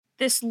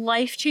this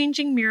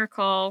life-changing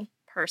miracle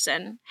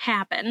person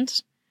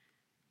happened,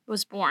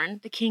 was born.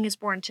 The king is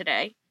born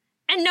today.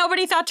 And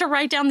nobody thought to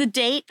write down the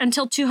date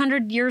until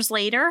 200 years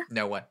later.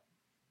 No one.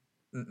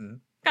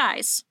 Mm-mm.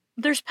 Guys,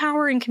 there's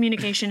power in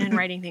communication and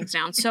writing things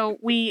down. So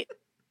we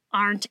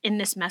aren't in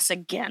this mess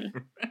again.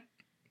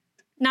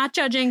 Not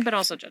judging, but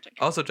also judging.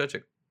 Also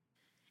judging.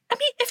 I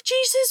mean, if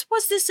Jesus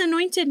was this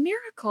anointed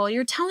miracle,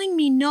 you're telling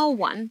me no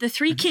one, the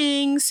three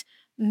kings,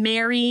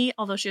 Mary,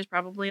 although she was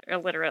probably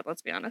illiterate,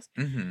 let's be honest,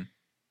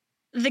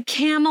 the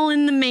camel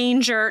in the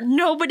manger,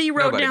 nobody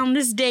wrote down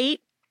this date.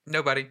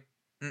 Nobody.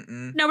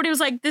 Mm-mm. Nobody was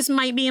like, this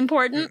might be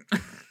important.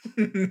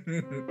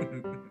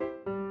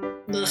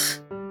 Ugh.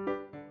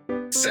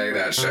 Say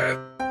that shit.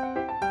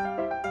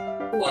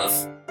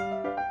 Woof.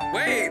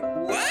 Wait,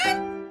 what?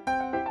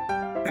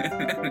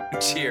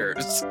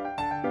 Cheers.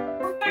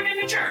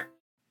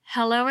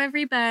 Hello,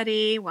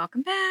 everybody.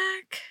 Welcome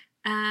back.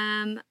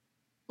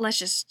 Let's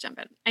just jump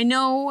in. I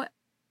know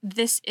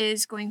this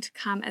is going to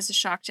come as a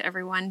shock to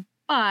everyone,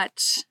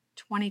 but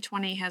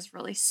 2020 has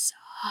really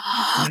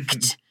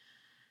sucked.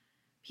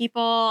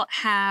 People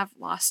have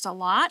lost a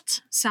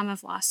lot. Some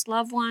have lost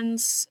loved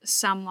ones.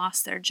 Some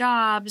lost their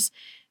jobs.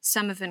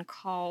 Some have been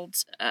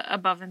called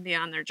above and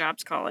beyond their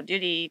job's call of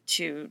duty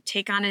to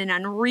take on an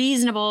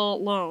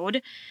unreasonable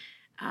load,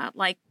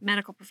 like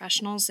medical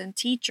professionals and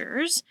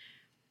teachers.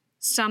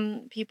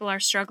 Some people are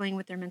struggling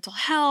with their mental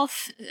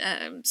health.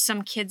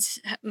 Some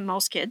kids,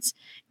 most kids,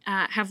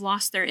 have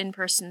lost their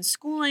in-person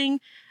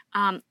schooling.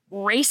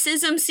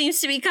 Racism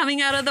seems to be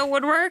coming out of the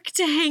woodwork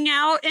to hang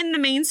out in the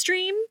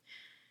mainstream,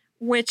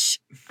 which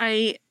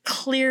I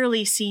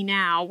clearly see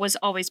now was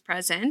always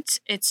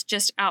present. It's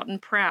just out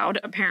and proud,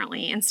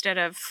 apparently, instead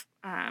of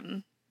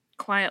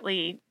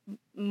quietly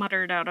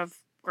muttered out of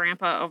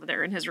Grandpa over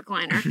there in his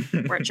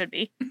recliner, where it should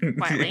be,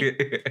 quietly.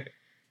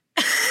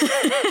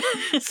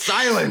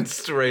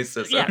 Silenced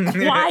racism. Yeah,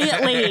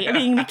 quietly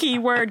being the key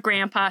word,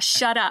 Grandpa.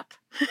 Shut up.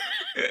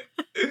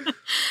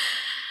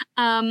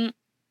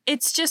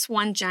 It's just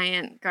one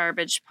giant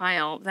garbage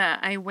pile that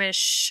I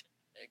wish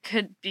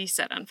could be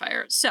set on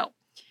fire. So,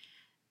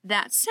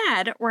 that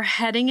said, we're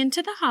heading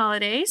into the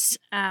holidays.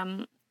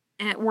 And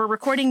we're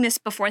recording this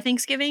before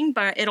Thanksgiving,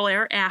 but it'll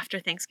air after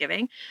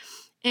Thanksgiving.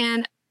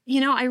 And, you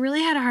know, I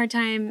really had a hard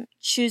time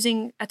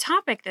choosing a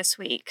topic this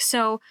week.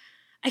 So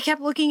I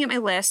kept looking at my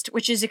list,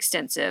 which is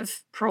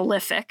extensive,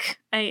 prolific.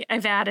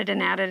 I've added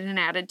and added and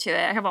added to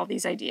it. I have all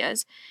these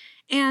ideas.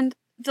 And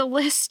the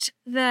list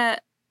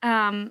that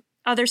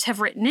others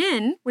have written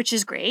in, which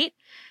is great,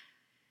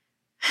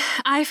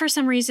 I, for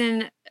some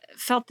reason,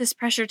 felt this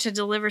pressure to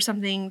deliver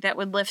something that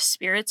would lift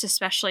spirits,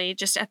 especially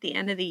just at the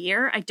end of the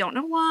year. I don't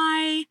know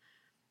why.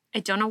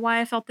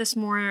 I felt this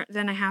more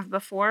than I have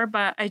before,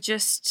 but I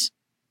just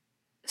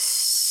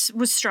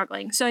was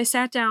struggling. So I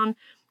sat down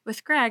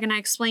with Greg and I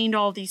explained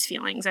all these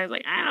feelings. I was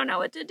like, I don't know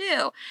what to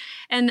do.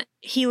 And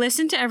he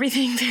listened to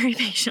everything very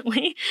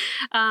patiently.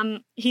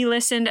 He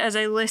listened as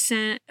I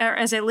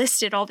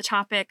listed all the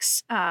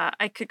topics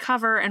I could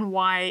cover and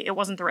why it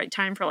wasn't the right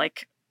time for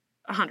like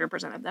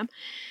 100% of them.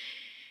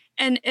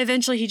 And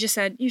eventually he just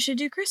said, you should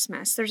do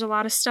Christmas. There's a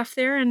lot of stuff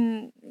there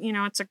and, you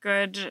know, it's a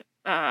good,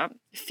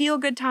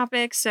 feel-good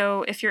topic.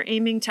 So if you're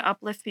aiming to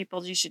uplift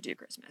people, you should do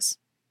Christmas.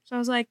 So I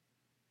was like,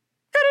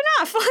 good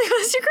enough.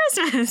 Let's do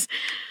Christmas.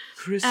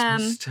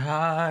 Christmas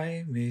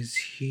time is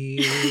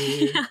here.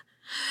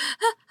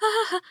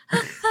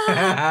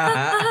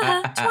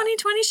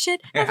 2020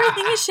 shit.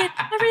 Everything is shit.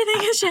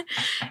 Everything is shit.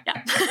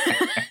 Yeah.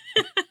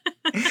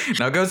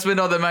 Now go spend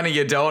all the money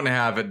you don't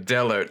have at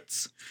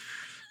Dillard's.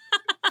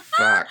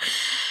 Fuck.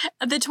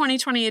 The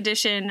 2020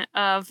 edition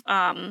of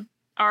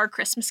our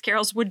Christmas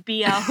carols would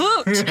be a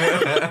hoot.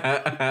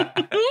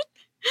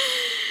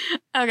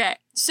 Okay,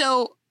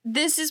 so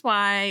this is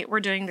why we're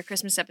doing the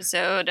Christmas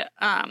episode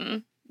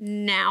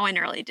now in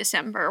early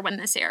December when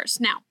this airs.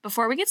 Now,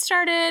 before we get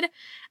started,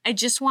 I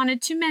just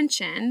wanted to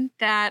mention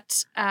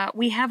that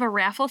we have a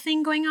raffle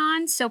thing going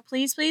on. So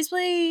please, please,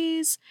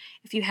 please,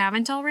 if you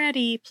haven't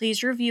already,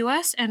 please review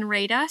us and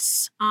rate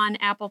us on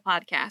Apple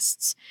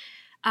Podcasts.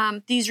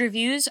 These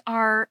reviews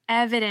are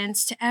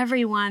evidence to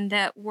everyone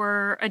that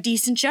we're a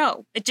decent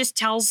show. It just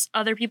tells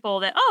other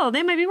people that, oh,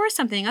 they might be worth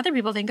something. Other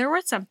people think they're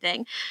worth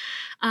something.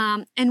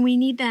 And we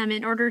need them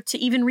in order to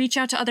even reach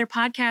out to other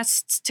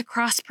podcasts to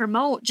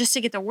cross-promote just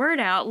to get the word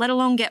out, let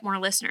alone get more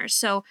listeners.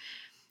 So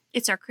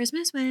it's our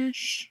Christmas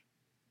wish.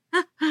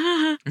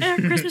 Our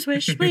Christmas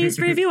wish. Please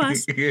review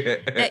us.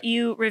 That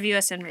you review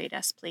us and rate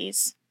us,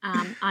 please,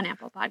 on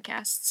Apple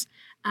Podcasts.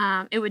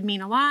 It would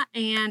mean a lot,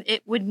 and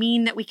it would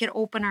mean that we could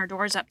open our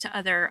doors up to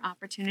other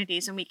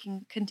opportunities and we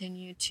can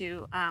continue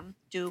to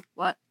do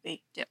what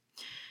we do.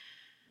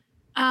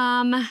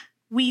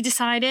 We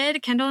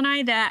decided, Kendall and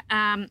I,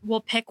 that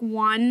we'll pick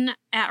one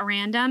at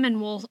random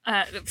and we'll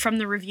from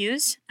the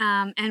reviews,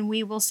 and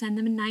we will send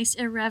them a nice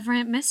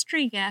irreverent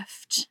mystery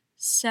gift.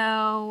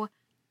 So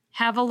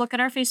have a look at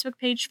our Facebook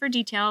page for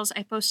details.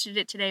 I posted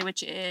it today,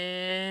 which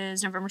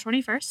is November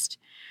 21st.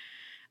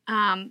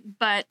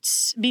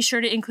 But be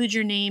sure to include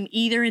your name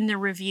either in the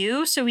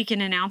review so we can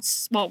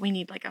announce, well, we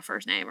need like a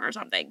first name or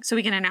something so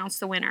we can announce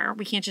the winner.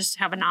 We can't just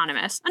have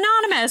anonymous.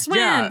 Anonymous wins.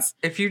 Yeah,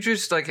 if you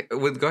just like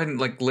would go ahead and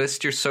like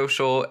list your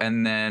social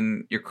and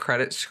then your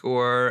credit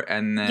score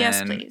and then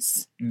yes,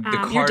 please. The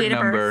Your card date of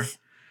number. birth.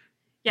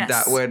 Yes.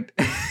 That would.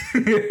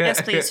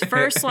 Yes, please.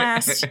 First,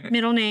 last,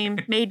 middle name,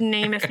 maiden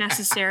name if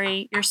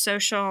necessary, your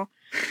social.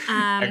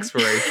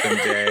 Expiration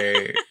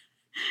day.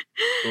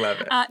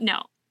 Love it.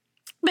 No.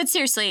 But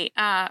seriously,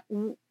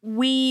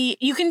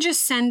 you can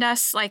just send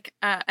us like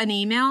an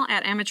email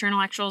at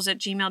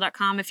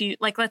amateurinalectuals@gmail.com. If you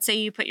like, let's say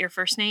you put your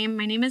first name.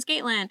 My name is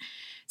Caitlin.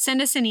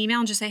 Send us an email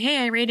and just say,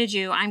 hey, I rated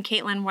you. I'm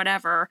Caitlin,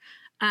 whatever.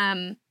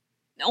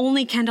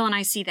 Only Kendall and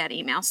I see that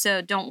email.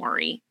 So don't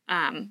worry.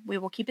 We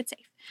will keep it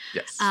safe.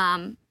 Yes.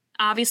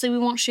 Obviously, we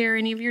won't share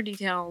any of your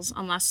details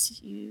unless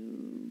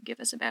you give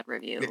us a bad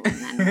review and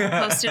then we'll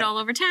post it all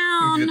over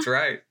town. That's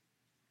right.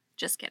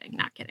 Just kidding.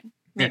 Not kidding.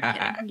 Maybe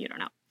kidding. You don't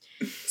know.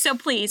 So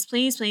please,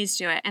 please, please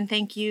do it. And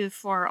thank you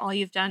for all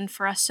you've done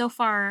for us so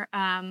far.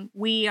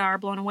 We are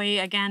blown away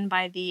again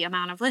by the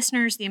amount of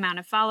listeners, the amount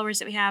of followers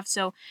that we have.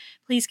 So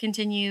please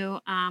continue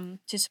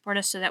to support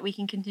us so that we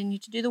can continue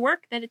to do the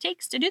work that it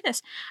takes to do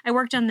this. I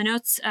worked on the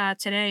notes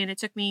today and it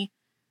took me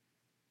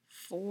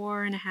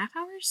 4.5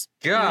 hours.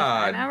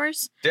 God. 5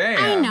 hours.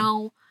 Damn.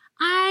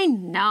 I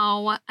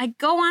know. I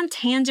go on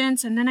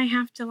tangents and then I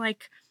have to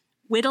like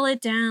whittle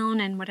it down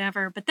and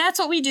whatever. But that's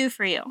what we do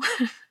for you.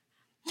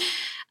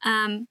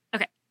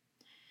 Okay.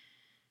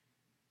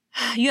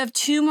 You have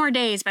 2 more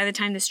days by the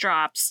time this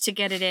drops to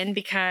get it in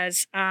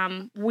because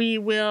we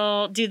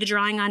will do the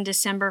drawing on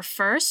December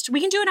 1st.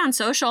 We can do it on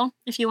social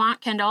if you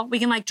want, Kendall. We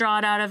can like draw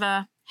it out of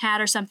a hat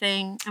or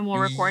something and we'll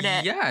record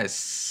it.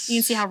 Yes. You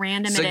can see how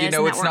random it is. So you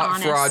know it's not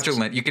honest.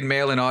 fraudulent. You can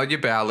mail in all your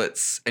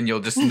ballots and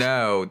you'll just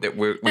know that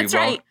we That's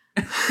won't. Right.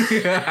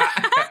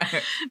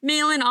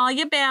 Mail in all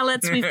your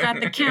ballots. We've got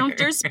the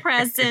counters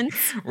present.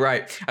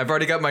 Right. I've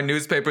already got my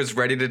newspapers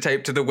ready to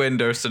tape to the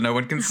window so no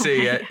one can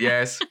see it.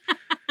 Yes.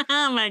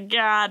 Oh my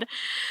God.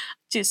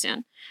 Too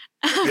soon.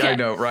 Okay. Yeah, I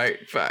know,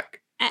 right? Fuck.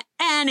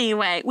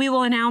 Anyway, we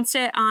will announce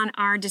it on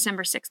our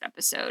December 6th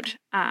episode.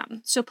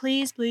 So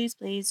please, please,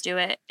 please do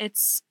it.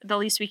 It's the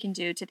least we can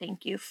do to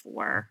thank you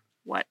for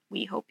what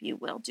we hope you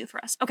will do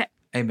for us. Okay.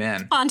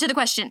 Amen. On to the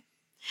question.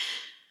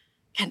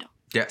 Kendall.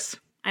 Yes.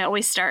 I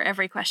always start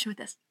every question with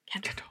this.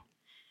 Kendall.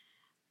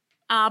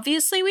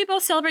 Obviously, we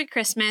both celebrate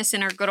Christmas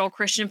in our good old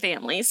Christian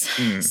families.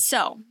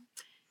 So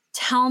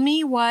tell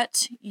me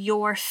what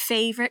your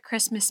favorite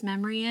Christmas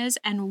memory is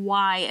and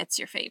why it's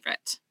your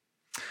favorite.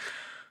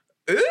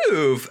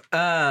 Oof.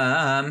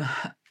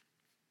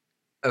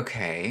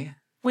 Okay.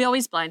 We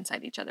always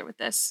blindside each other with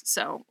this,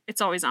 so it's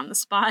always on the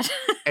spot.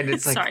 And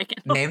it's like, sorry,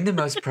 Kendall. Name the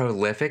most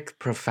prolific,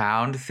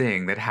 profound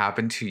thing that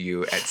happened to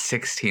you at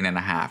 16 and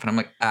a half. And I'm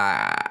like,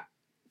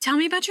 Tell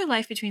me about your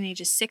life between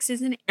ages 6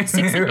 and 8.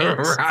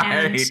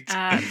 Right.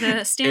 And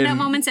the standout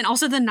moments and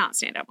also the not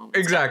standout moments.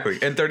 Exactly.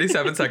 In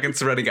 37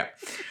 seconds, ready, go.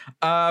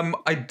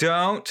 I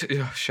don't.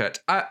 Oh, shit.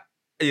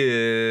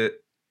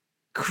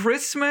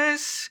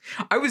 Christmas.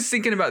 I was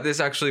thinking about this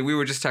actually. We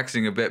were just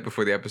texting a bit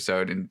before the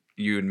episode, and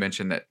you had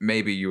mentioned that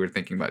maybe you were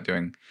thinking about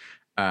doing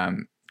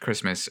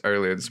Christmas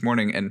earlier this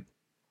morning. And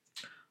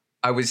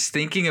I was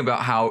thinking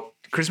about how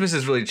Christmas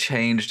has really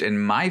changed in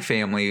my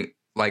family.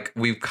 Like,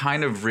 we've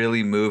kind of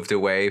really moved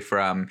away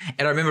from,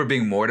 and I remember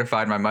being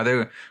mortified. My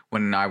mother,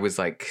 when I was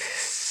like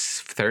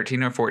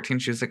 13 or 14,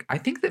 she was like, I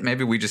think that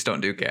maybe we just don't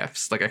do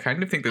gifts. Like, I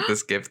kind of think that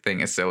this gift thing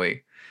is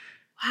silly.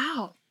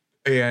 Wow.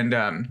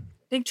 And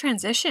big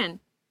transition.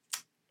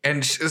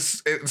 And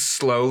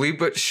slowly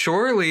but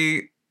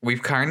surely,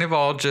 we've kind of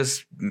all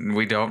just,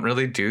 we don't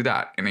really do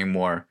that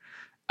anymore.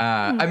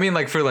 I mean,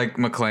 like for like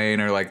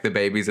McLean or like the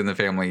babies in the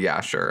family,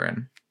 yeah, sure.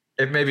 And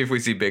if we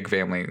see big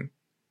family,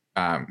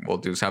 we'll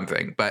do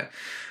something. But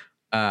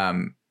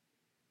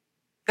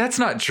that's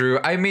not true.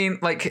 I mean,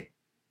 like,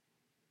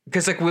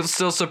 because like we'll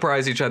still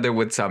surprise each other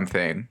with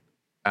something.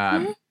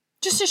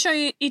 Just to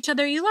show each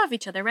other you love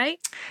each other, right?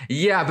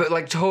 Yeah, but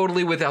like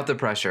totally without the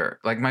pressure.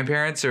 Like my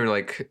parents are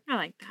like, I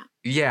like that.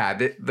 Yeah,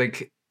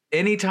 like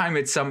anytime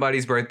it's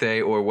somebody's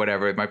birthday or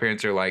whatever, my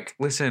parents are like,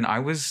 listen, I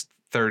was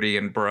 30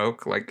 and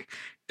broke. Like,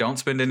 don't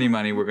spend any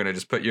money. We're gonna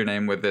just put your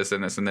name with this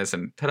and this and this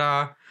and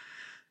ta-da.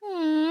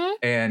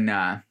 And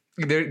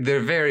they're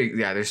very,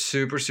 yeah, they're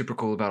super, super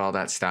cool about all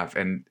that stuff.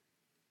 And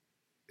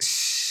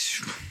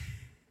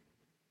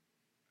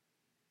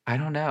I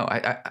don't know.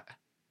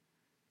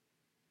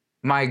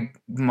 My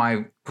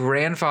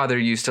grandfather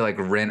used to like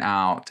rent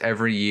out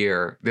every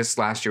year. This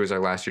last year was our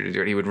last year to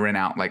do it. He would rent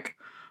out like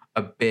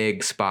a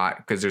big spot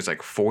because there's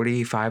like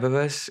 45 of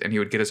us, and he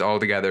would get us all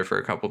together for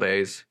a couple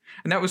days,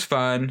 and that was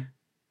fun.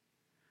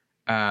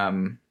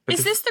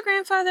 Is this the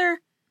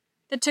grandfather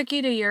that took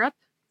you to Europe?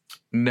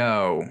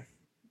 No,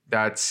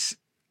 that's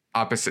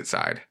opposite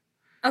side.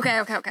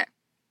 Okay.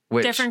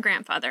 Which, different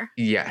grandfather.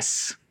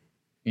 Yes.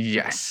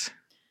 Okay.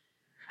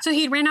 So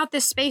he'd rent out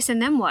this space,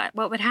 and then what?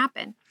 What would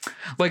happen?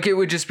 Like, it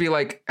would just be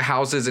like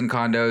houses and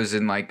condos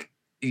and like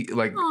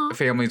like Aw.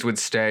 families would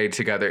stay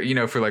together,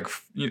 for like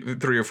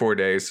 3 or 4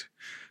 days.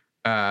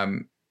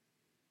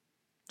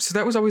 So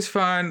that was always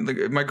fun.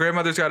 Like my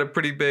grandmother's got a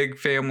pretty big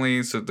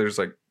family, so there's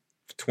like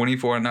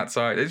 24 on that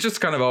side. It's just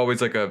kind of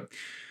always like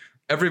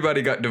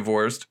everybody got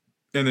divorced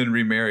and then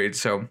remarried.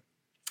 So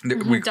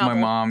my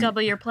mom,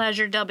 double your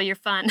pleasure, double your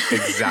fun.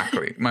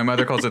 exactly. My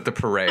mother calls it the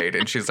parade,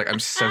 and she's like, "I'm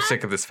so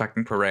sick of this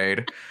fucking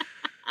parade.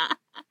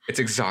 It's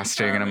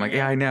exhausting." And I'm like,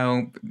 "Yeah, I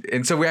know."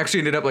 And so we actually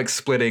ended up like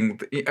splitting.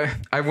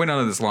 I went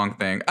on this long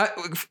thing.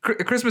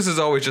 Christmas is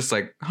always just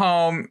like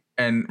home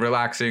and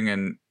relaxing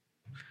and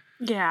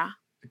Yeah.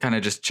 kind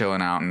of just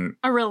chilling out and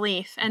A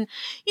relief. And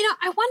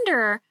I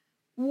wonder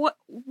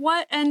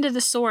what end of the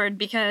sword,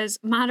 because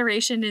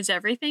moderation is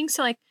everything.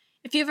 So like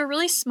if you have a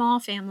really small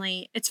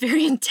family, it's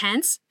very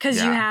intense because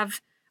you Yeah.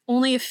 have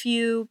only a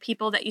few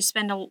people that you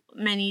spend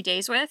many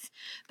days with.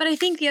 But I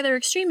think the other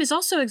extreme is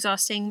also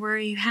exhausting, where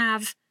you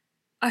have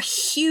a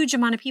huge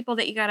amount of people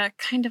that you gotta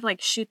kind of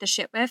like shoot the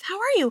shit with. How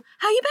are you?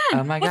 How you been?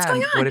 Oh my What's God,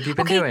 going on? what have you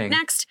been Okay, doing?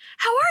 next.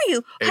 How are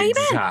you? How you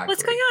been?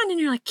 What's Exactly. going on? And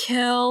you're like,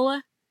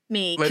 kill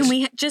me. Let's- Can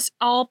we just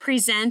all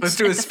present Let's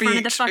do at a the front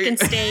of the speech. fucking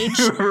stage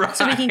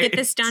so we can get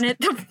this done at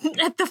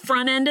the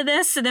front end of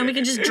this, so then we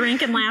can just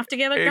drink and laugh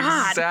together?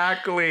 God.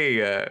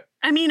 Exactly.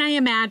 I mean, I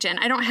imagine.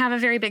 I don't have a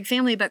very big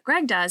family, but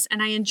Greg does,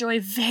 and I enjoy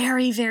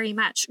very, very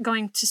much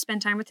going to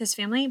spend time with his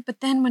family.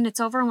 But then when it's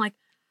over, I'm like,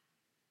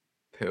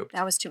 Pooped.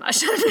 that was too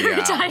much. I'm very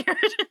Yeah. tired.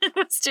 It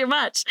was too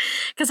much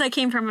because I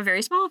came from a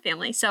very small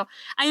family. So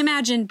I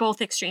imagine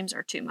both extremes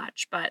are too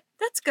much, but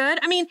that's good.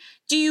 I mean,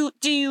 do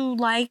you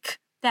like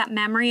that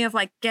memory of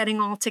like getting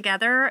all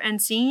together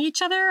and seeing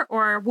each other,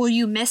 or will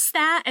you miss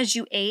that as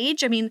you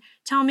age? I mean,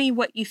 tell me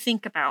what you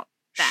think about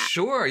that.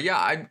 Sure.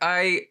 Yeah.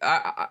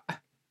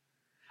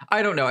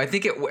 I don't know. I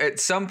think at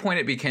some point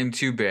it became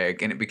too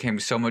big and it became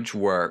so much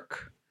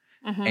work.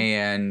 Mhm.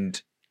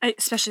 And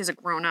Especially as a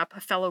grown-up,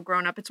 a fellow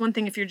grown-up. It's one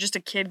thing if you're just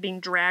a kid being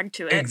dragged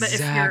to it, but if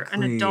you're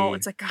an adult, Exactly.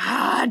 it's like,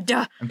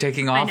 God. I'm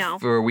taking I know.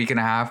 off for a week and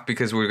a half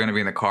because we're going to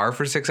be in the car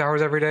for 6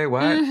 hours every day.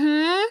 What?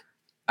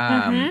 Mm-hmm.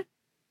 Mhm.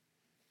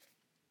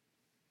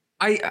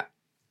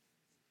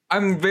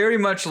 I'm very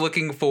much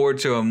looking forward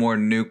to a more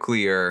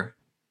nuclear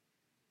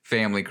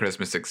family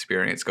Christmas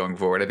experience going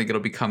forward. I think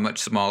it'll become much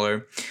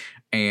smaller,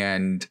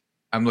 and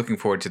I'm looking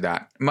forward to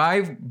that.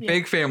 My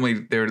big family,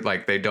 they're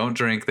like, they don't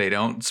drink, they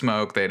don't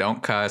smoke, they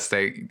don't cuss,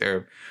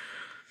 they're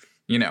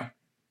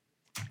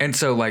and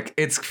so like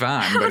it's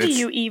fun. How but do it's,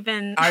 you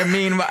even? I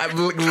mean,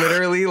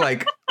 literally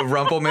like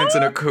Rumplemints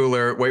in a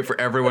cooler, wait for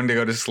everyone to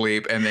go to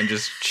sleep, and then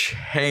just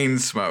chain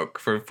smoke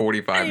for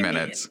 45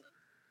 minutes.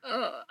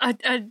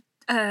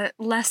 A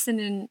lesson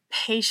in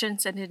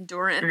patience and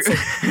endurance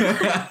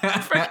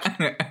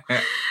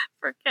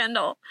for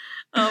Kendall.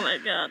 Oh my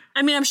God.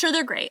 I mean, I'm sure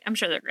they're great.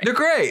 They're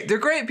great. They're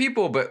great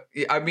people, but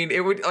I mean,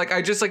 it would like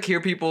I just like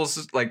hear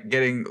people's like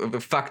getting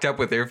fucked up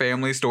with their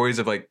family stories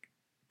of like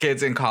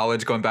kids in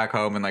college going back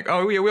home and like,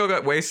 oh yeah, we all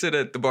got wasted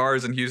at the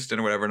bars in Houston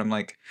or whatever, and I'm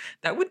like,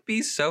 that would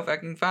be so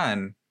fucking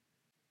fun.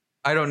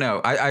 I don't know.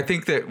 I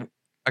think that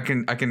I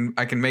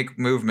can make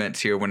movements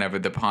here whenever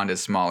the pond is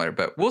smaller,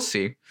 but we'll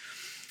see.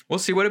 We'll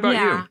see. What about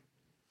you?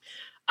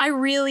 I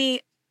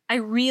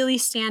really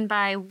stand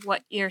by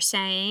what you're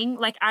saying.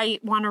 Like, I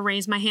want to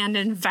raise my hand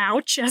and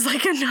vouch as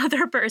like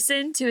another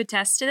person to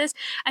attest to this.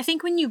 I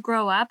think when you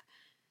grow up,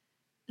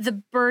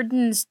 the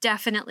burdens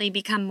definitely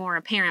become more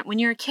apparent. When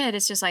you're a kid,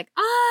 it's just like,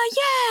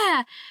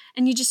 yeah.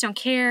 And you just don't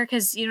care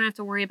because you don't have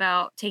to worry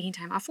about taking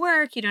time off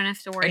work. You don't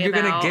have to worry And you're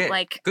about gonna get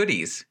like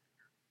goodies.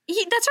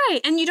 That's right.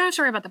 And you don't have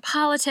to worry about the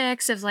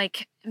politics of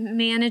like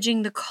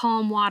managing the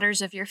calm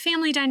waters of your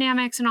family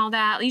dynamics and all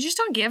that. You just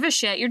don't give a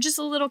shit. You're just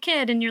a little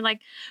kid and you're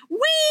like,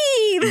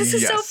 wee, this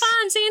is so Yes.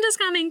 fun. Santa's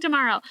coming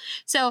tomorrow.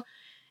 So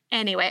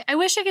anyway, I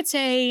wish I could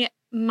say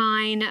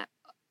my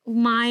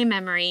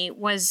memory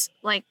was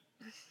like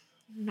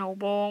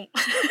noble,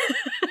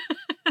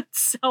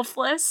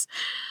 selfless.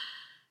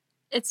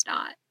 It's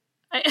not.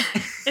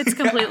 It's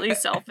completely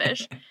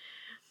selfish.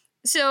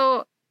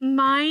 So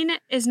mine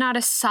is not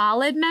a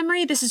solid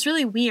memory. This is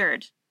really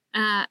weird.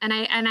 And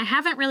I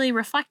haven't really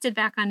reflected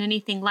back on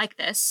anything like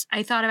this.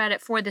 I thought about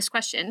it for this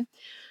question.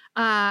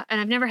 And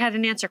I've never had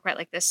an answer quite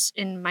like this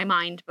in my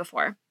mind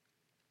before.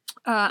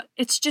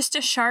 It's just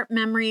a sharp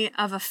memory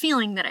of a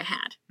feeling that I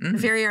had. A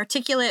very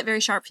articulate, very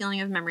sharp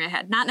feeling of memory I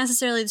had. Not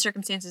necessarily the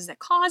circumstances that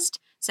caused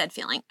said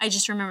feeling. I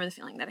just remember the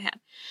feeling that I had.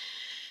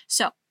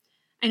 So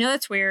I know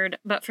that's weird,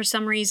 but for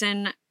some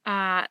reason,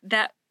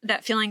 that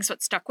feeling's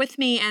what stuck with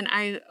me, and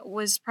I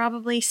was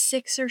probably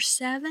 6 or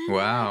 7.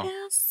 Wow. I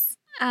guess.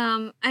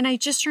 And I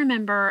just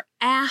remember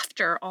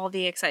after all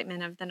the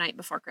excitement of the night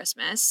before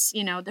Christmas,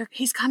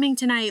 he's coming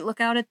tonight.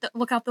 Look out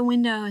the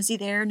window. Is he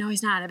there? No,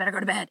 he's not. I better go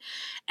to bed.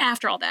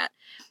 After all that,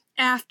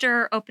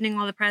 after opening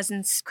all the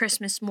presents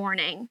Christmas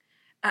morning,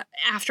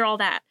 after all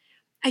that,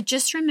 I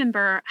just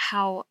remember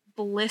how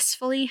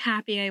blissfully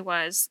happy I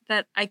was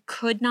that I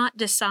could not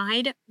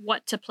decide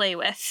what to play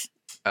with.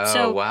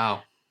 Oh,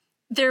 wow.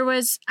 There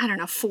was, I don't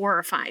know, 4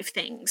 or 5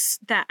 things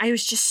that I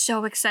was just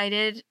so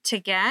excited to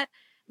get.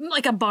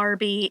 like a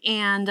Barbie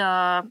and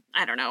I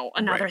don't know,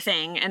 another Right.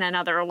 thing and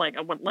another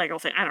Lego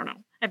thing. I don't know.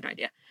 I have no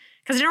idea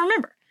because I don't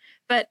remember.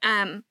 But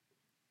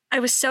I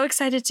was so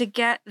excited to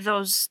get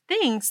those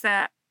things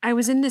that I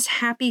was in this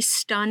happy,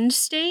 stunned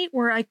state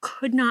where I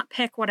could not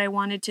pick what I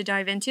wanted to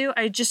dive into.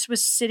 I just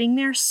was sitting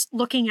there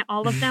looking at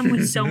all of them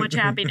with so much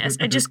happiness.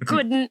 I just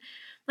couldn't,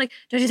 like,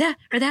 do I do that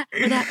or that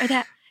or that or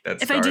that?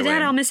 That's If I do that,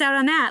 darling. I'll miss out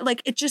on that.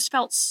 Like, it just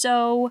felt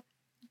so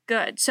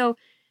good. So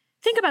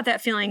think about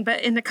that feeling,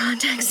 but in the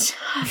context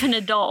of an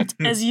adult,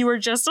 as you were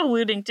just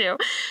alluding to.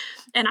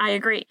 And I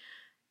agree.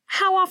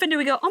 How often do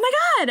we go, oh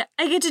my God,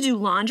 I get to do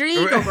laundry,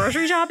 go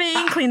grocery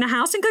shopping, clean the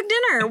house, and cook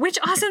dinner. Which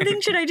awesome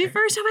thing should I do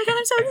first? Oh my God,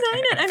 I'm so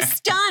excited. I'm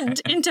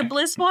stunned into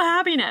blissful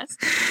happiness.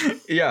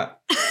 Yeah.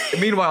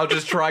 Meanwhile,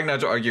 just trying not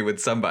to argue with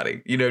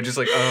somebody. You know, just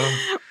like,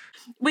 oh.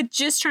 With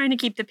just trying to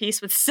keep the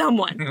peace with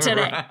someone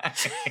today.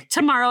 Right.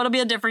 Tomorrow it'll be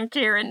a different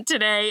Karen.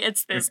 Today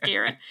it's this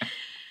Karen.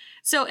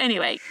 So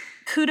anyway,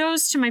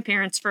 kudos to my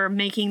parents for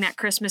making that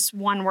Christmas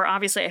one where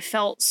obviously I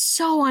felt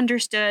so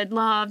understood,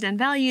 loved, and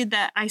valued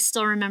that I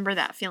still remember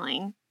that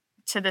feeling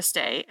to this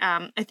day.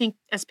 I think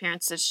as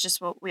parents, it's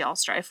just what we all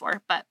strive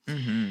for. But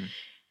Mm-hmm.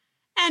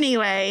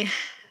 anyway,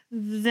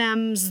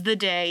 them's the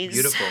days.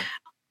 Beautiful.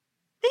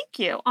 Thank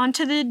you. On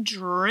to the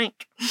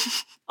drink.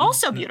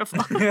 Also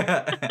beautiful.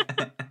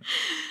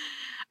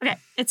 Okay,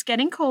 it's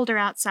getting colder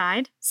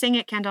outside. Sing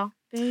it, Kendall.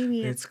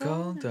 Baby, It's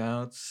cold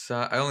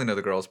outside. I only know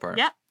the girls part.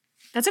 Yep.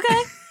 That's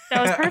okay.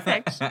 That was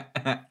perfect.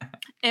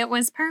 It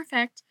was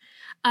perfect.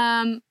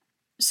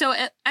 So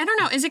I don't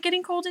know. Is it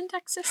getting cold in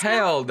Texas now?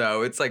 Hell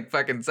no. It's like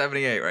fucking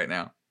 78 right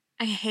now.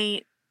 I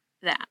hate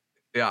that.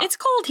 Yeah. It's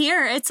cold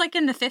here. It's like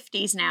in the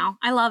 50s now.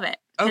 I love it.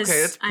 'cause Okay,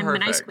 it's perfect. I'm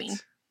an ice queen.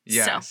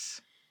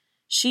 Yes.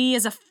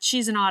 She's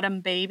an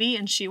autumn baby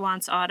and she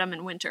wants autumn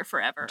and winter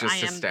forever. Just I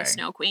to am the stay.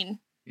 snow queen.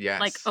 Yes.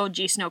 Like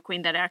OG snow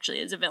queen that actually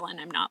is a villain.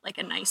 I'm not like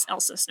a nice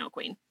Elsa snow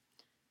queen.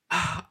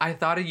 I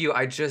thought of you.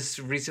 I just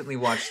recently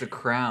watched The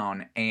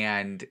Crown,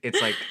 and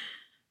it's like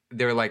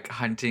they're like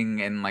hunting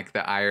in like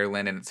the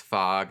Ireland, and it's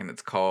fog and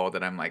it's cold,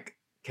 and I'm like,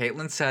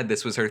 Caitlin said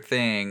this was her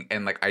thing,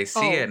 and like I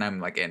see it, and I'm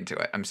like into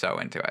it. I'm so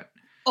into it.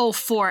 Oh,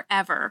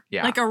 forever.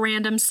 Yeah. Like a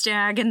random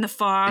stag in the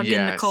fog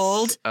in the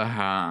cold.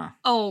 Uh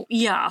Oh,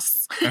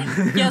 yes.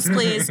 Yes,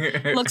 please.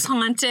 Looks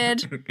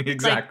haunted.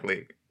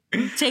 Exactly.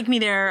 Take me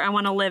there. I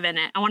want to live in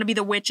it. I want to be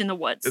the witch in the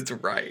woods. That's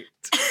right.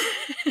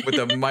 With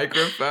a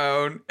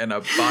microphone and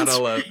a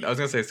bottle of, I was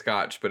gonna say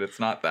scotch, but it's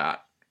not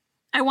that.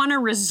 I want to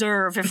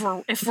reserve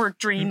if we're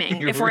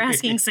dreaming. If we're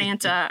asking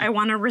Santa, I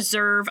want to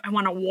reserve. I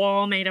want a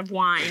wall made of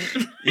wine.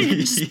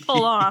 Just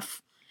pull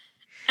off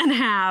and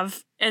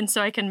have, and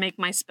so I can make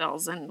my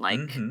spells and like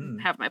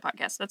Mhm. have my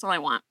podcast. That's all I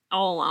want.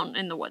 All alone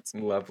in the woods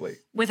Lovely.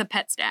 with a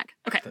pet stag.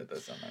 Okay. That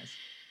does sound nice.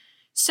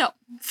 So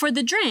for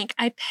the drink,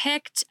 I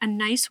picked a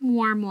nice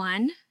warm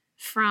one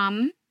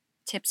from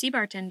Tipsy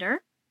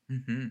Bartender.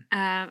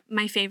 Mm-hmm.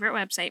 My favorite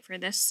website for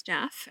this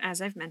stuff,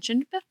 as I've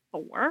mentioned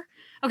before.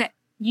 Okay,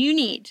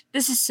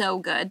 this is so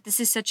good. This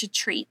is such a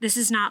treat. This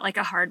is not like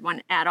a hard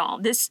one at all.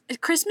 This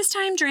Christmas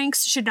time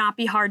drinks should not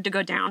be hard to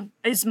go down,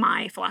 is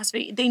my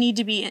philosophy. They need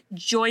to be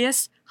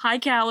joyous, high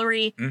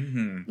calorie,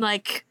 Mm-hmm.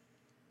 like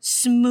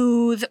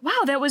smooth.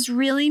 Wow, that was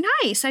really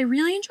nice. I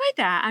really enjoyed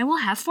that. I will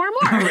have 4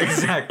 more.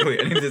 Exactly.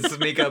 I need to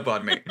sneak up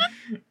on me.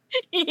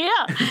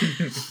 Yeah.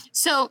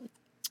 So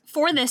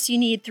for this, you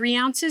need 3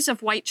 ounces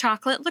of white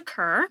chocolate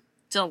liqueur.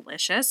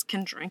 Delicious.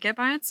 Can drink it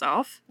by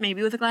itself.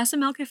 Maybe with a glass of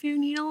milk if you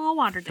need a little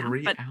watered down.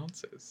 3 But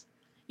ounces.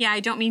 yeah,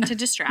 I don't mean to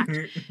distract.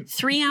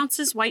 3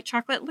 ounces white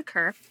chocolate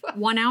liqueur.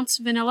 1 ounce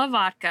vanilla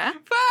vodka.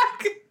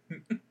 Fuck.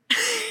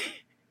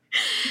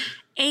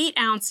 8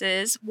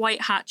 ounces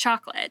white hot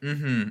chocolate.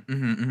 Mm-hmm. Mm-hmm.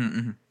 Mm-hmm.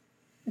 Mm-hmm.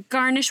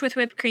 Garnish with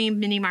whipped cream,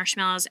 mini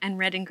marshmallows, and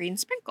red and green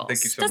sprinkles.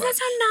 Thank you so Does much. that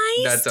sound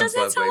nice? That sounds Does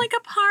that sound lovely. like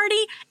a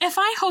party? If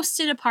I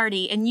hosted a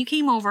party and you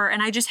came over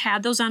and I just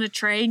had those on a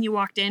tray and you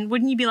walked in,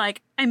 wouldn't you be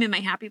like, I'm in my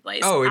happy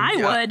place? Oh, I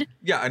yeah. would.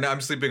 Yeah, and I'm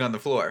sleeping on the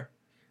floor.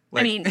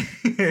 I mean,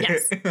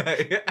 yes.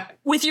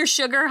 With your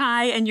sugar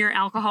high and your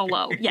alcohol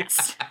low.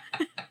 Yes.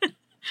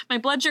 My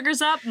blood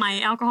sugar's up. My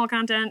alcohol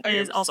content I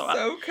is am also up.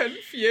 so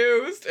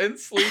confused and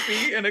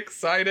sleepy and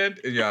excited.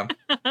 Yeah,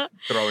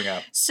 throwing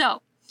up.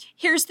 So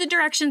here's the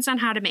directions on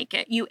how to make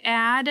it. You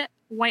add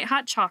white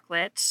hot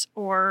chocolate,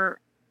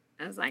 or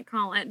as I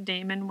call it,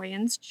 Damon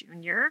Wayans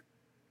Jr.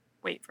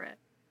 Wait for it.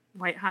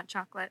 White hot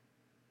chocolate.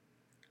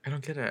 I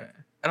don't get it.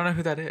 I don't know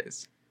who that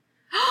is.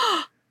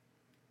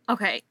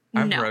 Okay.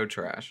 I'm no. road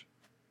trash.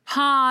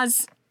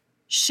 Pause.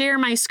 Share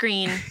my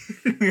screen.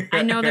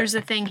 I know there's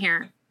a thing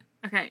here.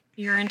 Okay.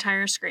 Your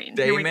entire screen.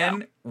 Here we go.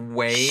 Damon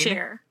Wayne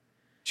Share.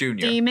 Jr.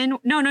 Damon.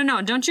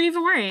 No. Don't you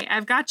even worry.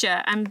 I've got you.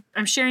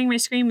 I'm sharing my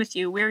screen with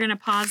you. We're gonna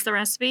pause the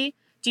recipe.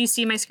 Do you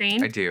see my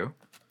screen? I do.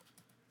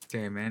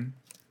 Damon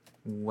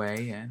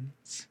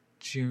Wayans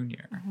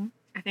Jr.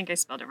 I think I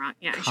spelled it wrong.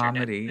 Yeah, I Comedy.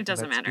 sure did. It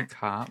doesn't Let's Be matter.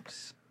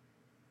 Cops.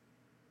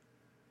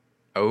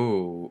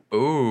 Oh,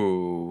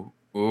 ooh,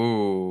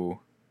 ooh.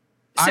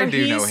 I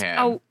do know him.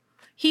 Oh,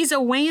 he's a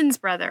Wayans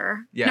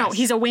brother. No, Yes.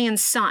 he's a Wayans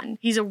son.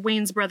 He's a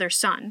Wayans brother's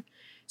son.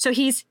 So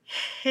he's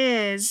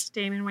his,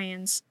 Damon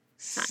Wayans.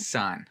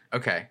 Son.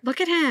 Okay. Look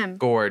at him.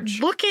 Gorge.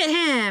 Look at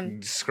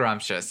him.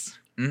 Scrumptious.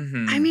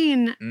 Mm-hmm. I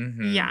mean,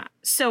 Mm-hmm. yeah.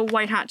 So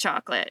white hot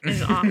chocolate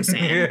is all I'm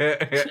saying.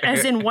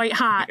 As in white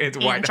hot It's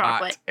and white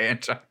chocolate. hot and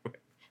chocolate.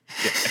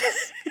 Yes.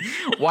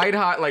 White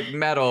hot like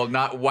metal,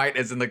 not white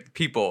as in like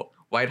people.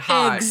 White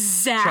hot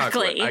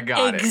Exactly. chocolate. I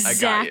got it.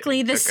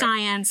 Exactly the Okay.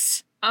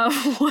 science of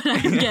what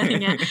I'm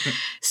getting at.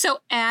 So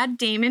add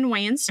Damon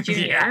Wayans Jr.,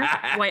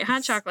 Yes. white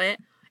hot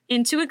chocolate,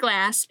 into a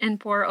glass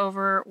and pour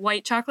over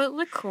white chocolate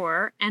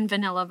liqueur and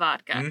vanilla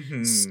vodka.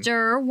 Mhm.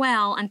 Stir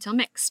well until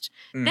mixed.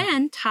 Mm.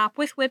 Then top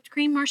with whipped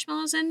cream,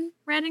 marshmallows, and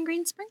red and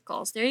green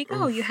sprinkles. There you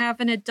go. Oof. You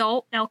have an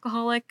adult,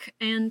 alcoholic,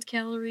 and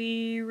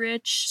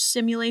calorie-rich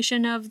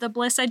simulation of the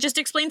bliss I just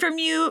explained to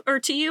you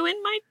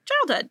in my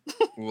childhood.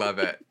 Love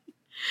it.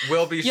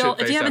 Will be Yo, shit if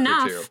faced you have after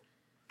enough, two.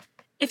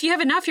 if you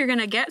have enough, you're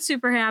gonna get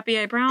super happy.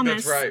 I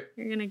promise. That's right.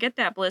 You're gonna get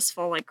that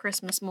blissful like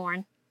Christmas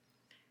morn.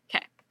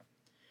 Okay.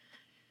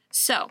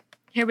 So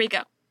here we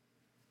go.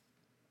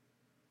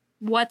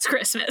 What's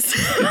Christmas?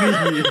 You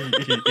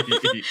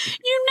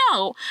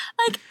know,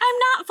 like I'm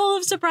not full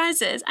of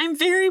surprises. I'm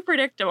very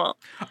predictable.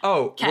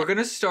 Oh, Okay. we're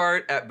gonna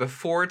start at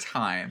before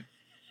time.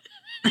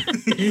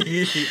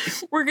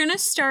 We're gonna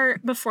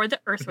start before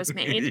the Earth was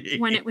made,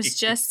 when it was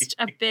just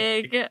a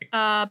big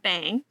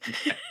bang,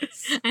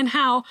 and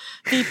how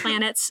the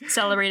planets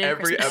celebrated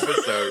Every Christmas.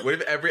 episode. What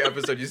if every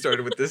episode you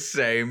started with the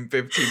same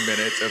 15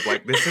 minutes of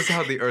like, this is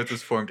how the Earth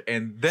was formed,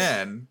 and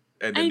then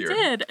I you're.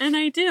 did, and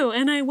I do,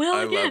 and I will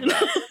I again. love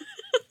that.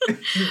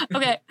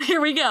 Okay,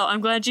 here we go. I'm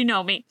glad you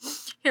know me.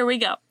 Here we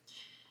go.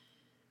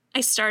 I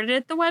started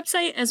at the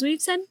website, as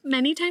we've said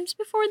many times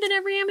before, that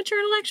every amateur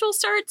intellectual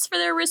starts for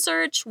their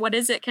research. What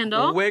is it,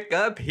 Kendall?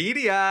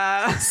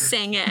 Wikipedia.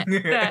 Sing it.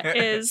 That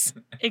is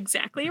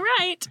exactly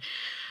right.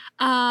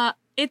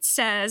 It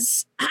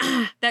says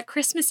that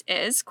Christmas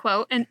is,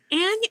 quote, I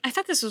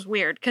thought this was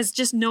weird because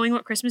just knowing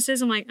what Christmas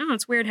is, I'm like, oh,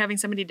 it's weird having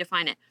somebody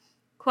define it.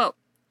 Quote,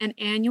 an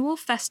annual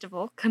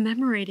festival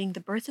commemorating the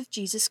birth of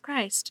Jesus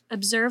Christ,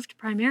 observed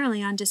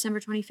primarily on December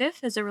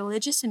 25th as a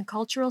religious and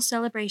cultural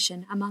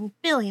celebration among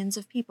billions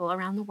of people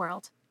around the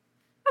world.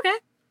 Okay.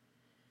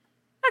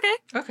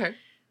 Okay.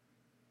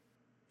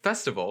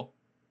 Festival.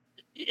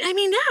 I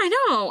mean, yeah, I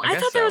know. I I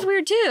guess thought that was so.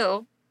 weird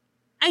too.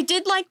 I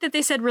did like that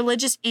they said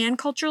religious and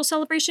cultural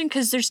celebration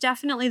because there's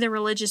definitely the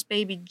religious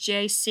baby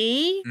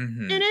JC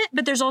Mm-hmm. in it,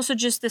 but there's also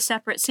just the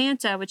separate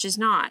Santa, which is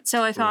not.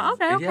 So I thought,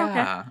 okay.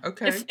 Yeah.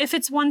 Okay. If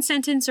it's one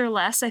sentence or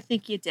less, I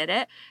think you did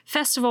it.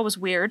 Festival was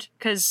weird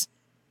because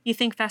you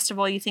think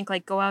festival, you think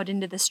like go out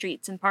into the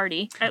streets and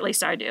party. At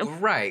least I do.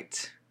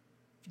 Right.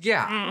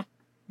 Yeah. Mm.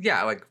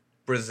 Yeah, like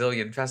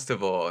Brazilian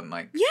festival and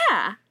like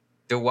Yeah,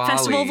 Diwali.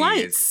 Festival of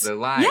lights. The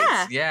lights.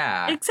 Yeah.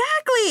 Yeah.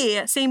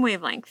 exactly. Same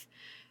wavelength.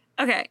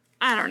 Okay.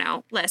 I don't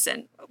know.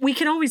 Listen, we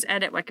can always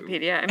edit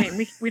Wikipedia. I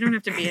mean, we don't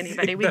have to be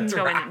anybody. We can That's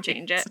go in right. and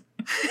change it.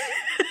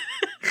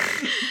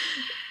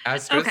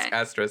 Asterisk, Okay.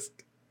 asterisk,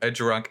 a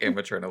drunk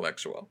amateur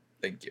intellectual.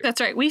 Thank you. That's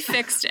right. We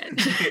fixed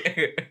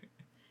it.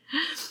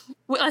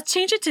 Well, let's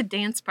change it to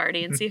dance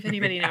party and see if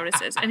anybody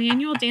notices. An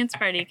annual dance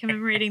party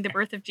commemorating the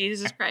birth of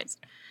Jesus Christ.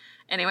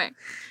 Anyway,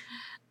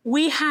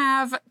 we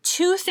have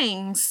two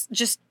things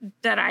just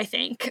that I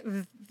think,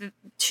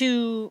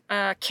 two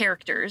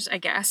characters, I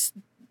guess,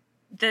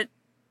 that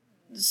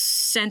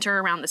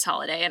center around this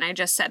holiday. And I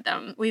just said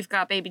them. We've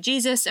got baby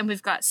Jesus and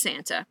we've got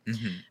Santa.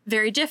 Mm-hmm.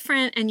 Very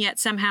different, and yet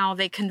somehow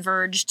they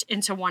converged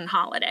into one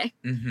holiday.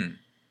 Mm-hmm.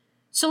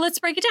 So let's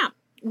break it down.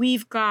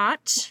 We've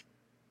got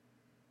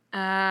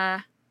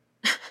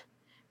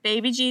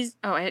baby Jesus.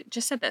 Oh, I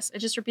just said this. I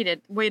just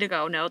repeated. Way to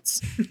go,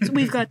 notes. So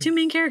we've got two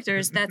main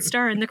characters that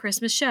star in the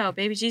Christmas show,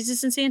 baby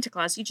Jesus and Santa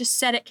Claus. You just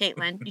said it,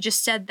 Caitlin. You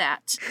just said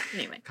that.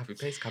 Anyway, Copy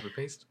paste. copy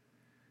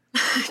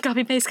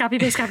paste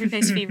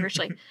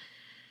feverishly.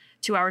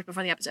 2 hours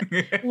before the episode.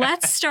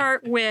 Let's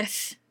start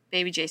with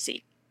baby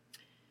JC.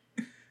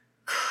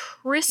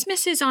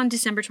 Christmas is on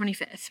December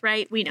 25th,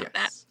 right? We know that.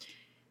 Yes.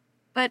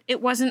 But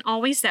it wasn't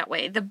always that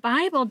way. The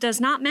Bible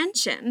does not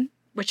mention,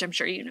 which I'm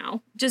sure you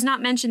know, does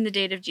not mention the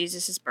date of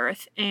Jesus'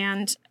 birth.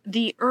 And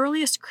the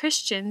earliest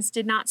Christians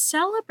did not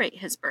celebrate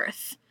his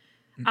birth.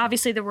 Mhm.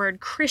 Obviously, the word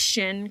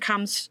Christian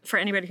comes, for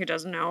anybody who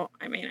doesn't know,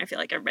 I mean, I feel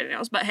like everybody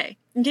knows, but hey,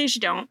 in case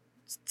you don't,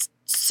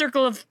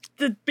 circle of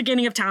the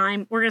beginning of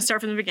time. We're going to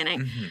start from the beginning.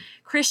 Mm-hmm.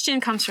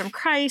 Christian comes from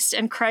Christ,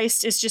 and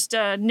Christ is just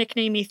a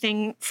nicknamey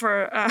thing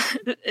for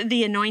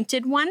the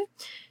anointed one.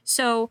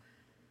 So,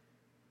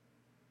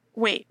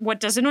 wait, what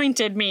does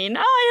anointed mean?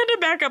 Oh, I had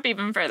to back up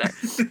even further.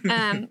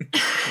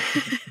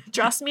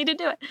 Trust me to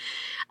do it.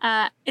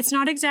 It's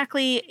not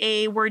exactly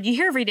a word you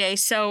hear every day,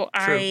 so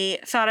True. I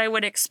thought I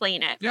would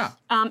explain it. Yeah.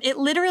 It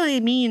literally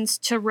means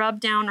to rub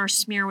down or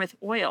smear with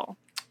oil.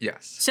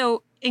 Yes.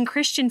 So in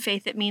Christian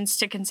faith, it means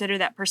to consider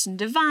that person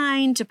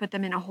divine, to put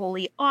them in a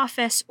holy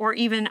office, or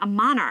even a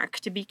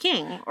monarch to be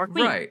king or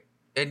queen. Right.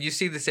 And you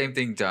see the same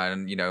thing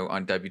done,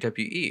 on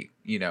WWE.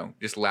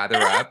 Just lather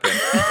up and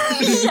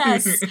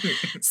Yes.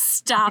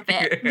 Stop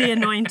it. The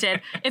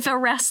anointed. If a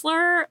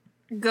wrestler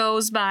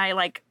goes by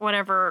like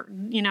whatever,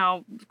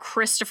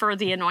 Christopher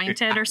the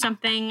Anointed or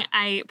something,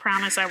 I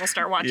promise I will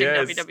start watching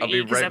WWE. I'll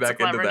be right that's back a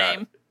clever into that.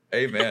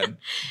 name.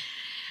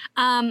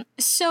 Amen.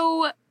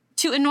 So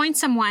to anoint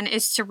someone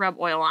is to rub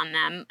oil on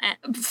them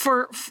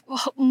for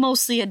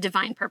mostly a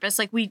divine purpose.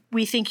 Like we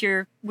think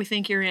you're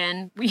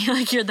in,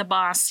 like you're the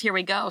boss. Here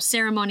we go.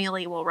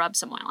 Ceremonially, we'll rub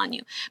some oil on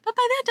you. But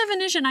by that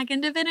definition, I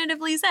can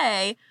definitively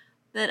say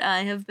that I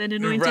have been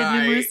anointed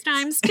numerous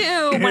times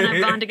too when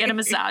I've gone to get a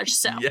massage.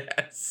 So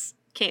yes.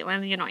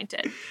 Caitlin the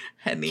Anointed.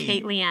 Henny.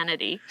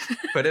 Caitlianity.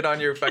 Put it on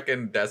your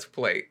fucking desk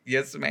plate.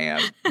 Yes, ma'am.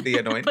 The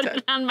Anointed. Put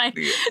it on my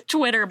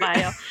Twitter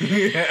bio.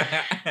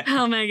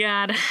 Oh my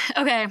God.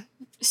 Okay.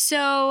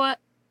 So,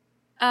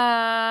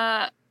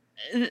 yeah.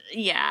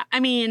 I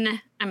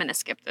mean, I'm going to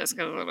skip this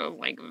because it's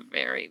like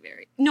very,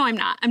 very... No, I'm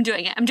not. I'm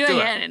doing it. I'm doing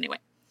it anyway.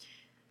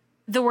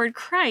 The word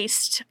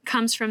Christ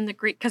comes from the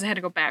Greek... Because I had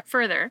to go back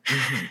further.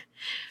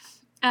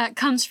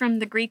 Comes from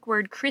the Greek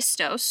word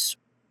Christos.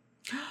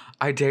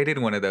 I dated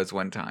one of those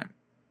one time.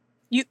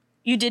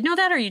 You did know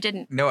that or you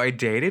didn't? No, I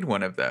dated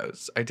one of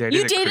those. I dated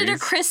You dated a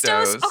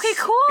Christos? Okay,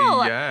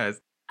 cool. Yes.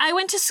 I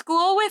went to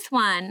school with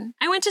one.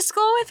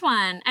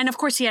 And of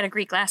course he had a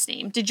Greek last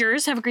name. Did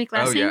yours have a Greek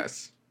last name? Oh,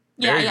 yes.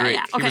 Very Greek.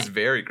 Yeah. Okay. He was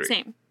very Greek.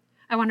 Same.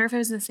 I wonder if it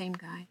was the same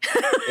guy.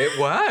 It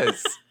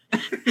was.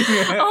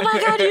 Oh my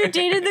God, you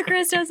dated the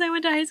Christos I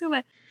went to high school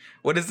with.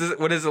 What does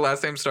the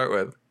last name start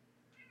with?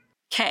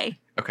 K.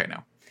 Okay,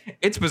 no.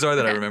 It's bizarre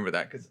that I remember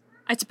that because...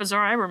 It's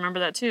bizarre. I remember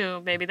that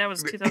too, baby. That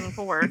was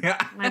 2004.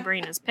 My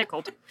brain is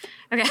pickled.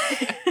 Okay.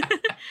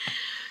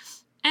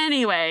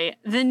 Anyway,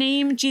 the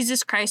name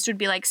Jesus Christ would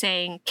be like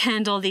saying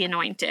Kendall the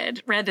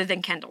Anointed rather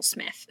than Kendall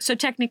Smith. So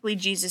technically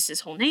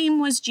Jesus' whole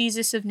name was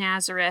Jesus of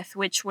Nazareth,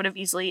 which would have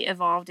easily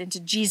evolved into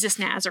Jesus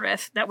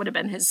Nazareth. That would have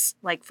been his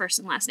like first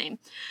and last name.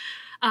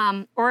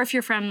 Or if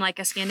you're from like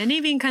a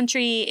Scandinavian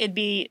country, it'd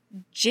be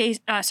Jesus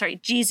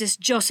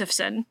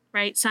Josephson,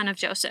 right? Son of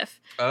Joseph.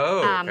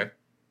 Oh, okay.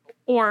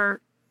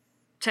 Or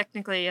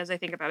technically, as I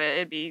think about it,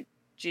 it'd be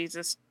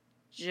Jesus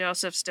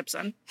Joseph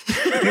Stipson.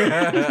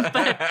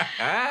 But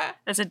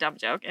that's a dumb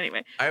joke.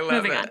 Anyway, I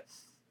love it. On.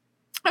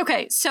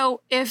 Okay,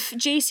 so if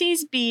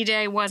JC's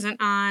B-Day wasn't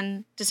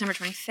on December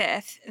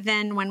 25th,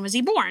 then when was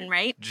he born,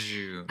 right?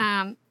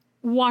 June.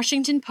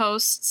 Washington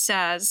Post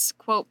says,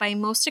 quote, by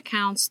most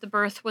accounts, the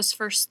birth was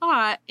first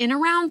thought in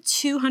around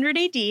 200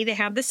 AD. They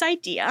had this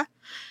idea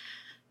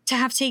to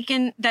have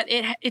taken that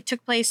it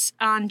took place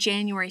on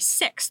January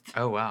 6th.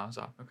 Oh, wow. I was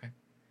off. Okay.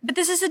 But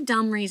this is a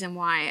dumb reason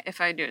why, if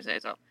I do say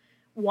so.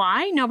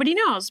 Why? Nobody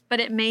knows, but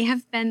it may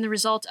have been the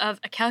result of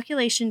a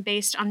calculation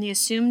based on the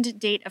assumed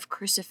date of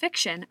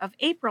crucifixion of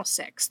April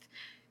 6th,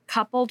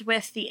 coupled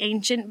with the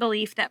ancient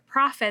belief that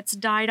prophets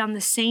died on the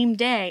same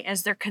day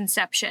as their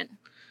conception.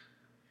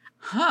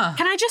 Huh.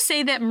 Can I just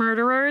say that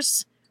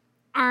murderers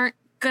aren't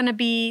going to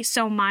be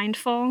so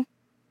mindful?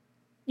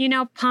 You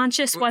know,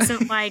 Pontius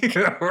wasn't like,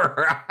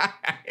 right.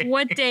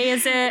 What day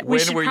is it? We When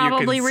should were you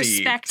probably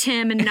conceived? respect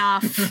him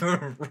enough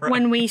Right.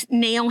 when we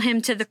nail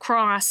him to the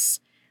cross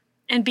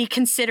and be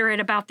considerate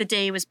about the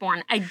day he was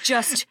born. I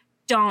just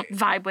don't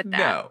vibe with that.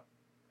 No.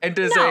 And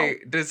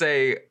does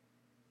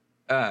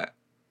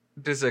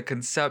a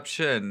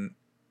conception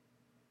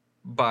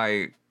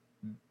by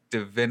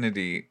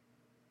divinity,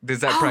 does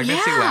that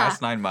pregnancy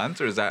last 9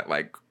 months, or is that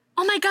like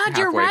Oh my God,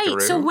 you're halfway right.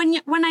 through? So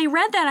when I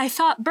read that, I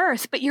thought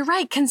birth, but you're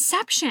right,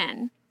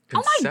 conception.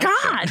 Oh my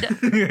God.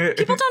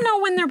 People don't know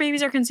when their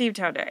babies are conceived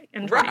today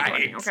in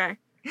 2020. Right.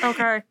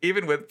 Okay.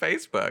 Even with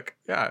Facebook.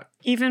 Yeah.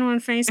 Even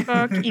with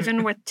Facebook,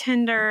 even with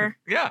Tinder,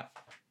 Yeah.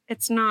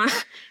 it's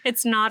not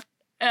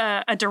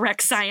a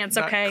direct science,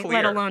 Not okay? clear.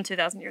 Let alone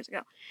 2,000 years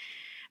ago.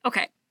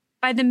 Okay.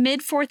 By the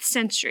mid-4th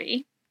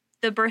century,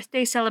 the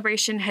birthday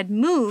celebration had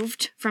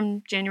moved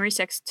from January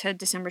 6th to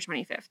December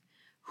 25th.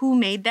 Who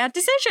made that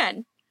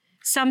decision?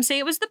 Some say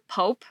it was the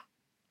Pope.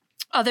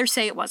 Others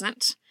say it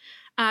wasn't.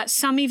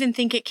 Some even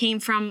think it came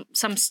from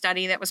some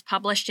study that was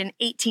published in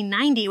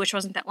 1890, which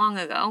wasn't that long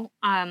ago,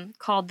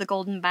 called The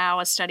Golden Bough,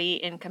 a study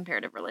in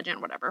comparative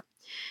religion, whatever.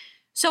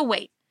 So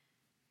wait,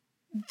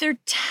 they're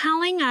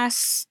telling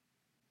us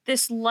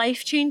this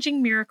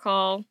life-changing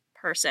miracle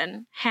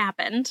person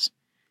happened,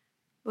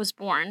 was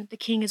born, the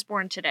king is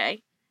born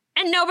today,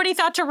 and nobody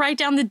thought to write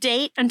down the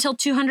date until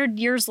 200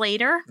 years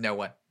later? No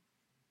one.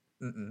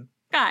 Mm-mm.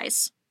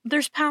 Guys,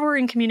 there's power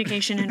in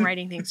communication and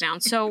writing things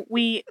down, so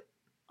we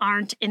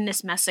aren't in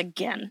this mess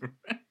again.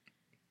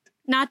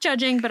 Not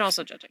judging, but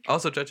also judging.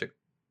 Also judging.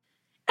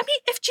 I mean,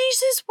 if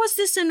Jesus was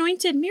this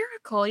anointed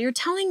miracle, you're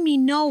telling me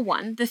no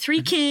one, the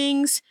three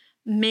kings,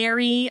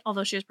 Mary,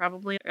 although she was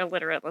probably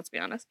illiterate, let's be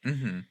honest,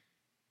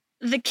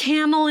 the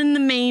camel in the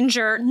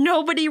manger,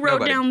 nobody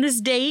wrote down this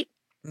date.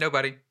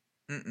 Nobody.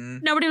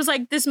 Mm-mm. Nobody was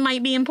like, this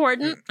might be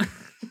important.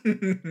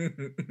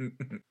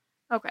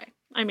 Okay.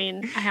 I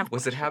mean, I have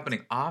Was it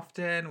happening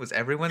often? Was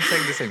everyone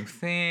saying the same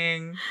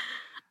thing?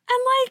 And,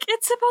 like,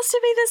 it's supposed to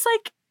be this,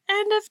 like,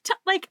 end of,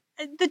 like,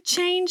 the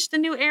change, the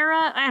new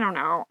era. I don't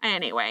know.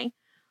 Anyway,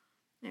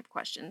 I have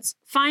questions.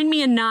 Find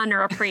me a nun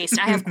or a priest.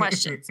 I have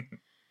questions.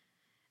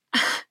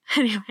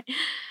 Anyway,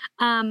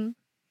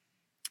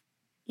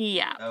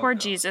 Yeah, Oh, poor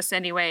God. Jesus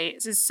anyway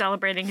is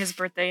celebrating his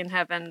birthday in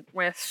heaven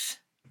with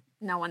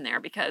no one there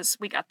because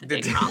we got the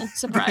date wrong.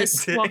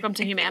 Surprise. Welcome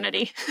to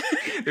humanity.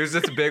 There's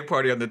this big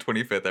party on the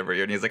 25th every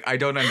year, and he's like, I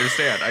don't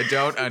understand. I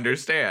don't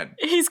understand.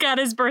 He's got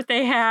his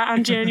birthday hat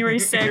on January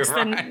 6th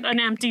Right. and an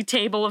empty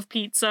table of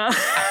pizza.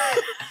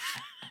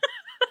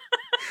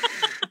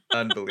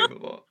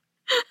 Unbelievable.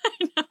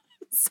 I know.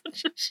 It's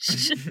such a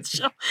shit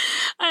show.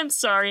 I'm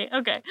sorry.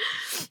 Okay.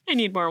 I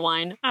need more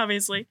wine,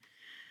 obviously.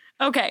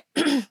 Okay.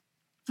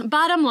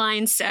 Bottom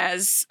line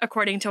says,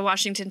 according to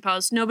Washington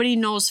Post, nobody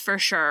knows for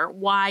sure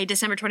why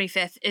December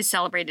 25th is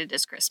celebrated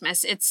as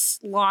Christmas. It's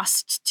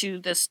lost to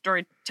the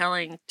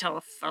storytelling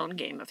telephone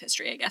game of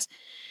history, I guess.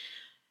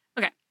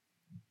 Okay.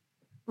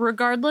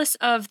 Regardless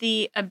of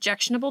the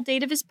objectionable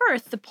date of his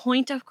birth, the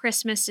point of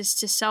Christmas is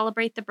to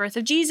celebrate the birth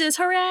of Jesus.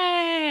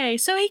 Hooray!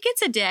 So he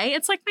gets a day.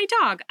 It's like my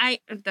dog.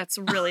 That's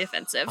really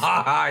offensive.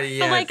 Yes.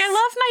 But like, I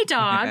love my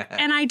dog,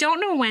 and I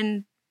don't know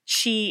when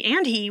she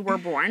and he were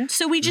born.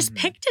 So we just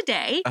picked a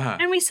day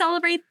and we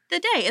celebrate the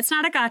day. It's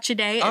not a gotcha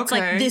day. It's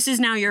like, this is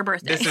now your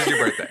birthday. This is your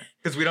birthday.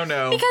 Because we don't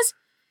know. Because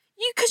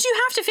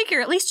you have to figure,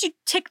 at least you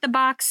tick the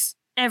box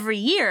every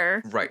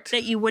year Right.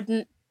 that you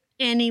wouldn't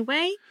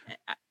anyway.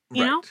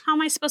 You Right. know, how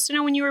am I supposed to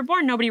know when you were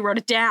born? Nobody wrote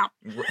it down.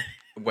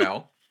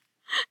 Well,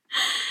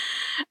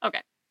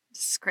 Okay.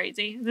 This is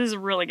crazy. This is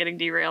really getting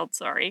derailed.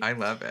 Sorry. I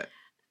love it.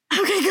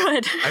 Okay,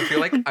 good. I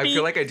feel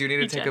like I do need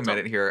to be take gentle. a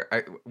minute here.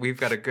 We've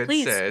got a good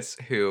Please. sis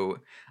who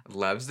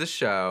loves the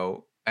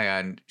show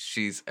and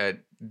she's a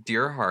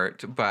dear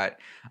heart, but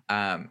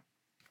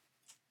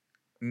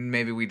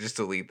maybe we just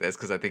delete this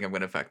because I think I'm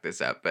going to fuck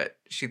this up. But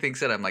she thinks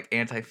that I'm like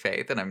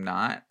anti-faith and I'm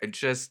not. I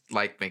just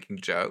like making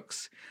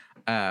jokes.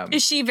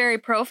 Is she very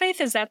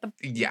pro-faith? Is that the...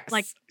 Yes.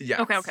 like- yes.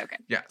 Okay.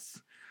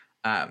 Yes.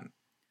 No,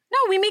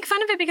 we make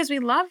fun of it because we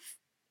love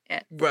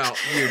it. Well,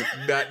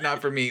 not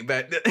for me,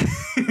 but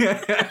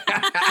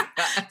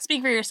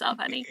Speak for yourself,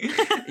 honey.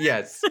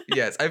 yes.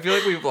 I feel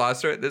like we've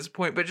lost her at this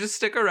point, but just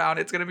stick around.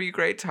 It's gonna be a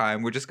great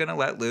time. We're just gonna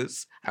let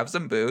loose, have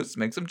some booze,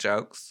 make some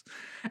jokes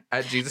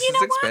at Jesus'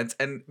 expense,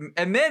 and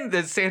then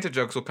the Santa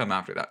jokes will come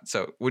after that.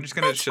 So we're just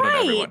gonna shit on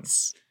everyone.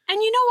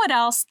 And you know what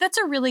else? That's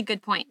a really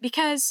good point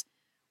because,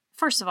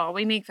 first of all,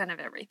 we make fun of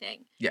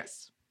everything.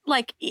 Yes.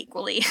 Like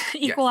equally,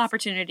 equal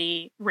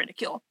opportunity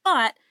ridicule.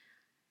 But,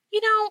 you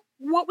know,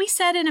 what we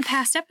said in a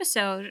past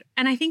episode,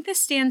 and I think this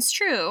stands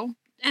true,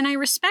 and I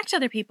respect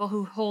other people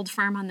who hold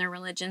firm on their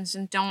religions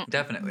and don't,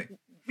 Definitely.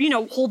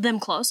 hold them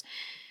close.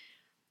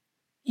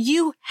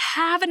 You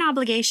have an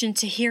obligation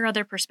to hear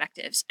other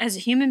perspectives. As a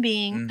human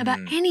being, about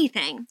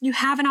anything, you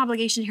have an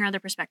obligation to hear other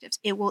perspectives.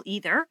 It will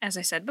either, as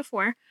I said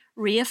before,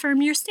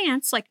 reaffirm your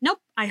stance, like, nope,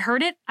 I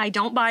heard it, I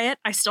don't buy it,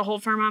 I still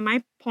hold firm on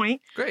my point.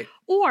 Great.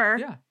 Or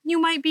Yeah.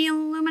 you might be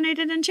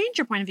illuminated and change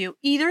your point of view.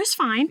 Either is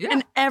fine,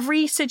 and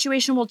every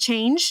situation will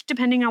change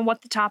depending on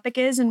what the topic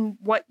is and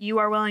what you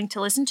are willing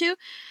to listen to.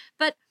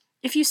 But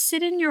if you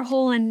sit in your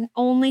hole and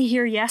only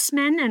hear yes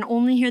men and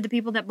only hear the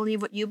people that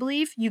believe what you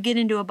believe, you get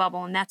into a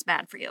bubble and that's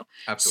bad for you.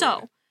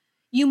 Absolutely. So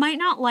you might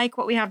not like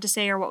what we have to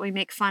say or what we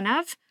make fun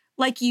of,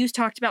 like you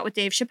talked about with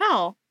Dave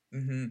Chappelle.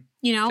 Mm-hmm.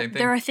 You know, Same thing.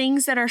 there are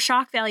things that are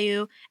shock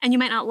value and you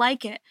might not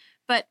like it,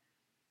 but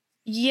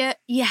you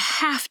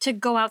have to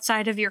go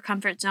outside of your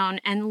comfort zone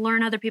and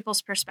learn other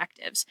people's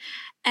perspectives.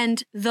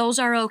 And those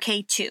are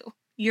okay too.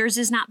 Yours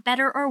is not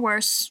better or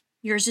worse.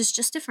 Yours is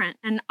just different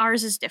and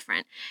ours is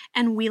different.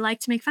 And we like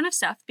to make fun of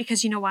stuff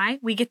because you know why?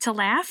 We get to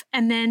laugh.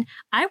 And then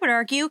I would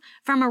argue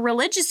from a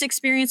religious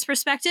experience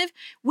perspective,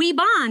 we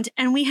bond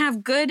and we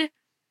have good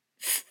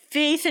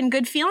faith and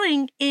good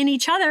feeling in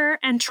each other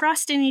and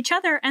trust in each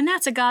other. And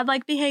that's a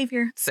godlike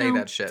behavior. Say So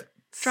that shit.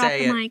 drop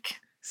Say the it. mic.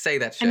 Say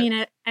that shit. I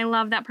mean, I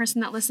love that person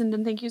that listened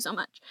and thank you so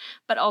much.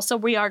 But also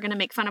we are going to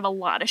make fun of a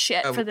lot of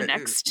shit for the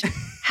next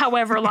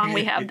however long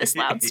we have this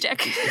loud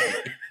stick.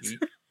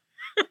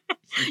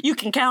 You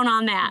can count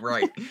on that.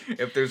 Right.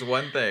 If there's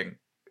one thing,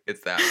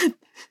 it's that.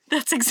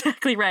 That's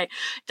exactly right.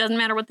 Doesn't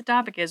matter what the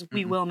topic is,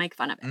 we will make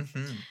fun of it.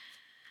 Mm-hmm.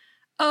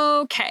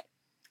 Okay.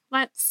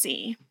 Let's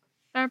see.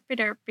 Derpy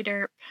derpy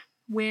derp.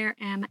 Where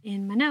am I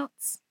in my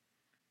notes?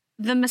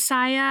 The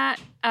Messiah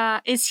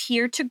is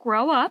here to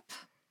grow up.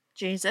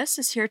 Jesus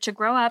is here to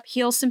grow up,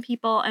 heal some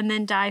people, and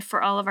then die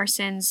for all of our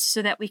sins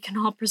so that we can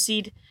all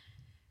proceed.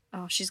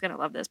 Oh, she's going to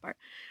love this part.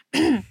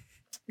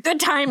 Good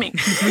timing.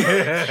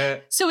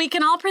 So we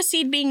can all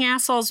proceed being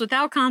assholes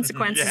without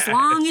consequence as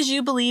long as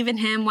you believe in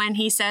him when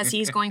he says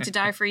he's going to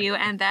die for you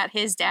and that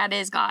his dad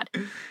is God. I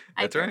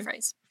That's right.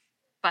 paraphrase.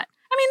 But,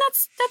 I mean,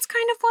 that's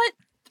kind of what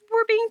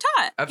we're being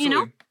taught, Absolutely.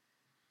 you know?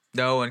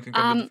 No one can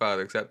come to the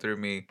Father except through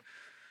me.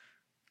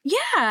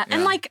 Yeah.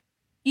 And, like,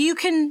 you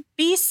can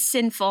be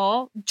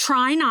sinful,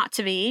 try not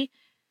to be.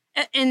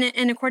 And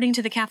according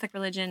to the Catholic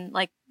religion,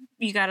 like,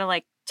 you got to,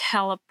 like,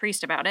 tell a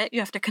priest about it. You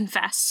have to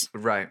confess.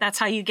 Right. That's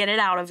how you get it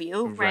out of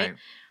you, right?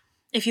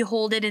 If you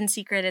hold it in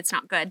secret, it's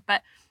not good.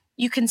 But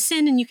you can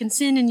sin and you can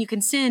sin and you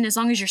can sin as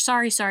long as you're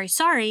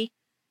sorry.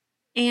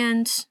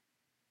 And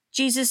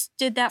Jesus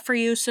did that for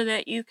you so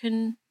that you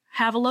can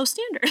have a low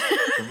standard.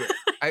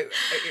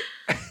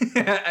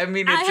 I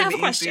mean, I it's have an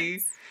questions.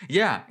 easy.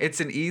 Yeah, it's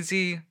an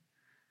easy.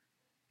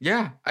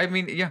 Yeah, I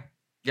mean, yeah.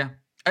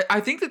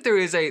 I think that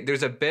there's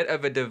a bit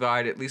of a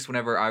divide. At least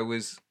whenever I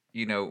was,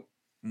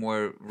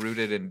 more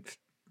rooted in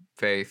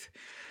faith,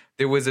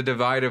 there was a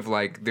divide of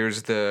like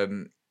there's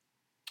the.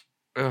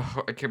 I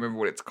can't remember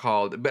what it's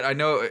called, but I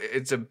know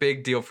it's a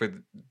big deal for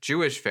the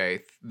Jewish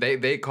faith.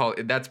 They call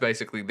it, that's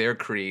basically their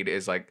creed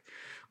is like,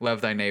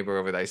 love thy neighbor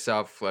over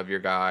thyself, love your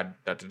God.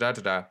 Da da da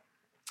da da.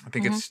 I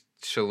think it's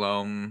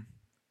Shalom.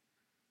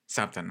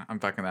 Something. I'm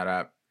fucking that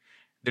up.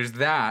 There's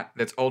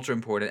that's ultra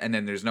important, and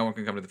then there's no one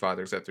can come to the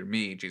Father except through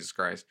me, Jesus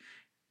Christ.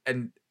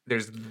 And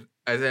there's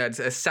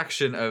a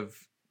section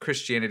of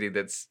Christianity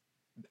that's,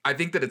 I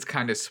think that it's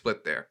kind of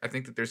split there. I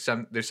think that there's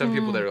some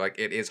people that are like,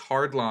 it is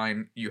hard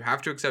line, you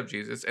have to accept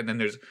Jesus, and then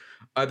there's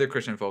other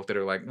Christian folk that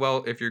are like,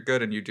 well, if you're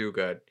good and you do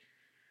good,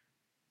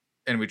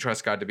 and we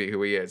trust God to be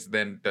who He is,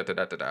 then da da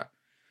da da da.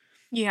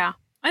 Yeah,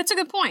 that's a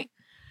good point.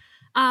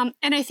 And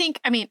I think,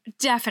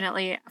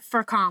 definitely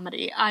for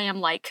comedy, I am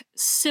like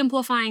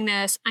simplifying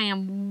this. I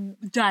am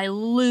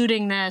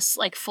diluting this,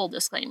 like full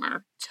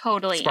disclaimer,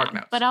 totally. Spark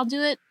notes. But I'll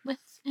do it with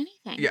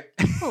anything. Yeah.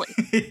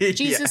 Totally.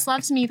 Jesus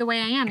loves me the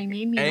way I am. He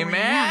made me the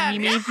way I am. He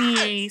made me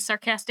a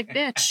sarcastic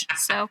bitch.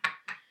 So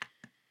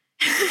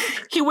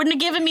he wouldn't have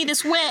given me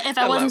this wit if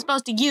I wasn't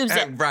supposed to use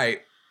it.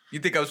 Right. You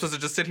think I was supposed to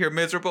just sit here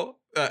miserable?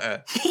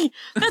 That's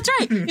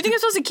right. You think I'm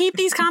supposed to keep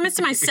these comments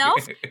to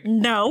myself?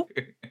 No.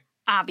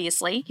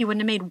 Obviously, he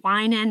wouldn't have made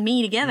wine and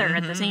me together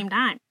at the same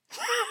time.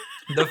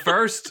 The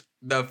first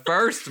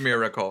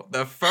miracle.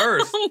 The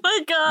first. Oh my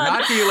God.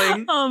 Not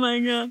healing. Oh my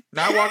God.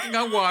 Not walking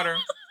on water.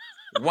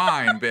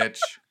 Wine, bitch.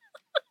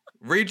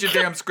 Read your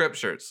damn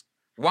scriptures.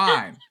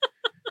 Wine.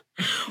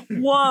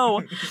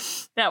 Whoa.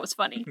 That was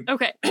funny.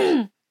 Okay.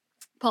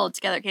 Pull it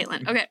together,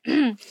 Caitlin.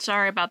 Okay.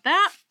 Sorry about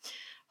that.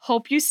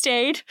 Hope you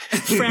stayed,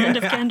 friend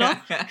of Kendall.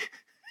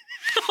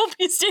 Hope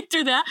you stayed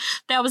through that.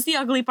 That was the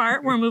ugly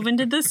part. We're moving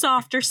to the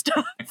softer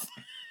stuff.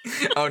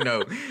 Oh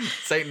no.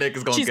 Saint Nick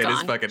is going to get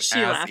his fucking ass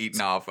left.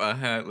 eaten off.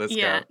 Let's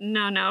yeah, go.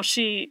 No.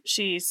 She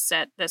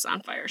set this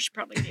on fire. She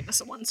probably gave us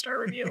a 1-star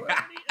review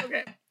already.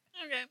 Okay,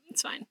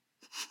 it's fine.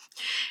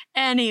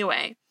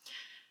 Anyway,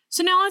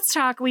 so now let's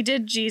talk. We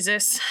did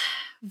Jesus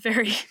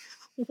very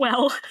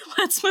well.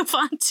 Let's move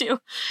on to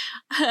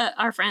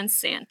our friend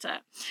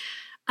Santa.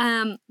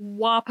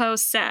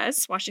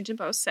 Washington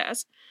Post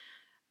says,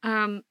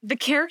 the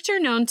character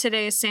known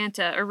today as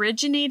Santa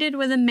originated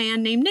with a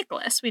man named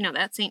Nicholas. We know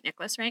that, St.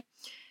 Nicholas, right?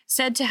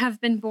 Said to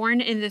have been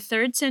born in the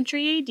 3rd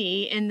century AD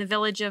in the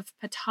village of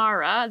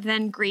Patara,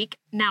 then Greek,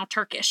 now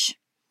Turkish.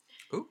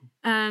 Ooh.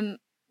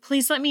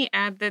 Please let me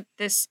add that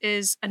this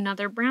is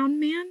another brown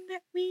man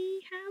that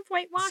we have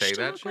whitewashed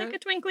to look like a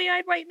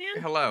twinkly-eyed white man.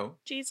 Hello.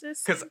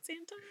 Jesus and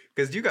Santa.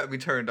 Because you got me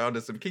turned on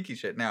to some kinky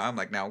shit now. I'm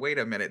like, now, wait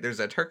a minute. There's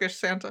a Turkish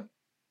Santa?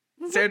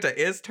 Santa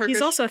is Turkish?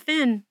 He's also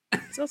thin.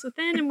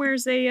 And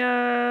wears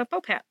a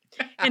Pope hat.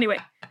 Anyway,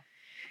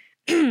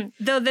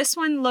 though this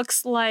one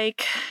looks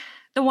like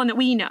the one that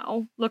we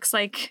know, looks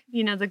like,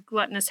 the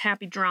gluttonous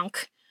happy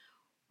drunk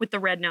with the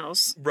red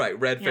nose. Right,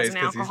 red face because he's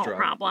drunk. He has an alcohol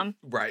problem.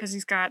 Right. Because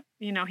he's got,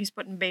 he's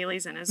putting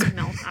Baileys in his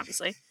milk,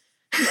 obviously.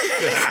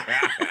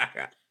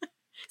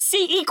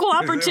 See, equal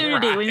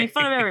opportunity. Right. We make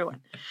fun of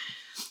everyone.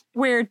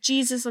 Where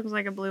Jesus looks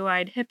like a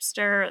blue-eyed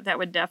hipster that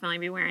would definitely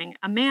be wearing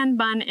a man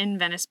bun in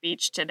Venice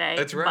Beach today.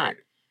 That's right.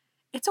 But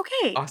it's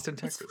okay. Austin,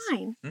 Texas. It's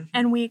fine. Mm-hmm.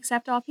 And we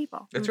accept all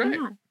people. That's right.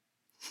 On.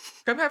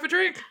 Come have a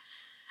drink.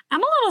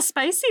 I'm a little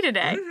spicy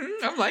today.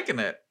 Mm-hmm. I'm liking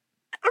it.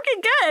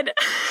 Okay, good.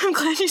 I'm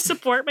glad you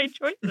support my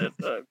choices.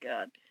 Oh,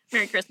 God.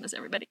 Merry Christmas,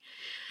 everybody.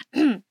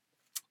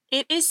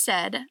 It is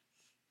said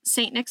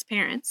St. Nick's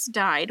parents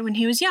died when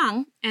he was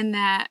young and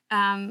that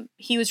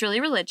he was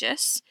really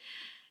religious.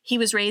 He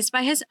was raised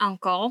by his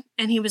uncle,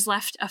 and he was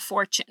left a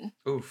fortune.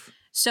 Oof.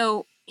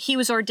 So he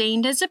was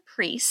ordained as a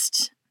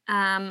priest,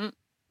 so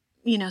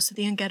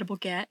the ungettable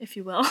get, if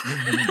you will.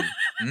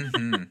 Mm-hmm.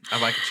 Mm-hmm.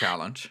 I like a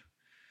challenge.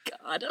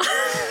 God.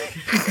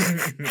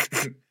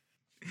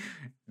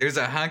 There's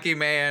a hunky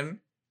man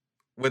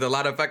with a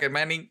lot of fucking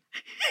money.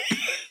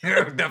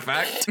 The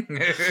fuck?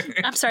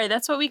 I'm sorry,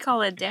 that's what we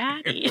call a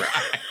daddy.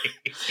 Right.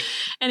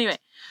 Anyway.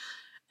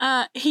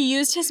 He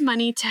used his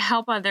money to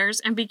help others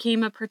and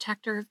became a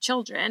protector of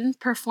children,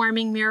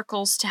 performing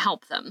miracles to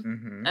help them.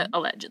 Mm-hmm.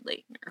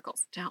 Allegedly,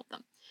 miracles to help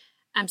them.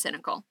 I'm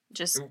cynical.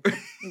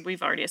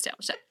 We've already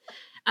established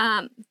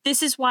that.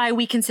 This is why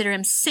we consider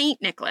him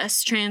Saint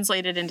Nicholas,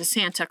 translated into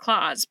Santa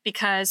Claus,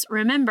 because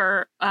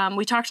remember,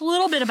 we talked a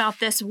little bit about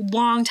this a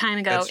long time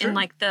ago in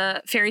like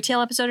the fairy tale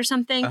episode or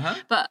something,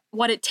 but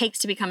what it takes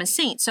to become a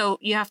saint. So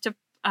you have to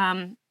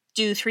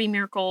do 3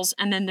 miracles,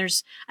 and then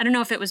I don't know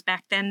if it was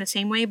back then the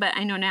same way, but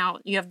I know now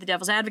you have the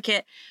devil's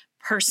advocate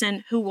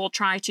person who will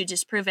try to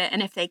disprove it,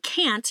 and if they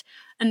can't,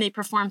 and they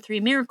perform 3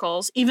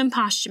 miracles, even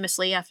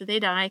posthumously after they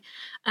die,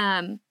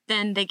 then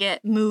they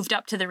get moved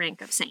up to the rank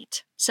of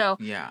saint. So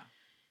yeah,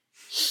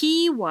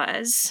 he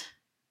was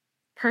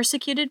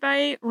persecuted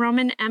by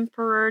Roman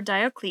Emperor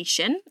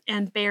Diocletian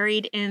and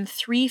buried in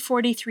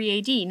 343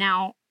 AD.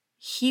 Now,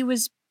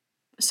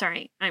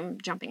 I'm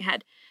jumping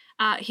ahead.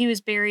 He was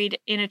buried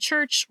in a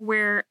church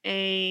where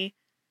a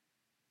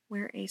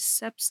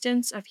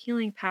substance of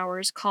healing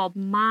powers called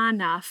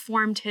mana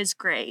formed his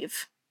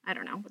grave. I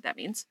don't know what that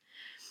means.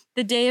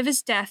 The day of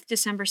his death,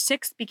 December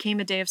 6th, became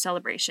a day of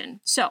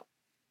celebration. So,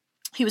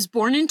 he was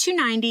born in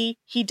 290.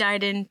 He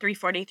died in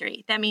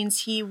 343. That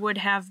means he would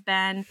have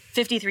been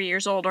 53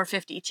 years old or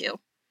 52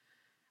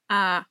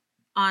 on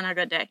a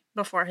good day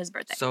before his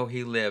birthday. So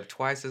he lived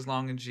twice as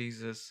long as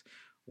Jesus,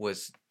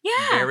 was Yeah.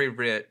 very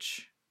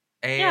rich,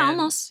 and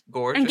almost.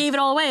 gorgeous. And gave it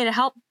all away to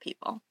help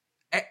people.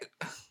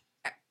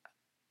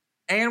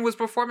 And was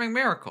performing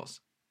miracles.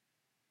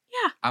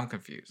 Yeah. I'm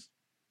confused.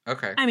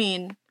 Okay. I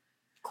mean,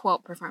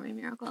 quote, performing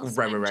miracles.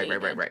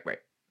 Right.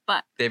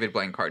 But David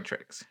Blaine card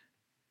tricks.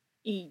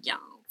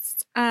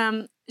 yes.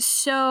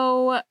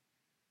 So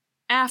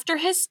after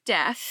his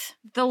death,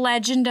 the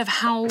legend of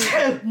how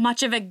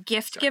much of a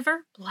gift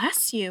giver,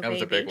 bless you, That baby.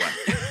 was a big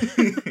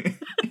one.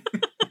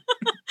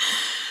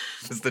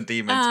 It's the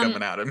demons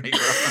coming out of me, bro.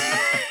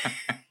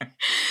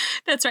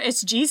 That's right.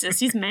 It's Jesus.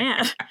 He's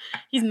mad.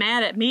 He's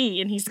mad at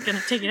me, and he's going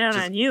to take it out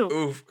on you.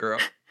 Oof, girl.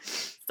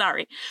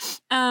 Sorry.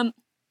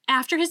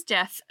 After his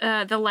death,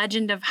 the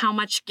legend of how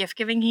much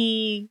gift-giving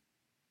he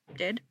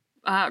did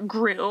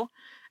grew.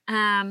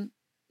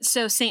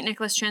 So St.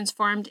 Nicholas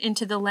transformed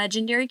into the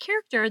legendary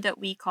character that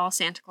we call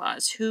Santa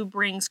Claus, who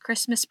brings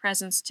Christmas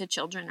presents to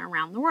children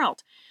around the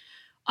world.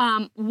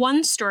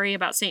 One story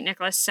about St.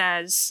 Nicholas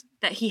says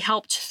that he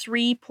helped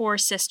 3 poor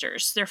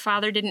sisters. Their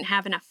father didn't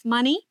have enough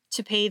money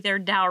to pay their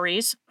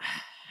dowries.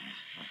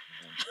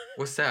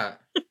 What's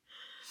that?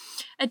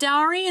 A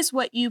dowry is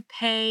what you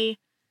pay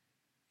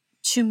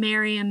to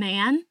marry a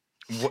man.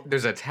 What,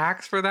 there's a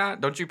tax for that?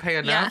 Don't you pay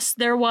enough? Yes,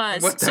 there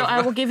was. What the So I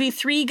fuck? will give you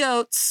 3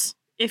 goats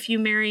if you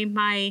marry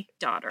my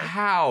daughter.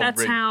 How?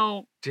 That's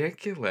how.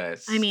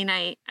 Ridiculous. I mean,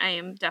 I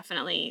am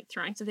definitely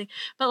throwing something.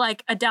 But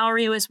like a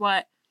dowry was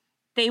what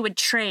they would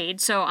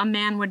trade. So a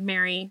man would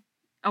marry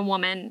a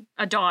woman,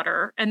 a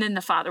daughter, and then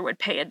the father would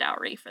pay a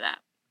dowry for that.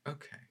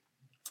 Okay.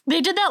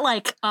 They did that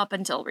like up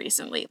until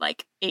recently,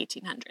 like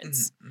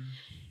 1800s. Mm-hmm.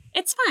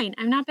 It's fine.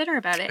 I'm not bitter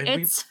about it. And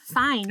we- It's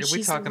fine. are we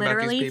She's talking about these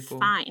literally people?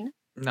 fine.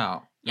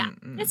 No. Yeah,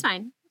 Mm-mm. it's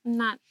fine. I'm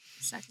not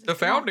sexist. The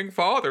founding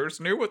fathers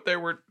knew what they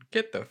were.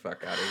 Get the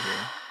fuck out of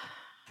here.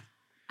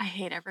 I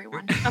hate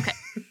everyone. Okay.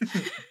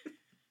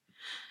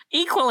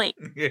 Equally,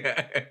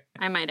 Yeah.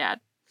 I might add.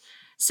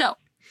 So,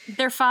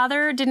 their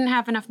father didn't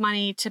have enough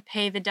money to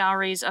pay the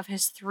dowries of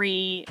his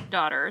 3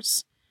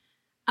 daughters.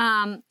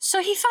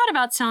 So he thought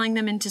about selling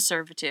them into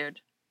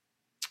servitude.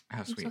 How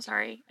I'm so sweet.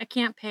 sorry. I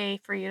can't pay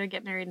for you to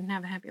get married and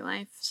have a happy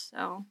life.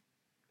 So,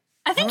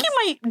 I think you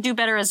might do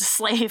better as a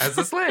slave. As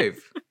a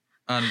slave.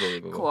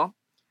 Unbelievable.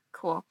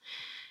 Cool.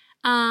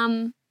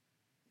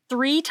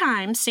 3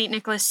 times, St.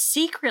 Nicholas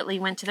secretly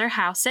went to their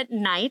house at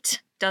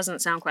night. Doesn't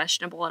sound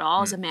questionable at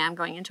all as a man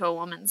going into a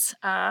woman's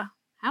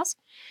house.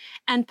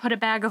 And put a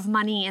bag of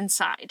money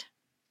inside.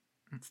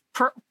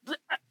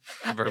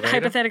 Verbatim?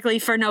 Hypothetically,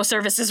 for no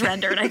services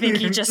rendered. I think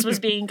he just was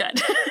being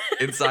good.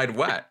 Inside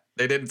what?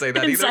 They didn't say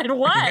that Inside either?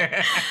 what?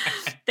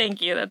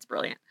 Thank you. That's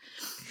brilliant.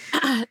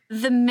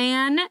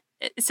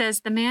 It says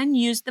the man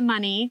used the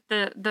money,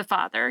 the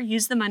father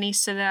used the money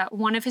so that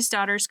one of his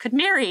daughters could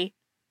marry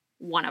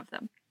one of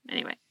them.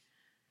 Anyway.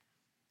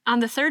 On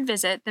the 3rd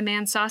visit, the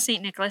man saw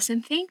St. Nicholas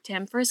and thanked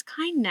him for his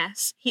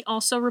kindness. He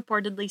also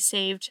reportedly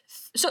saved...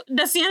 So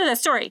that's the end of that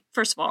story,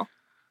 first of all.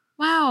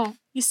 Wow,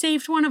 you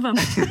saved one of them.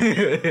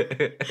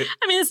 I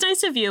mean, it's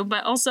nice of you,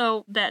 but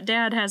also that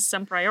dad has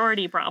some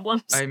priority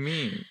problems. I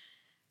mean...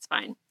 It's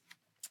fine.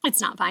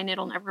 It's not fine.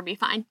 It'll never be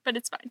fine, but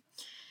it's fine.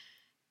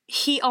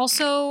 He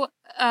also...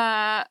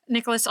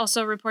 Nicholas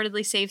also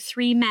reportedly saved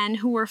 3 men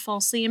who were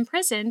falsely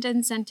imprisoned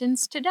and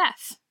sentenced to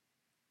death.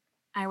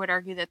 I would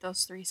argue that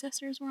those 3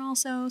 sisters were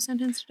also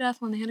sentenced to death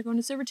when they had to go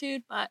into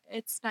servitude, but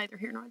it's neither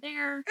here nor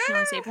there. He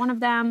only saved one of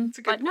them.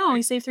 But no,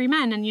 he saved 3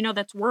 men, and you know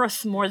that's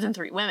worth more than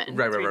 3 women.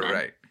 Right. 3 men,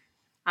 Right.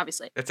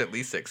 obviously. That's at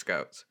least 6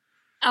 goats.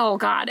 Oh,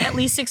 God. At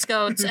least 6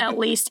 goats, at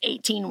least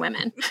 18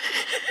 women.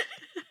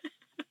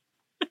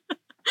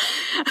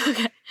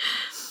 Okay.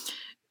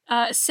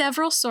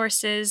 Several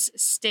sources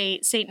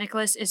state St.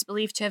 Nicholas is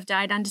believed to have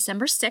died on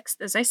December 6th,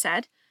 as I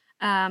said,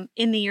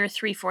 in the year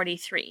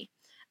 343.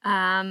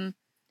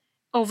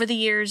 Over the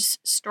years,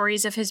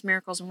 stories of his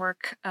miracles and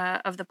work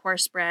of the poor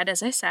spread,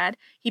 as I said.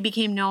 He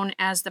became known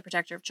as the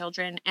protector of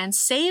children and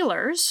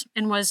sailors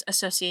and was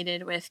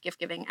associated with gift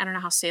giving. I don't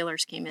know how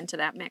sailors came into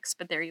that mix,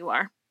 but there you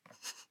are.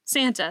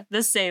 Santa,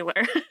 the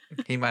sailor.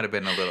 He might have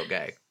been a little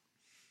gay.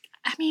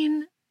 I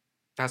mean,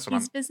 That's what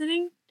he's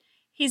visiting.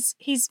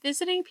 He's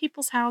visiting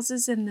people's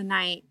houses in the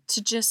night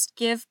to just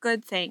give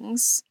good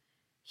things.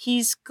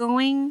 He's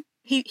going.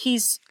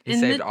 He's He in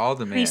saved the all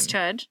the men.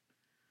 priesthood.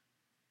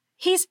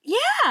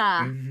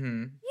 Yeah.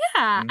 Mm-hmm.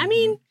 Yeah. I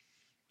mean,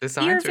 The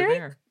signs are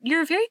there.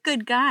 you're a very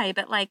good guy,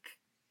 but like,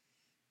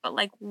 but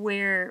like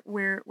where's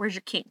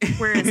your kink?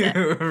 Where is it?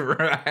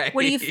 Right.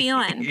 What are you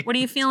feeling? What are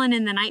you feeling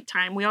in the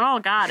nighttime? We all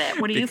got it.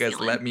 What are you feeling?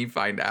 Because let me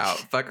find out.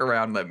 Fuck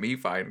around, let me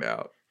find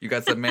out. You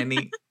got some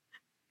many?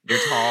 You're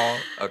tall?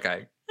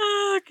 Okay.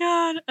 Oh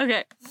God.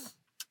 Okay.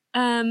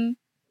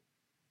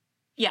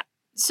 Yeah.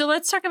 So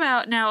let's talk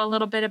about now a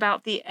little bit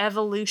about the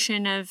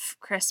evolution of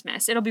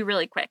Christmas. It'll be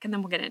really quick and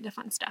then we'll get into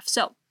fun stuff.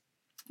 So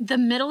the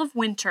middle of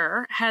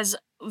winter has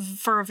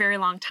for a very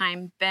long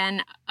time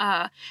been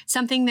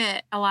something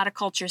that a lot of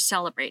cultures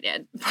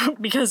celebrated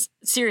because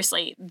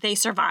seriously, they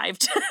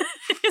survived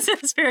because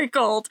it was very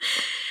cold.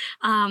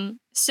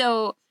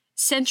 So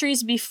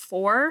centuries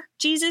before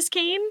Jesus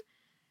came,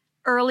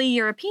 early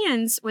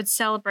Europeans would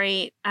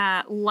celebrate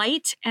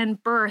light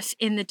and birth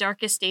in the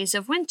darkest days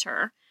of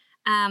winter.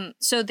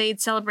 So they'd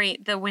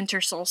celebrate the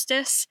winter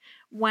solstice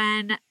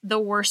when the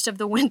worst of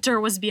the winter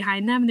was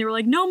behind them. They were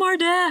like, no more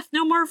death,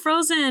 no more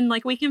frozen.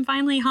 Like, we can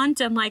finally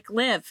hunt and like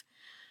live.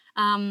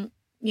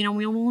 We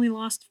only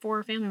lost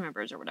 4 family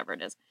members or whatever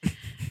it is.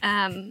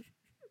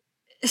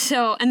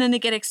 So, and then they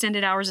get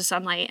extended hours of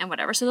sunlight and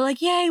whatever. So they're like,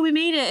 yay, we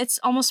made it. It's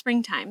almost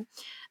springtime.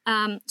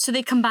 So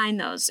they combine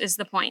those is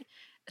the point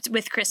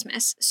with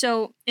Christmas.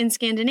 So in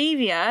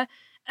Scandinavia,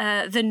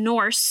 the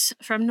Norse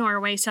from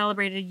Norway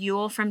celebrated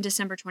Yule from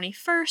December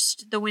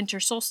 21st, the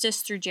winter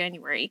solstice through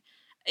January,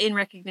 in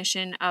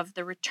recognition of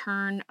the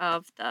return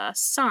of the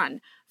sun.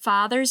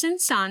 Fathers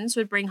and sons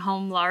would bring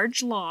home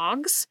large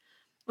logs,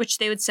 which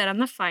they would set on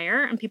the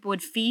fire, and people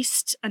would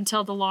feast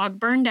until the log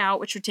burned out,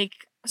 which would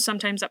take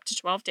sometimes up to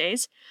 12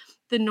 days.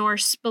 The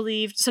Norse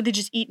believed, so they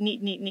just eat and eat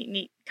and eat and eat and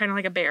eat, kind of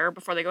like a bear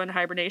before they go into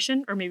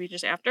hibernation, or maybe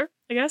just after,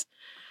 I guess.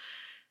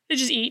 They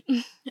just eat.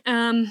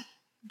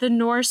 The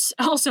Norse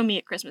also meet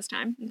at Christmas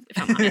time, if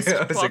I'm honest.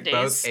 12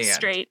 days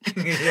straight.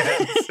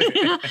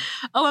 Yeah.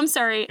 Oh, I'm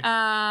sorry.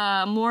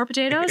 More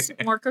potatoes?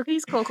 More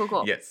cookies?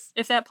 Cool. Yes.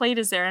 If that plate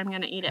is there, I'm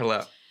going to eat it.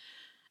 Hello.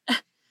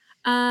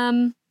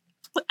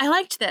 I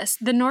liked this.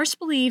 The Norse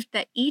believed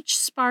that each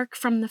spark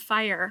from the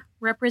fire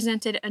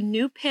represented a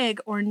new pig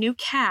or new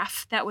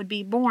calf that would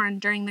be born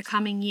during the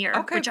coming year,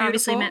 which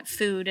obviously meant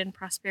food and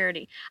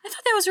prosperity. I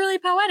thought that was really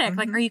poetic. Mm-hmm.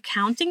 Like, are you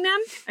counting them?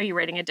 Are you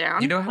writing it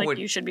down? You know how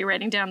you should be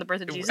writing down the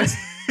birth of Jesus.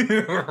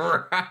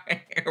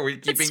 Right. Are we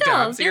keeping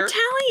tabs here? You're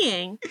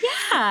tallying.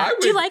 Yeah.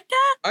 Do you like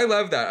that? I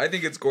love that. I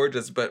think it's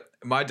gorgeous, but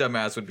my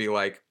dumbass would be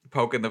like,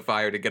 poking the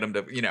fire to get them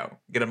to,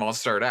 get them all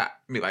stirred up.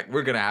 Be like,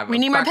 we're going to have We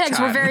need more pigs.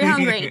 Time. We're very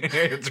hungry.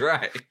 That's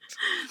right.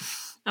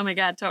 Oh my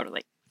God,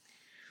 totally.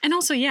 And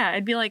also, yeah,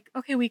 I'd be like,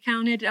 okay, we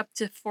counted up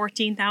to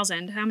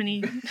 14,000. How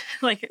many,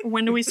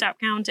 when do we stop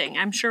counting?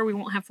 I'm sure we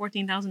won't have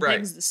 14,000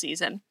 pigs this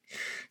season.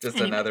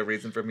 Just another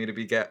reason for me to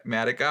be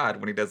mad at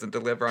God when he doesn't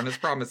deliver on his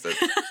promises.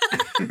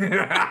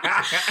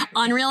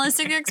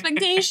 Unrealistic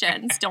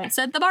expectations. Don't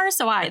set the bar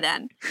so high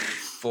then.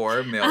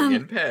 4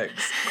 million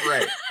pigs.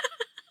 Great.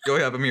 Go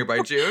have them here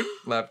by June.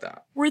 Love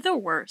that. We're the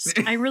worst.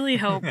 I really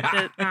hope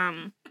that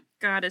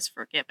God is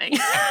forgiving.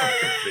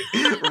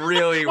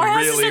 really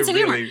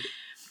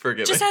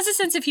forgiving. Just has a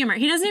sense of humor.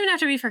 He doesn't even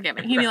have to be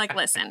forgiving. He'd be like,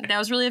 listen, that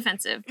was really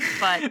offensive,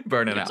 but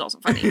burn it was out. Also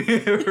funny.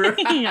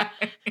 Yeah.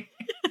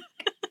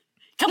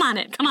 Come on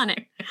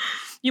it.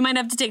 You might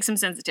have to take some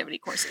sensitivity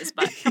courses,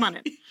 but come on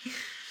it.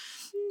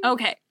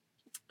 Okay.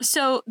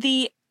 So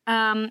the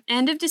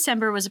end of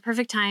December was a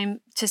perfect time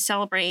to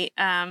celebrate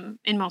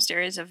in most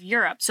areas of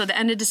Europe. So the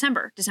end of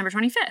December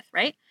 25th,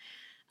 right?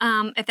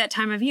 At that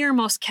time of year,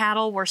 most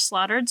cattle were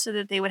slaughtered so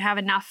that they would have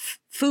enough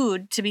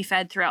food to be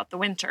fed throughout the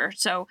winter.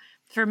 So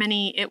for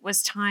many, it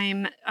was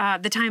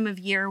the time of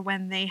year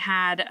when they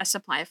had a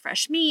supply of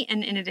fresh meat.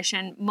 And in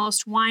addition,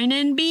 most wine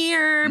and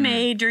beer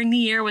made during the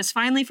year was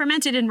finally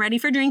fermented and ready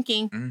for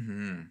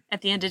drinking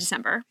at the end of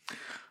December.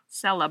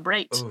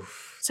 Celebrate.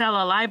 Oof.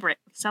 Celebrate.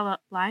 Celebrate.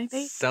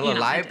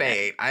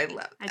 I love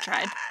that. I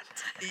tried.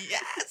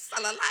 Yes,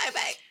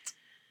 celebrate.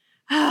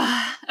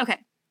 Okay.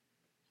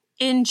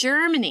 In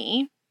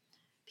Germany,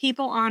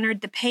 people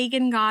honored the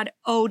pagan god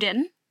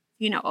Odin.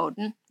 You know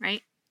Odin,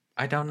 right?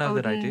 I don't know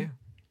that I do.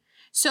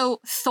 So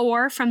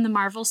Thor from the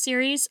Marvel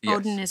series, yes.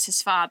 Odin is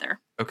his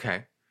father.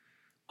 Okay.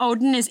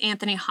 Odin is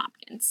Anthony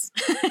Hopkins.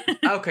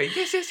 Okay.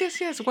 Yes.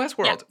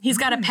 Westworld. Yeah. He's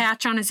got a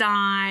patch on his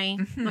eye,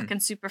 looking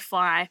super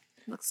fly.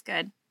 Looks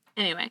good.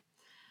 Anyway.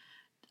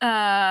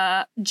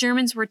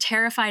 Germans were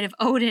terrified of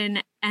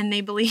Odin, and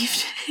they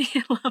believed,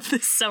 I love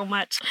this so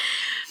much,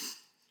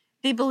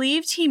 they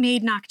believed he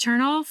made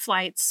nocturnal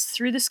flights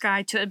through the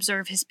sky to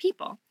observe his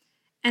people,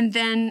 and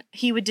then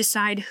he would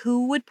decide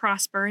who would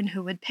prosper and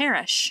who would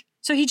perish.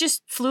 So he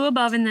just flew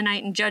above in the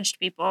night and judged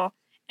people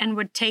and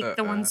would take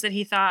the ones that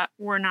he thought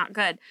were not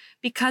good.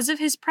 Because of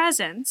his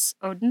presence,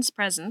 Odin's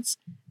presence,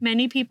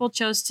 many people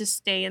chose to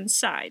stay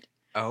inside.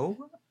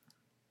 Oh?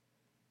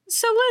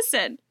 So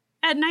listen,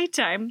 at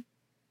nighttime,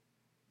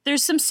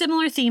 there's some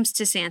similar themes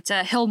to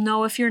Santa. He'll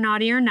know if you're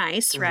naughty or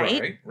nice,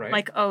 right? Right.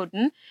 Like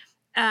Odin.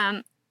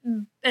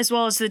 As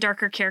well as the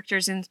darker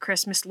characters in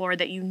Christmas lore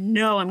that I'm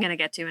going to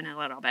get to in a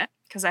little bit.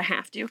 Because I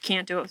have to.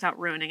 Can't do it without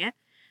ruining it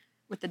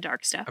with the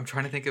dark stuff. I'm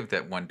trying to think of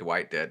that one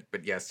Dwight did.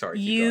 But yes, sorry.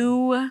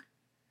 You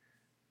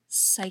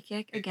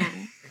psychic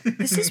again.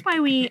 This is why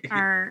we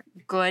are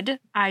good,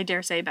 I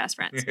dare say, best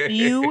friends.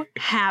 You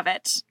have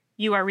it.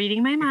 You are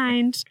reading my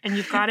mind, and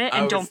you've got it.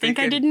 And don't think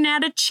I didn't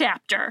add a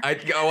chapter.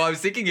 I was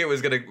thinking it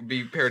was going to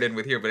be paired in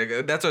with here,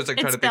 but that's what I was like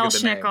trying to think of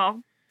the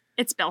name.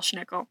 It's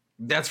Belschnickel.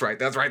 That's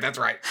right.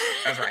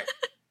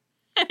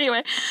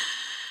 Anyway.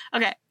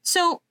 Okay,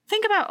 so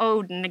think about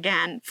Odin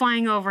again,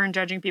 flying over and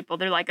judging people.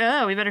 They're like,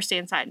 oh, we better stay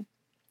inside.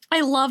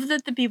 I love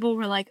that the people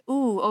were like,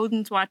 ooh,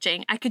 Odin's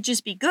watching. I could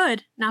just be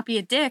good, not be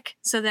a dick,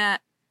 so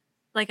that,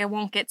 like, I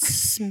won't get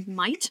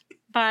smite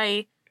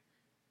by,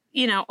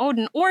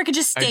 Odin. Or I could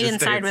just stay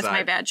inside with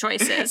my bad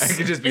choices. I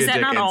could just be Is that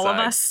not inside. all of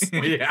us?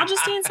 Yeah. I'll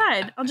just stay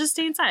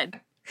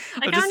inside.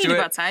 Like, I don't need to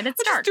go outside.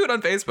 It's dark. Just do it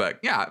on Facebook.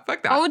 Yeah,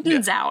 fuck that.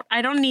 Odin's out.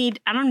 I don't need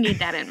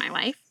that in my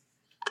life.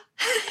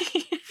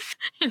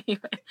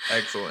 Anyway.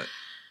 Excellent.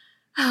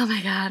 Oh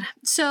my God.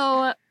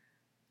 So,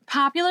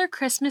 popular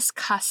Christmas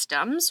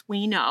customs,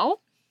 we know: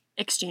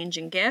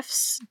 exchanging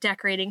gifts,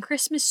 decorating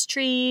Christmas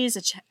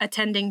trees,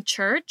 attending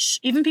church.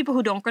 Even people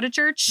who don't go to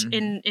church,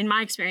 in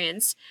my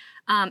experience,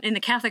 in the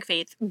Catholic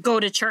faith,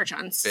 go to church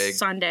on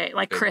Sunday,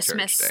 like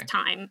Christmas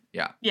time.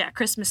 Yeah. Yeah,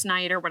 Christmas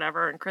night or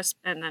whatever,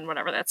 and then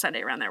whatever, that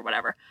Sunday around there,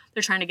 whatever.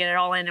 They're trying to get it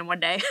all in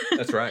one day.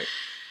 That's right.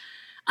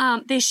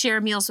 They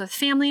share meals with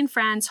family and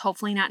friends,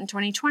 hopefully not in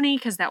 2020,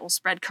 because that will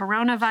spread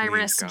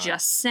coronavirus,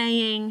 just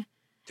saying.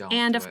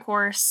 And of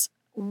course,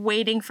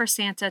 waiting for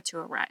Santa to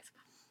arrive.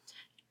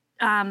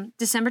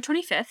 December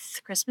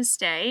 25th, Christmas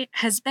Day,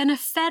 has been a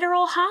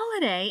federal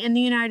holiday in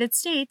the United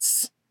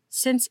States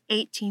since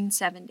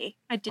 1870.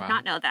 I did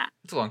not know that.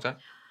 It's a long time.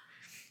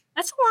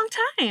 That's a long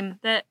time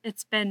that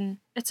it's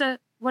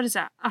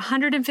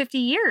 150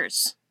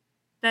 years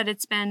that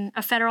it's been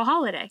a federal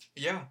holiday.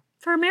 Yeah.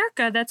 For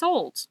America, that's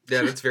old.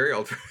 Yeah, that's very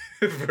old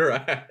for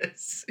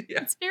us.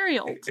 Yeah. It's very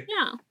old,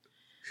 yeah.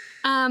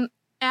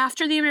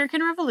 After the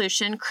American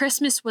Revolution,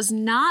 Christmas was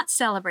not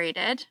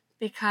celebrated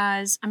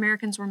because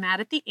Americans were mad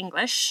at the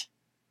English,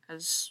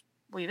 as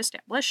we've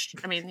established.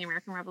 I mean, the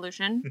American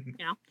Revolution,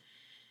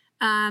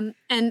 And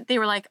they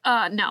were like,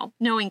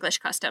 no English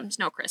customs,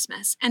 no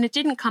Christmas. And it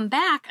didn't come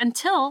back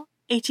until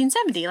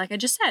 1870, like I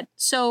just said.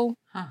 So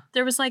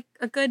there was like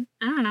a good,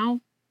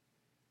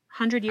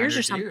 100 years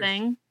or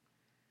something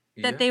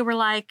that they were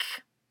like,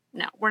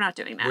 no, we're not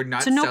doing that. We're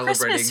not so no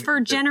Christmas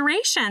for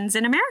generations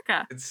in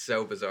America. It's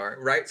so bizarre,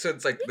 right? So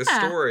it's like the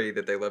story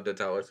that they love to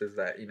tell us is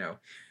that,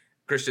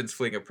 Christians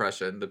fleeing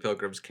oppression, the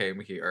Pilgrims came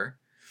here.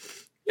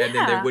 And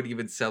then they wouldn't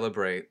even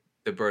celebrate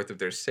the birth of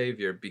their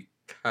savior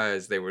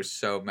because they were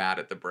so mad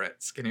at the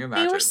Brits. Can you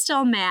imagine? They were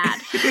still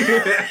mad.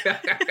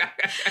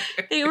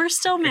 They were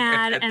still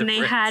mad, and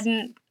they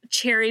hadn't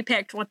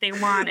cherry-picked what they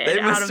wanted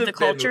out of the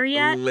culture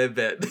yet.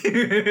 Livid.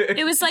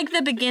 It was like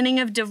the beginning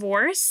of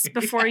divorce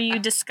before you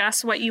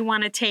discuss what you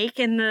want to take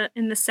in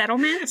the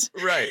settlement.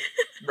 Right.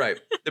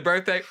 The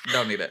birthday,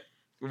 don't need it.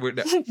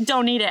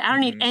 Don't need it. I don't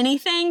need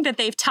anything that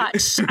they've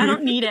touched. I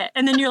don't need it.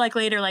 And then you're like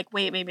later, like,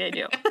 wait, maybe I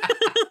do.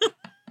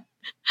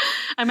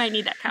 I might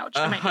need that couch.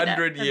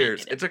 100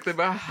 years. It took them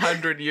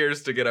 100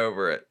 years to get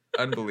over it.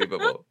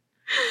 Unbelievable.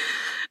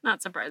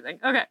 Not surprising.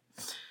 Okay.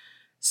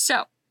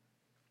 So,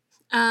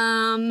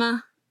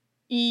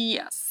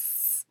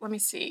 yes. Let me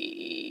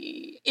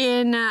see.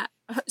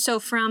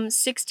 So from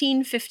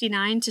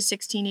 1659 to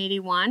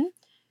 1681,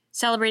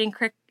 celebrating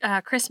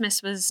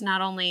Christmas was not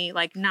only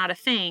like not a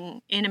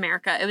thing in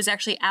America, it was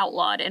actually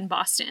outlawed in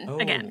Boston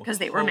again because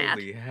they were mad.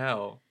 Holy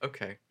hell.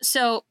 Okay.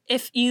 So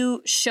if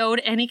you showed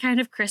any kind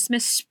of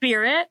Christmas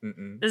spirit,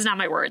 this is not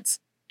my words,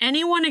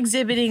 anyone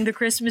exhibiting the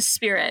Christmas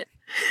spirit.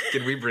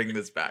 Can we bring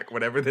this back?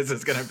 Whatever this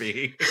is going to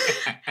be.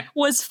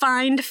 Was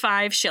fined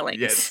 5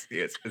 shillings.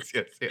 Yes.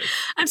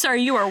 I'm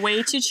sorry, you are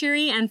way too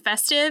cheery and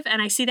festive,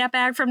 and I see that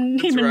bag from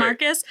Neiman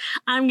Marcus.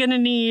 I'm going to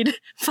need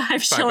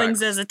 5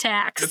 shillings as a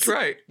tax. That's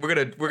right. We're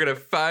gonna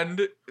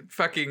fund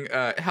fucking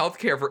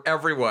healthcare for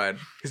everyone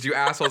because you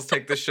assholes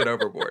take this shit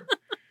overboard.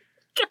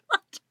 God.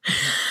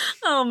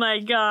 Oh my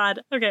God.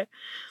 Okay.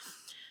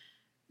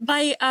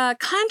 By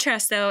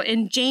contrast, though,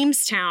 in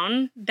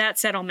Jamestown, that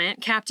settlement,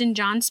 Captain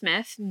John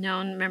Smith,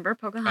 known member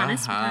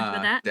Pocahontas, we talked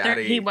about that.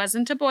 He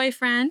wasn't a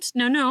boyfriend.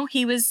 No,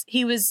 he was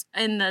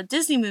in the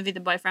Disney movie, the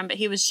boyfriend, but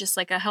he was just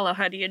like a hello,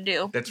 how do you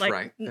do? That's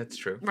right. That's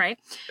true. Right.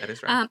 That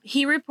is right.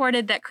 He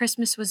reported that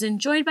Christmas was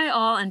enjoyed by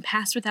all and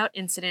passed without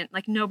incident.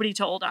 Like nobody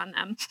told on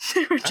them.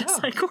 They were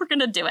just like, we're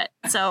gonna do it.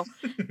 So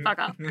fuck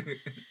off.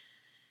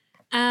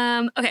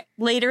 Okay,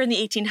 later in the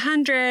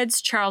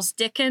 1800s, Charles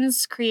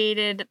Dickens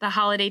created the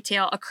holiday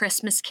tale A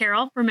Christmas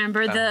Carol.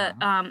 Remember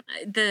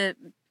the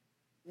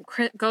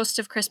Ghost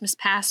of Christmas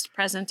Past,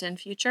 Present, and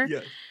Future?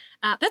 Yes.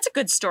 That's a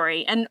good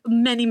story, and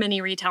many,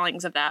 many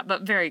retellings of that,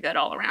 but very good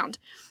all around.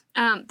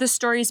 The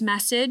story's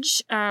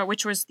message,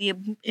 which was the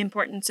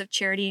importance of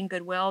charity and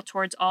goodwill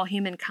towards all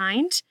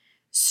humankind,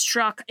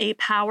 struck a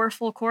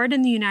powerful chord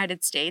in the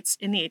United States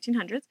in the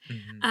 1800s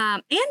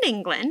and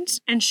England,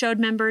 and showed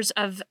members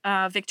of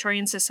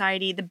Victorian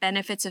society the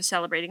benefits of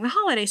celebrating the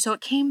holiday. So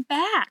it came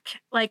back.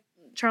 Like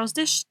Charles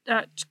Dickens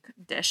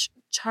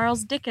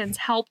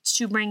helped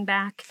to bring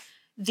back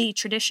the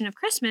tradition of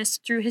Christmas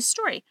through his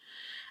story.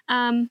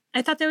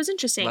 I thought that was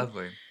interesting.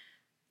 Lovely.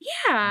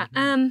 Yeah.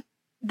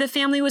 The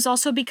family was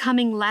also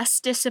becoming less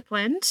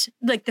disciplined,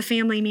 like the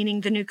family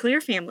meaning the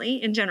nuclear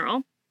family in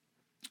general,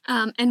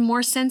 and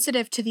more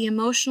sensitive to the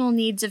emotional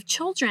needs of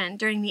children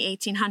during the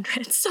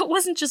 1800s. So it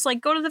wasn't just like,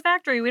 go to the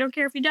factory, we don't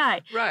care if you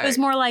die. Right. It was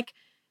more like,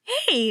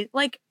 hey,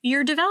 like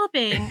you're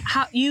developing,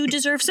 how you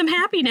deserve some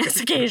happiness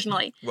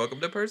occasionally. Welcome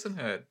to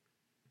personhood.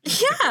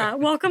 Yeah,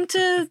 welcome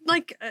to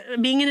like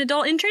being an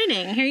adult in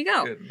training. Here you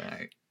go. Good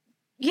night.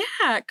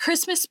 Yeah,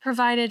 Christmas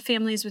provided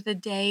families with a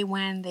day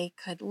when they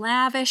could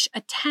lavish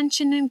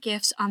attention and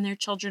gifts on their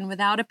children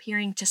without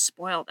appearing to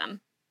spoil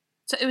them.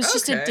 So it was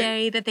just a Okay.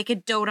 day that they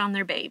could dote on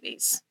their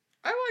babies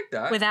I like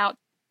that. without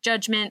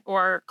judgment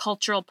or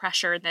cultural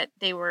pressure that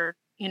they were,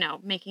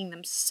 making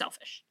them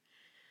selfish.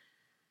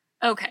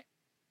 Okay.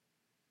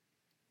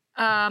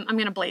 I'm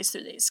going to blaze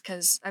through these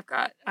because I've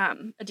got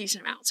a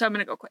decent amount. So I'm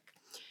going to go quick.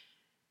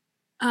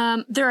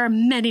 There are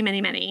many,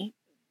 many, many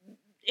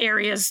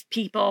areas,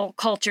 people,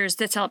 cultures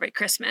that celebrate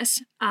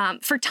Christmas.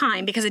 For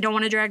time, because I don't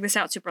want to drag this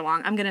out super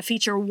long, I'm going to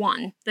feature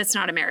one that's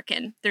not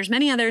American. There's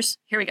many others.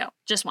 Here we go.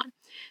 Just one.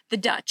 The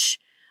Dutch.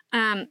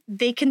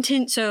 They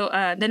continue. So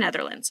the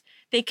Netherlands.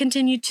 They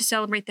continued to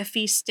celebrate the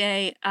feast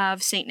day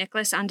of St.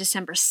 Nicholas on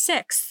December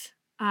 6th.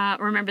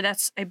 Remember,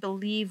 that's, I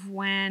believe,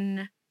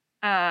 when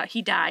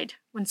he died.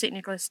 When St.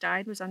 Nicholas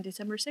died was on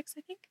December 6th,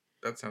 I think.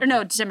 That sounds Or no,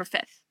 good. December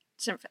 5th.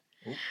 December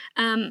 5th.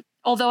 Ooh.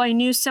 Although I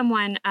knew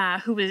someone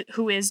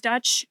who is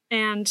Dutch,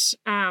 and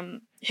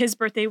his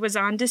birthday was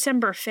on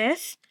December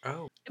 5th,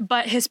 Oh.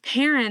 but his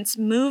parents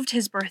moved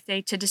his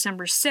birthday to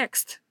December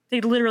 6th. They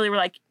literally were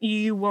like,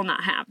 you will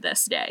not have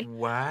this day.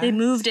 What? They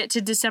moved it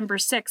to December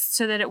 6th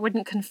so that it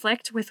wouldn't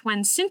conflict with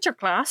when Santa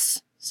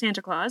Claus,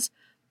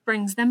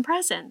 brings them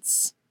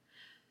presents.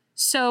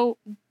 So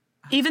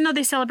even though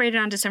they celebrated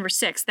on December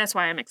 6th, that's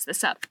why I mixed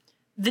this up.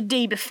 The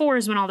day before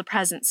is when all the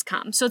presents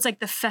come. So it's like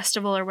the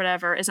festival or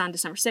whatever is on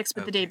December 6th,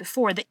 but the day Okay.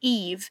 before, the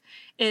eve,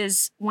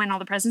 is when all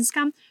the presents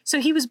come. So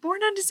he was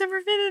born on December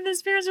 5th, and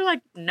his parents are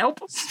like,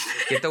 nope.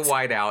 Get the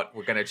white out.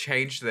 We're gonna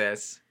change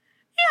this.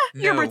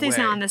 Yeah, your No birthday's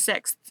way. now on the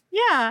 6th.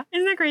 Yeah,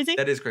 isn't that crazy?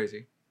 That is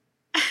crazy.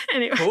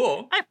 Anyway,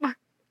 Cool.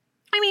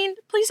 I mean,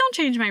 please don't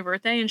change my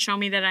birthday and show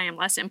me that I am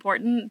less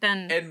important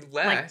than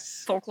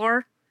Unless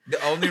folklore.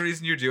 the only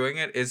reason you're doing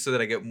it is so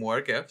that I get more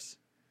gifts,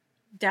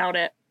 Doubt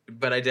it.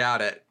 but I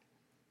doubt it.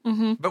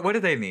 Mm-hmm. But what do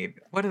they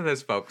need? What do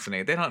those folks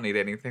need? They don't need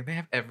anything. They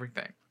have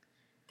everything.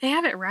 They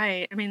have it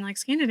right. I mean, like,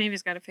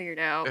 Scandinavia's got it figured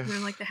out. Ugh. They're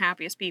like the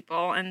happiest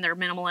people, and they're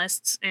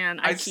minimalists and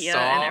I IKEA and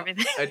saw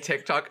everything. a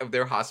TikTok of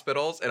their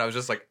hospitals, and I was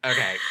just like,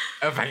 okay,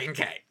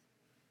 okay.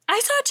 I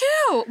saw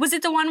too. Was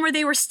it the one where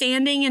they were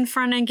standing in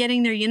front and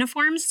getting their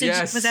uniforms?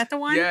 Yes. Was that the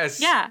one?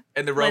 Yes. Yeah.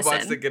 And the robots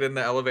Listen. that get in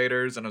the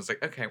elevators, and I was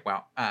like, okay,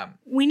 wow.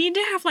 We need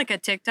to have like a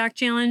TikTok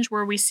challenge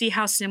where we see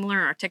how similar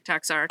our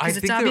TikToks are, I because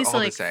it's think they're all obviously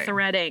the like same.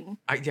 threading.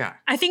 Yeah,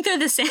 I think they're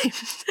the same.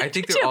 I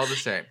think do they're too. all the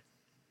same.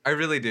 I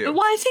really do.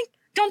 Well, I think,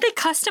 don't they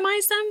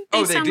customize them Oh,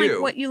 based they on do.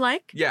 like what you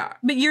like? Yeah.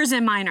 But yours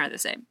and mine are the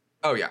same.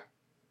 Oh, yeah.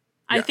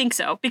 I Yeah. think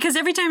so. Because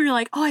every time you're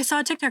like, oh, I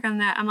saw a TikTok on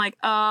that, I'm like,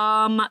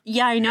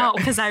 yeah, I know.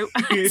 Because I saw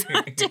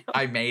it too.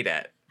 I made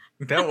it.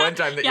 That one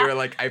time that Yeah. you were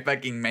like, I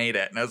fucking made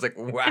it. And I was like,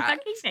 wow. I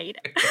fucking made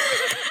it.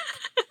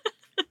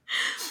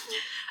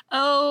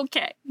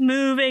 Okay,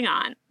 moving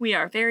on. We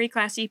are very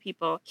classy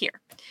people here.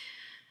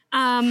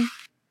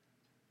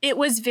 It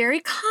was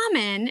very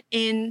common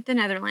in the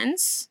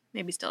Netherlands,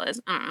 maybe still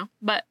is, I don't know,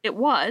 but it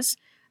was,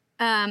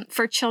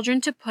 for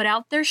children to put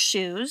out their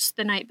shoes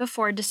the night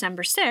before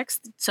December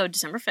 6th, so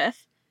December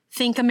 5th.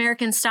 Think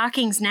American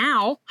stockings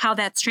now, how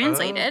that's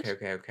translated. Oh,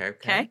 okay.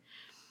 Okay.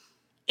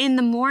 In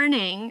the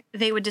morning,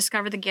 they would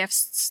discover the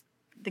gifts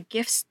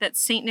that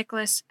St.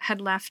 Nicholas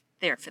had left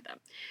there for them.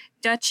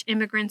 Dutch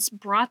immigrants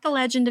brought the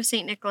legend of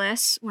St.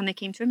 Nicholas when they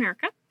came to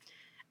America.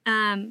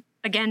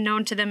 Again,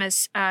 known to them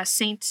as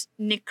Saint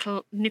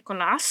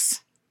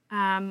Nicholas,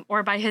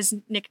 or by his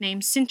nickname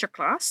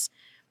Sinterklaas,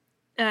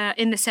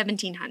 in the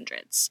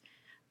 1700s.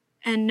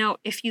 And note,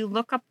 if you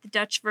look up the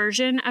Dutch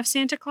version of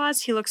Santa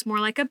Claus, he looks more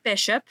like a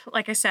bishop.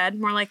 Like I said,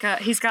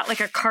 he's got like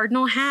a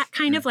cardinal hat,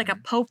 kind of like a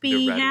popey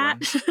The red hat.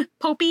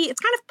 Popey.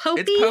 It's kind of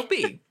popey.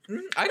 It's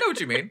Popey. I know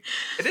what you mean.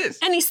 It is.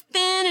 And he's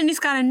thin and he's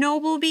got a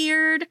noble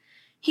beard.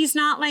 He's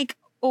not like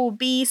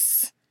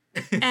obese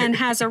and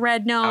has a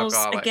red nose,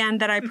 Alcoholic. again,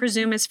 that I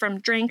presume is from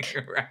drink.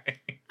 Right.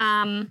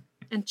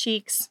 And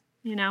cheeks,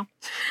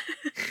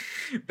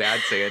 Bad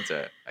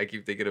Santa. I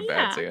keep thinking of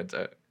Yeah. Bad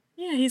Santa.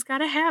 Yeah, he's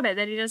got a habit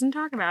that he doesn't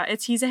talk about.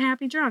 He's a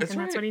happy drunk, That's and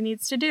that's right. what he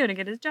needs to do to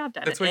get his job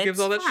done. That's what gives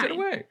It's all that shit fine.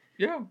 away.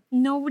 Yeah.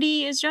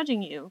 Nobody is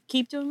judging you.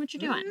 Keep doing what you're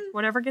doing.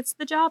 Whatever gets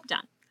the job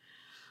done.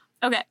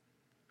 Okay.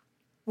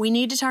 We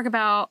need to talk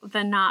about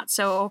the not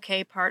so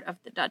okay part of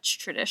the Dutch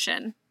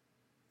tradition.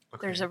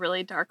 Okay. There's a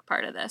really dark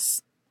part of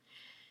this.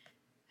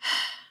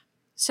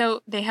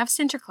 So they have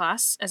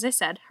Sinterklaas, as I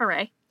said,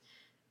 hooray.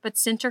 But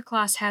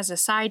Sinterklaas has a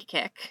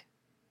sidekick,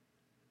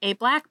 a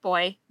black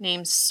boy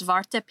named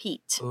Zwarte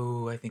Piet.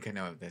 Oh, I think I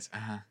know of this.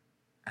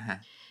 Uh-huh.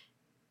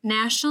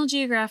 National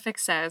Geographic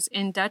says,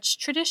 in Dutch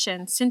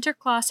tradition,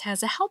 Sinterklaas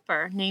has a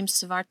helper named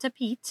Zwarte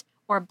Piet,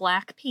 or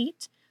Black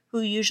Pete,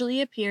 who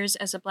usually appears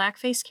as a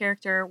blackface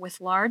character with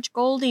large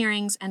gold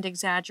earrings and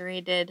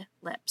exaggerated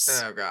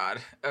lips. Oh, God.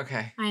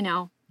 Okay. I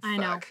know.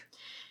 Fuck.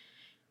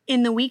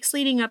 In the weeks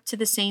leading up to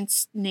the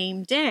saint's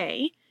name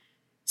day,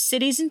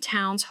 cities and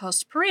towns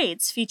host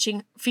parades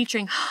featuring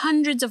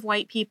hundreds of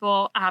white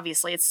people.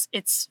 Obviously,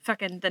 it's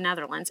fucking the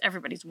Netherlands.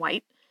 Everybody's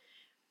white.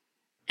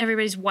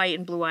 Everybody's white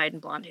and blue-eyed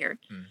and blonde-haired.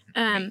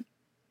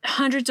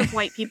 Hundreds of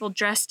white people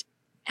dressed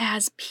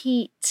as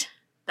Pete,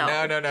 though.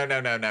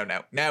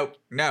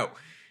 No.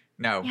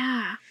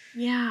 Yeah.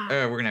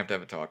 We're going to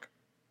have a talk.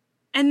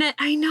 And then,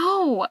 I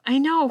know.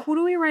 Who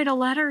do we write a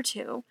letter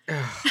to?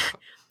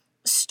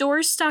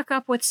 Stores stock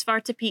up with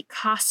Zwarte Piet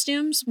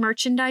costumes,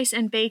 merchandise,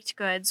 and baked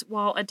goods,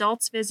 while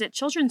adults visit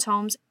children's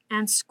homes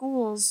and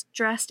schools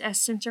dressed as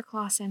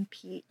Sinterklaas and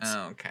Pete.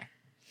 Oh, okay.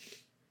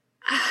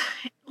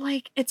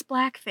 Like, it's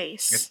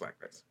blackface. It's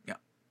blackface, yeah.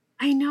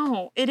 I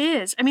know, it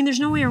is. I mean, there's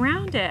no way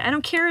around it. I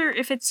don't care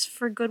if it's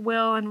for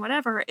goodwill and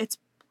whatever. It's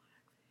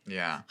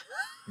Yeah.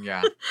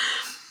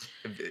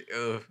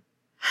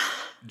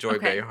 Joy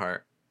Okay.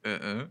 Behar.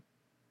 I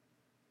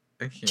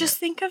can't. Just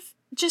think of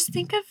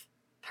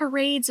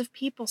parades of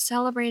people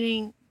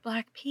celebrating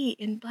Black Pete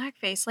in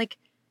blackface. Like,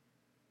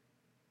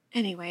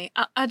 anyway,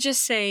 I'll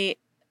just say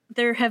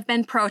there have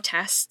been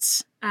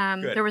protests.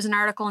 Good. There was an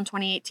article in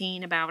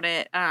 2018 about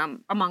it,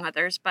 among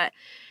others, but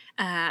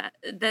that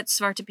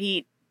Zwarte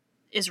Piet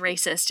is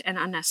racist and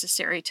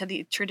unnecessary to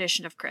the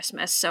tradition of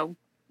Christmas. So,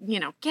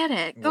 get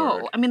it. Go.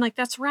 Word. I mean, like,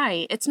 that's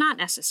right. It's not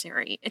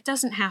necessary. It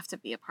doesn't have to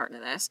be a part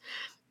of this.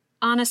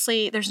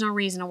 Honestly, there's no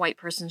reason a white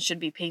person should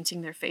be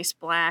painting their face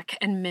black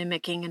and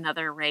mimicking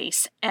another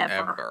race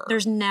ever.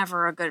 There's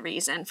never a good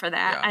reason for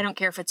that. Yeah. I don't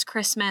care if it's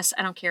Christmas.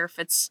 I don't care if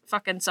it's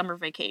fucking summer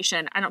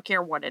vacation. I don't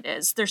care what it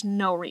is. There's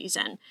no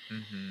reason.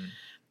 Mm-hmm.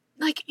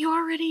 Like, you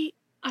already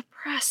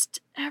oppressed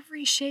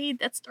every shade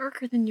that's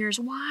darker than yours.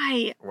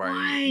 Why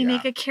Yeah.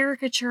 make a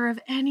caricature of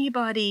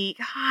anybody?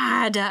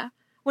 God.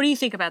 What do you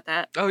think about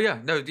that? Oh, yeah.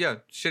 No, yeah.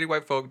 Shitty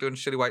white folk doing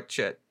shitty white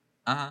shit.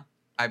 Uh-huh.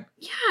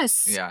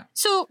 Yes. Yeah.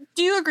 So,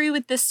 do you agree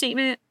with this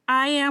statement?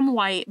 I am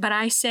white, but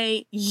I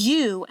say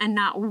you and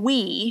not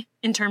we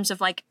in terms of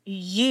like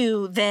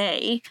you,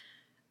 they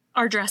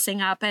are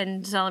dressing up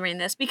and celebrating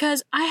this,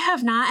 because I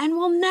have not and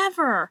will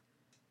never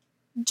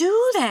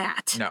do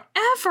that. No.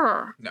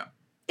 Ever. No.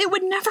 It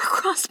would never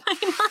cross my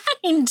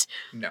mind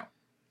No.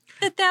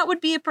 that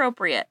would be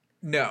appropriate.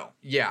 No.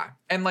 Yeah.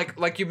 And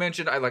like you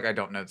mentioned, I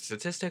don't know the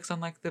statistics on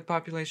like the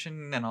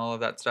population and all of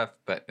that stuff,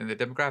 but and the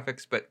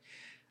demographics, but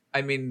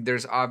I mean,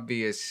 there's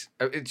obvious.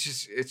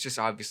 It's just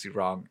obviously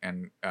wrong,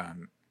 and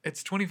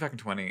it's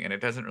 2020, and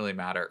it doesn't really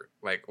matter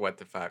like what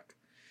the fuck,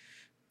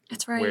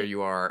 That's right. where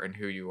you are and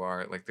who you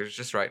are. Like, there's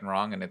just right and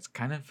wrong, and it's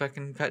kind of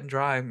fucking cut and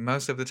dry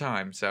most of the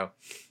time. So,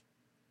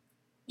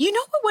 You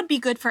know what would be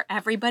good for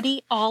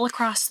everybody all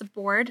across the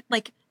board,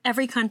 like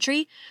every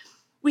country?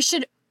 We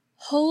should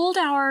hold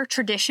our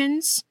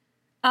traditions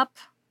up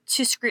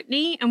to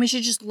scrutiny, and we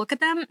should just look at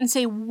them and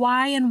say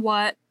why and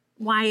what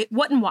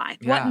and why.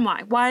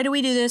 Why do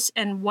we do this,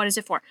 and what is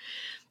it for?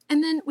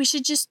 And then we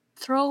should just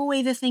throw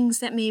away the things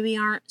that maybe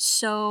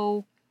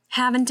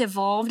haven't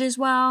evolved as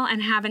well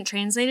and haven't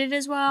translated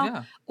as well,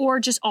 yeah, or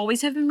just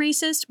always have been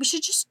racist. We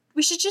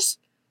should just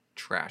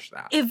trash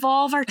that.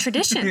 evolve our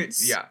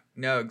traditions. Yeah,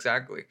 no,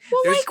 exactly.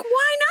 Well, There's- like,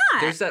 why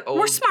not? There's that old.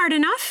 We're smart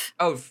enough.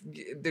 Oh,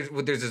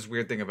 there's this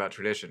weird thing about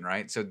tradition,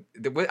 right? So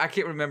I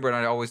can't remember, and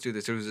I always do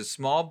this. There was a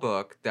small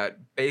book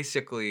that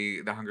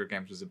basically the Hunger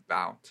Games was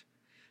about,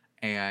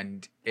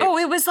 and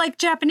It was like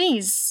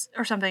Japanese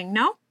or something.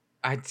 No,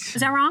 is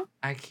that wrong?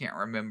 I can't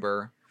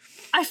remember.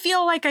 I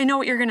feel like I know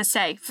what you're gonna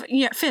say.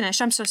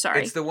 Finish. I'm so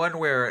sorry. It's the one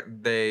where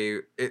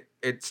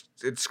it's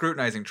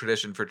scrutinizing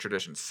tradition for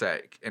tradition's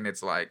sake, and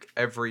it's like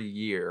every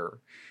year,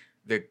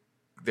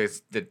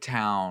 the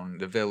town,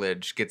 the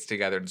village gets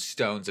together and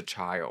stones a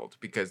child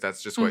because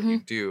that's just what you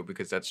do,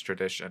 because that's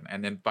tradition.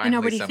 And then And finally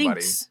nobody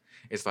somebody thinks.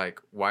 is like,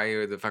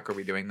 why the fuck are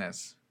we doing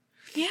this?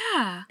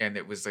 Yeah. And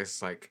it was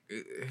just like,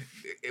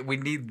 we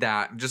need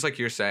that. Just like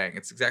you're saying,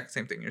 it's the exact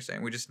same thing you're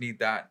saying. We just need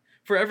that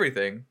for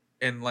everything.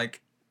 And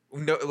like,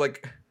 no,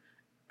 like,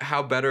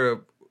 how better a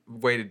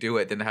way to do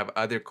it than to have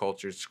other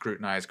cultures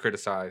scrutinize,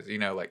 criticize,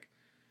 like,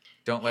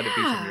 don't let it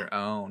be from Yeah. your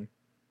own.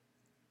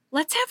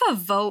 Let's have a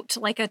vote,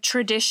 like a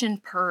tradition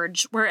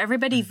purge, where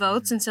everybody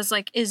votes and says,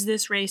 like, is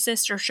this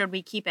racist or should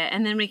we keep it?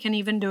 And then we can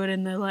even do it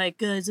in the, like,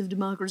 guise of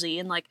democracy.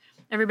 And, like,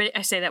 everybody,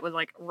 I say that with,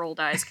 like, rolled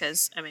eyes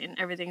because, I mean,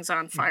 everything's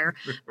on fire.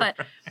 But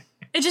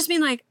it just mean,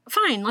 like,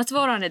 fine, let's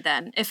vote on it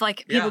then, if,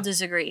 like, people Yeah.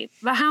 disagree.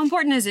 But how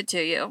important is it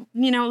to you?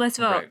 Let's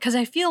vote. Right. Because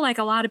I feel like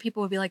a lot of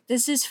people would be like,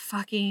 this is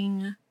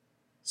fucking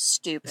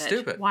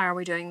stupid. Why are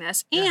we doing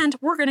this? Yeah. And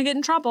we're going to get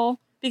in trouble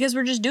because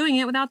we're just doing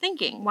it without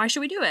thinking. Why should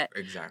we do it?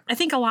 Exactly. I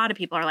think a lot of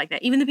people are like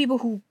that. Even the people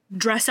who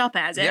dress up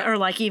as it Yeah. are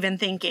like even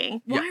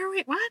thinking, why Yeah. are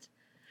we, what?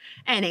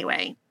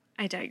 Anyway,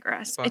 I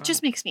digress. Spot It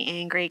just makes me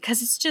angry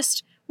because it's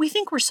just, we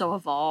think we're so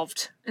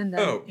evolved. And then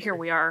Oh. here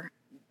we are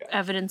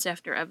evidence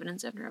after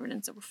evidence after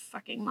evidence that we're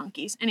fucking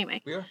monkeys.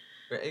 Anyway. We are.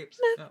 We're apes.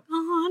 Move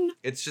on.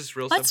 It's just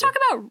real Let's simple.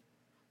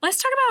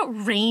 talk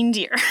about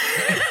reindeer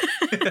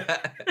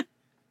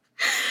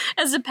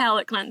as a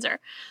palate cleanser.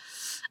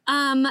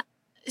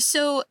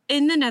 So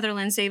in the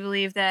Netherlands, they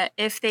believe that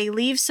if they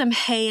leave some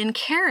hay and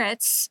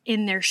carrots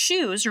in their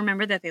shoes,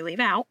 remember that they leave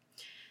out,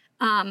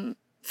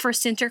 for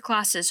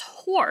Sinterklaas's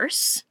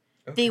horse,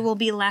 they will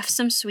be left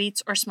some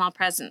sweets or small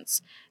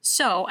presents.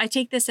 So I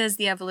take this as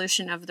the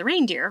evolution of the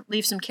reindeer.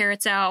 Leave some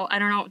carrots out. I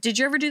don't know. Did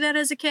you ever do that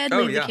as a kid?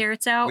 Leave the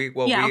carrots out?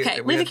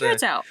 Okay. Leave the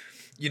carrots out.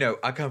 You know,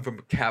 I come from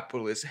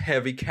a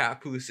heavy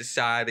capitalist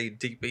society,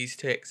 deep East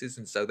Texas,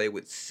 and so they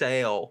would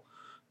sell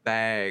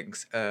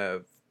bags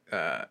of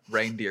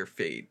reindeer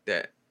feed.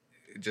 That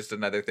just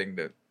another thing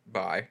to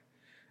buy.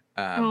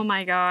 Oh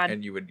my God.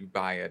 And you would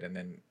buy it and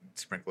then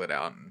sprinkle it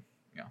out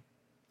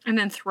and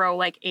then throw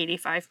like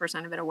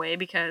 85% of it away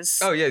because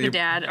the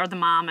dad or the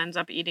mom ends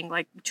up eating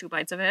like 2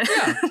 bites of it.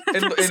 Yeah,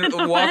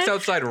 and walks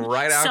outside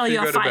right after you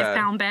go to bed. Sell you a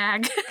 5-pound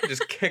bag.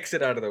 Just kicks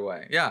it out of the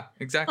way. Yeah,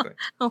 exactly.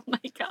 Oh my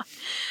God.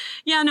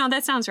 Yeah, no,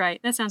 that sounds right.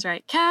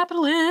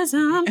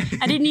 Capitalism.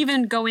 I didn't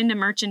even go into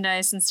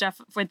merchandise and stuff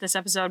with this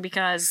episode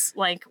because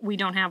like we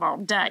don't have all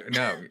day.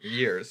 No,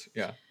 years.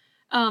 Yeah.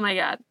 Oh my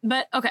God.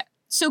 But okay.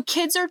 So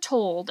kids are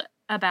told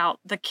about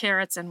the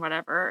carrots and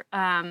whatever,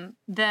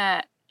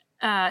 that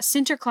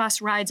Sinterklaas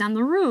rides on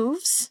the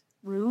roofs.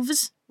 I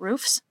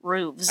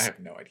have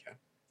no idea.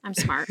 I'm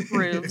smart.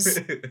 Roofs.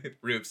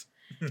 Roofs.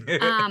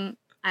 I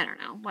don't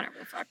know. Whatever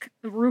the fuck.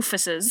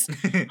 Rufuses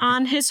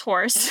on his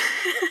horse.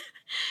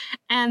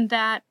 And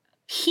that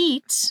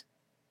Pete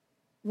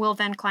will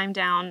then climb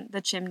down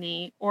the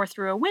chimney or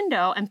through a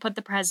window and put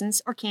the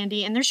presents or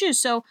candy in their shoes.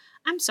 So,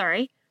 I'm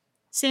sorry.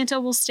 Santa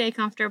will stay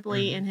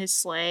comfortably in his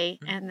sleigh,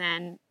 and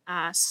then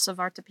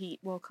Zwarte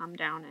Piet will come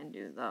down and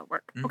do the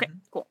work. Okay,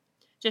 cool.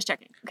 Just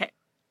checking. Okay.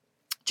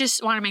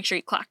 Just want to make sure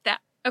you clocked that.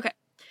 Okay.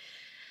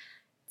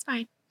 It's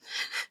fine.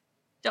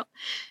 Don't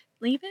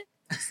leave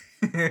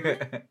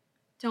it.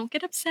 Don't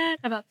get upset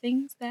about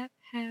things that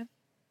have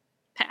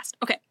passed.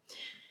 Okay.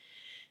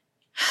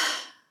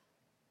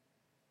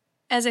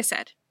 As I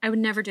said, I would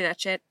never do that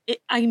shit.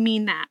 I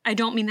mean that. I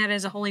don't mean that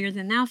as a holier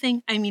than thou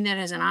thing. I mean that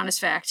as an honest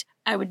fact.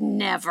 I would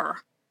never,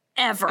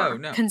 ever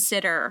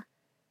consider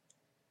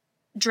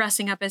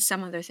dressing up as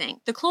some other thing.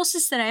 The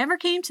closest that I ever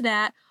came to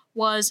that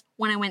was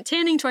when I went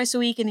tanning twice a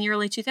week in the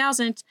early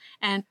 2000s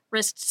and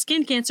risked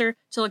skin cancer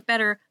to look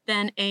better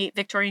than a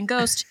Victorian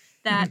ghost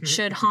that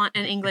should haunt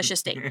an English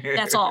estate.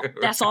 That's all.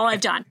 That's all I've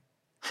done.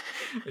 I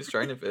was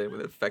trying to fit in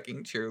with the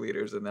fucking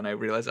cheerleaders, and then I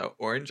realized how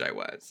orange I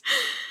was.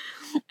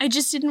 I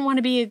just didn't want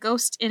to be a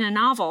ghost in a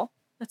novel.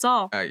 That's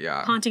all.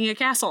 Yeah. Haunting a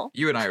castle.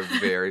 You and I are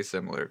very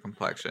similar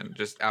complexion.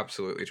 Just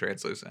absolutely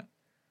translucent.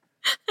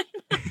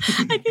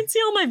 I can see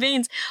all my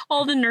veins.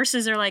 All the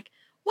nurses are like,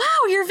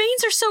 wow, your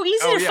veins are so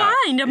easy to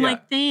find. I'm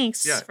like,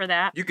 thanks for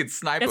that. You could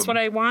snipe them. That's what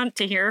I want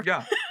to hear.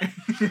 Yeah.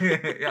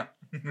 Yeah.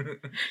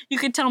 You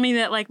could tell me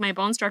that, like, my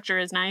bone structure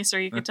is nice, or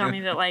you could tell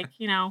me that, like,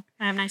 you know,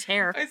 I have nice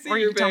hair. Or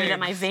you could tell me that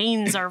my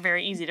veins are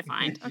very easy to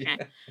find. Okay.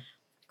 Yeah.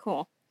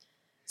 Cool.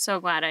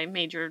 So glad I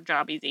made your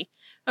job easy.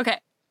 Okay.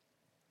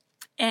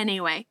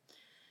 Anyway.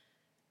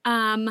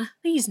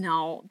 Please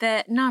know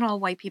that not all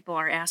white people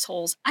are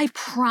assholes. I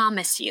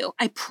promise you.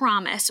 I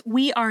promise.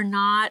 We are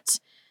not,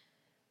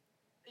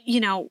 you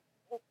know,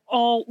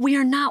 we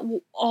are not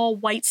all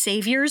white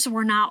saviors.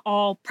 We're not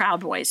all Proud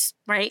Boys,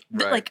 right?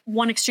 Like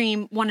one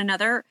extreme, one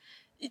another,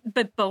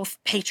 but both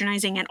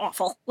patronizing and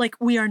awful. Like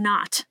we are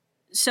not.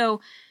 So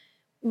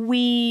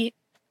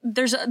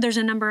there's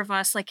a number of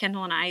us, like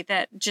Kendall and I,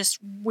 that just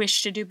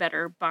wish to do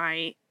better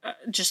by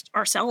just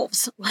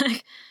ourselves.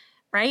 Like,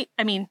 right?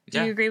 I mean,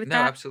 do you agree with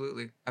that? No,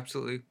 absolutely.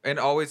 Absolutely. And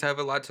always have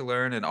a lot to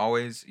learn, and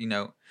always, you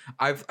know,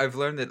 I've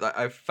learned that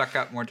I fuck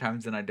up more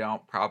times than I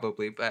don't,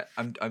 probably, but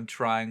I'm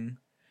trying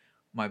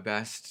my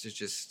best to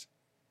just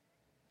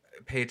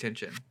pay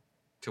attention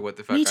to what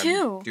the fuck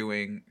I'm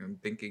doing and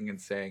thinking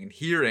and saying and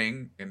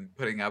hearing and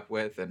putting up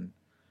with and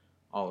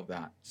all of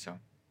that. So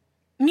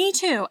me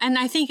too. And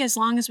I think as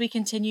long as we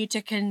continue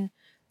to continue,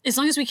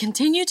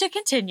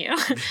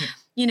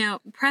 you know,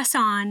 press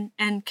on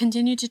and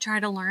continue to try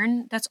to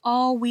learn, that's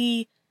all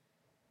we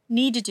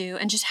need to do,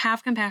 and just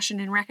have compassion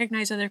and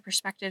recognize other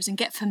perspectives and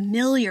get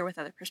familiar with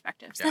other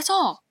perspectives. Yeah. That's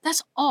all.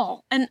 That's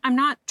all. And I'm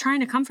not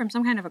trying to come from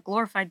some kind of a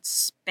glorified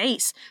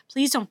space.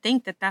 Please don't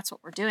think that that's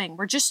what we're doing.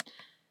 We're just,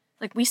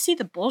 like, we see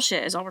the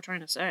bullshit is all we're trying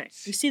to say.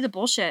 We see the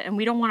bullshit and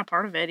we don't want a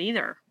part of it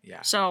either.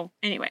 Yeah. So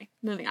anyway,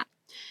 moving on.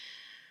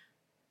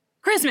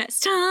 Christmas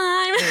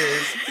time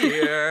is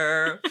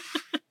here.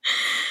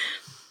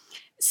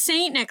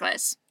 St.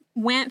 Nicholas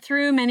went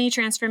through many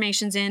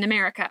transformations in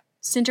America.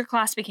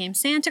 Sinterklaas became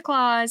Santa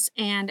Claus,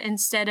 and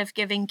instead of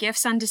giving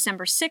gifts on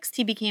December 6th,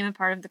 he became a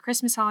part of the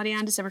Christmas holiday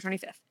on December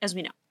 25th, as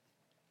we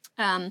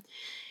know.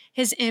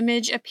 His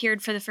image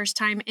appeared for the first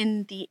time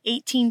in the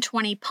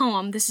 1820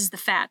 poem. This is the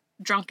fat,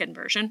 drunken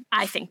version.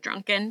 I think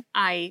drunken.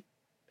 I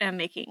am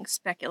making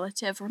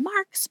speculative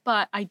remarks,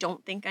 but I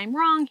don't think I'm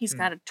wrong. He's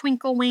got a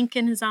twinkle wink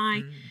in his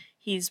eye.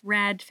 He's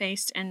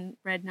red-faced and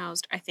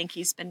red-nosed. I think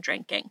he's been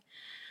drinking.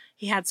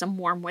 He had some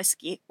warm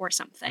whiskey or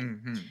something.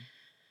 Mm-hmm.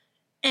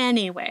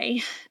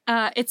 Anyway,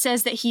 it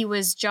says that he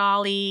was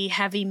jolly,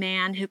 heavy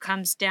man who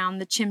comes down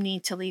the chimney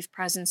to leave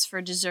presents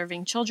for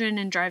deserving children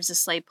and drives a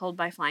sleigh pulled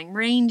by flying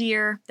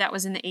reindeer. That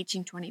was in the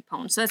 1820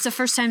 poem. So that's the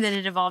first time that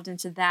it evolved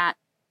into that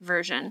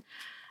version.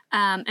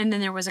 And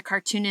then there was a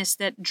cartoonist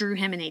that drew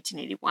him in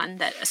 1881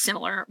 that a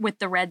similar with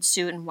the red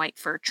suit and white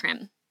fur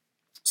trim.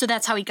 So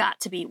that's how he got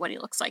to be what he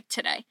looks like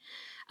today.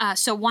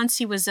 So once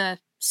he was a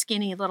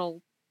skinny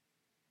little,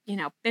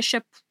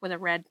 bishop with a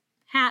red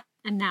hat,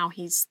 and now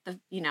he's the,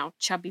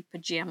 chubby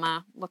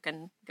pajama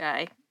looking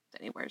guy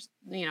that he wears,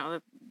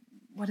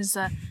 what is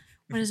that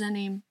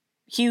name?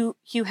 Hugh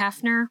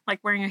Hefner,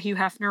 like wearing a Hugh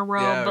Hefner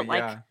robe,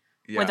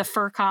 with a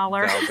fur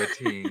collar.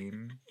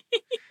 Velveteen.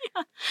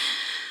 Yeah.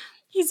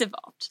 He's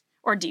evolved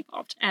or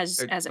devolved as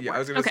it were. I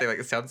was going to say,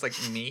 it sounds like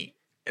me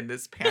in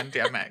this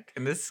pandemic,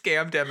 in this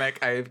scamdemic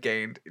I have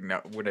gained. No,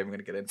 we're not even going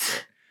to get into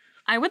it.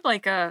 I would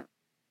like a,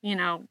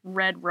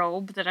 red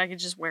robe that I could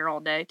just wear all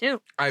day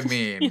too. I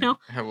mean,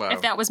 hello.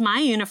 If that was my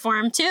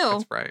uniform too,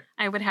 that's right.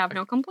 I would have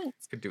no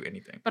complaints. Could do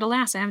anything. But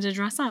alas, I have to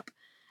dress up.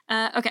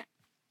 Okay.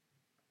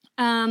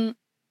 Now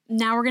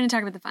we're going to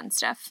talk about the fun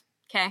stuff.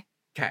 Okay.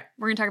 Okay.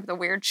 We're going to talk about the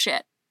weird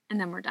shit, and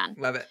then we're done.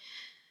 Love it.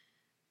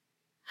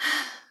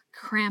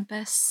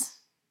 Krampus.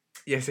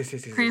 Yes.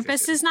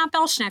 Krampus is not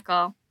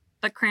Belschnickel,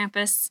 but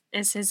Krampus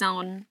is his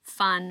own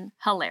fun,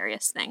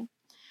 hilarious thing.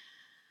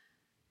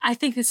 I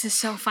think this is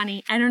so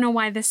funny. I don't know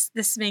why this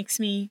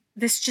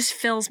just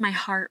fills my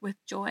heart with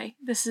joy.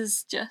 This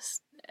is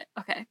just,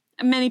 okay.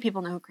 Many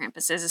people know who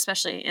Krampus is,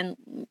 especially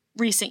in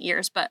recent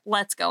years, but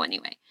let's go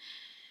anyway.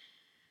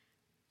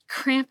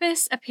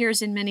 Krampus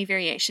appears in many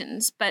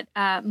variations, but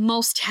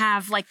most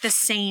have the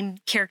same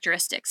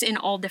characteristics in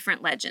all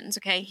different legends,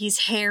 okay?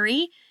 He's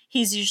hairy.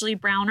 He's usually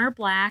brown or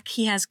black.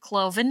 He has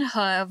cloven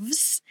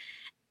hooves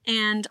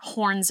and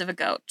horns of a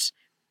goat.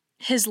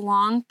 His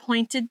long,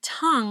 pointed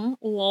tongue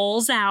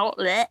lolls out.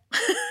 Ew.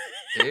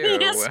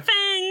 He has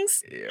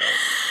fangs. Ew.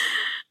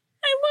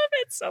 I love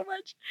it so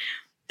much.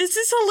 This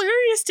is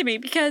hilarious to me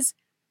because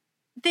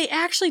they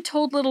actually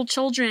told little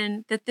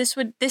children that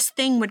this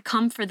thing would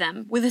come for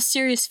them with a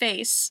serious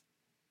face.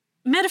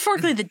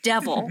 Metaphorically, the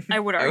devil, I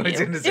would argue,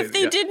 if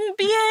they didn't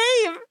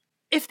behave.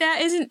 If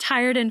that isn't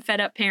tired and fed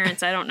up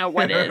parents, I don't know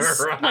what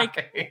is. Right.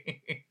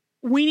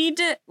 We need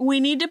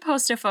to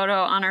post a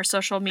photo on our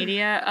social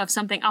media of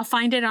something. I'll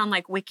find it on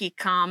Wiki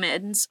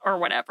Commons or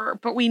whatever.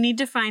 But we need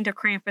to find a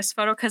Krampus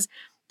photo because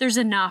there's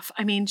enough.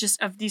 I mean,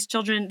 just of these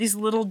children, these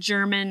little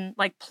German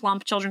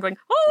plump children going,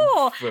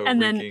 oh,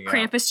 and then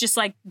Krampus just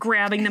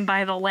grabbing them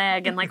by the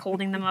leg and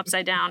holding them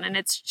upside down, and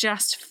it's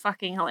just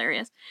fucking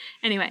hilarious.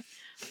 Anyway,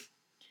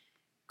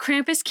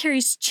 Krampus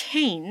carries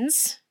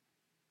chains.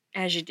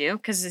 As you do,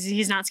 because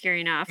he's not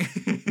scary enough,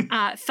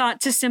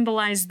 thought to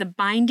symbolize the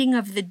binding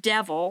of the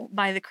devil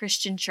by the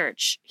Christian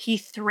church. He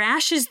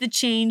thrashes the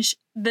chains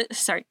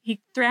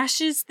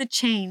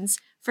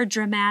for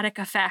dramatic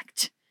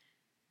effect.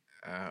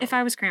 Oh. If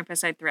I was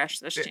Krampus, I'd thrash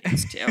those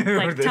chains too.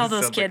 Tell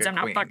those kids I'm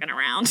not fucking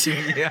around.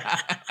 Yeah.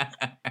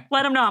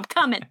 Let them know I'm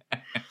coming.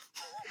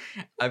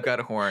 I've got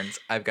horns.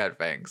 I've got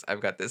fangs.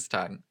 I've got this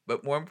tongue.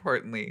 But more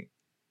importantly,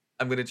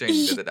 I'm going to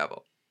change to the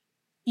devil.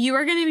 You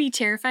are going to be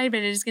terrified, but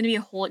it is going to be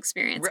a whole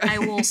experience. Right. I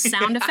will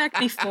sound effect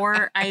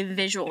before I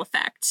visual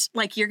effect.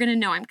 You're going to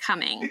know I'm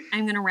coming.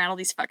 I'm going to rattle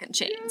these fucking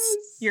chains.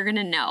 Yes. You're going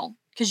to know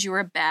because you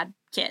were a bad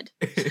kid.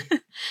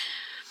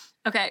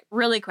 Okay,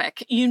 really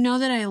quick. You know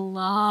that I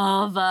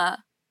love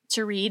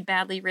to read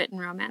badly written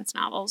romance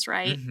novels,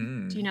 right?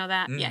 Mm-hmm. Do you know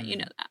that? Mm-hmm. Yeah, you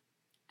know that.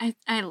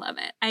 I love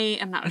it. I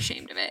am not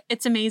ashamed of it.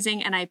 It's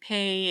amazing, and I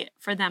pay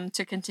for them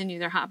to continue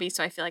their hobby,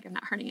 so I feel like I'm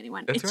not hurting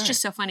anyone. That's it's right.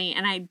 Just so funny,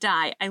 and I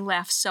die. I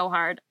laugh so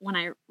hard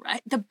when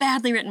the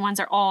badly written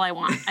ones are all I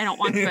want. I don't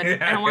want good.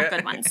 I don't want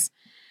good ones.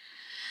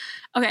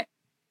 Okay,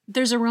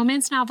 there's a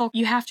romance novel.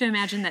 You have to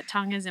imagine that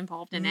tongue is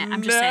involved in it.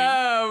 I'm just saying.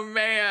 No,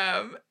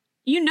 ma'am.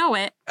 You know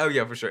it. Oh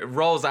yeah, for sure. It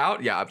rolls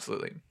out. Yeah,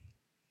 absolutely.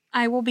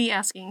 I will be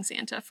asking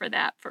Santa for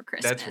that for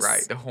Christmas. That's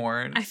right. The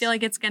horns. I feel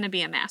like it's going to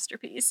be a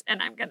masterpiece,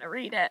 and I'm going to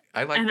read it.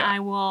 I like that. And I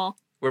will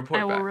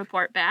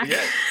report back.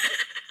 Yes.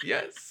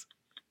 Yes.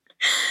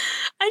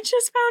 I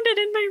just found it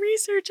in my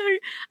research.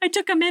 I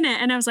took a minute,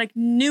 and I was like,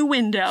 new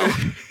window.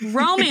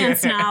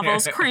 Romance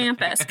novels,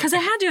 Krampus. Because I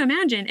had to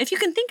imagine, if you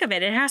can think of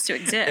it, it has to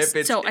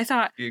exist. So I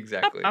thought.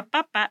 Exactly.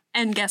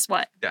 And guess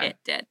what? Done. It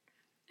did.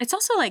 It's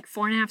also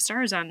 4.5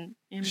 stars on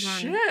Amazon.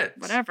 Shit.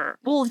 Whatever.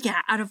 Well,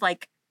 yeah, out of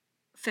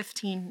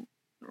 15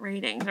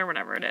 ratings or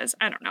whatever it is.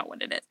 I don't know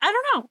what it is. I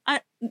don't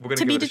know.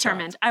 To be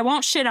determined. I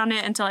won't shit on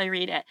it until I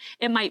read it.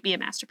 It might be a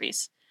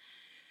masterpiece.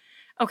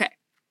 Okay.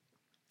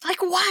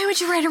 Why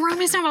would you write a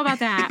romance novel about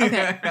that?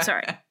 Okay.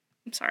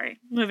 I'm sorry.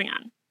 Moving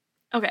on.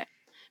 Okay.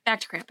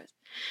 Back to Krampus.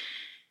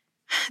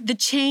 The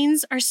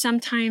chains are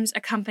sometimes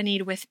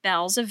accompanied with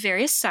bells of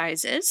various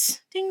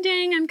sizes. Ding,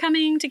 ding, I'm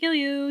coming to kill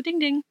you. Ding,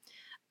 ding.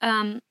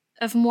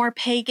 Of more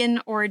pagan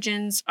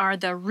origins are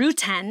the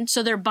ruten,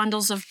 so they're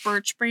bundles of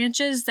birch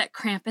branches that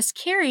Krampus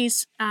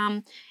carries,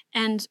 and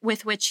and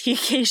with which he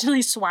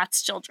occasionally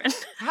swats children.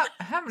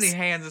 How many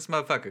hands this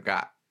motherfucker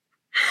got?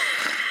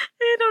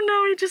 I don't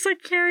know. He just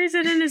like carries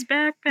it in his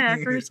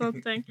backpack or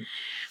something.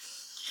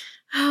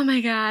 Oh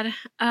my God.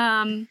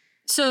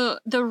 So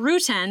the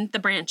rooten, the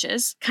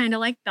branches, kind of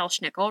like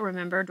Belschnickel.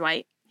 Remember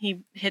Dwight?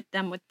 He hit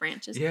them with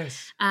branches.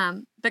 Yes.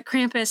 But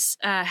Krampus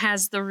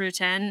has the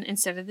rooten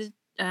instead of the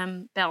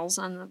bells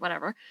on the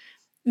whatever.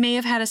 May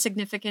have had a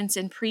significance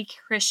in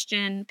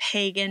pre-Christian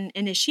pagan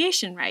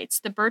initiation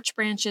rites. The birch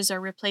branches are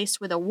replaced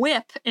with a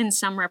whip in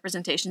some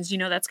representations. You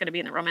know that's going to be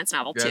in the romance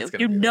novel too.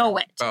 You know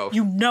it. Oh.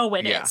 You know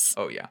it is.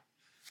 Oh yeah.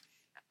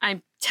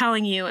 I'm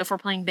telling you, if we're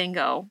playing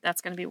bingo,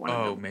 that's going to be one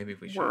of the maybe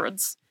we should.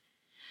 words.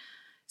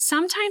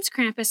 Sometimes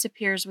Krampus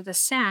appears with a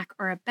sack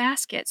or a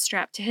basket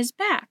strapped to his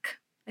back.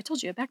 I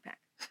told you, a backpack.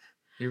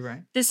 You're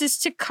right. This is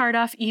to cart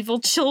off evil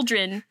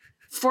children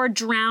for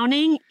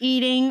drowning,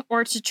 eating,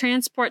 or to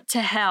transport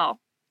to hell.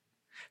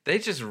 They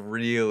just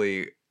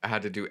really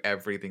had to do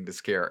everything to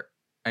scare.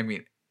 I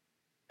mean,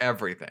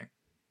 everything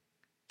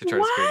to try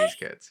to scare these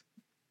kids.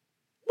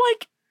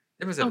 Like,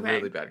 It was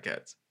really bad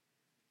kids.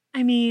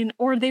 I mean,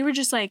 or they were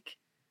just like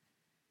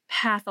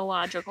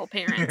pathological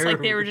parents.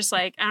 Like they were just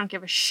like, I don't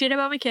give a shit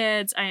about my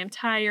kids. I am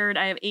tired.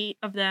 I have 8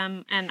 of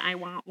them, and I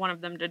want one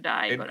of them to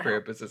die. And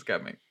Krampus is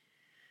coming.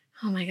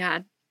 Oh my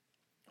God.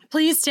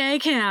 Please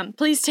take him.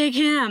 Please take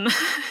him.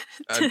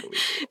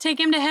 Take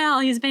him to hell.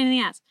 He's a pain in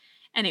the ass.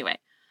 Anyway,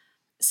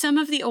 some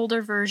of the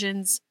older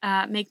versions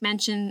make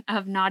mention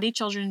of naughty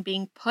children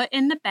being put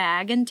in the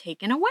bag and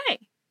taken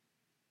away.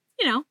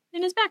 You know,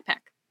 in his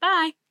backpack.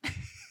 Bye.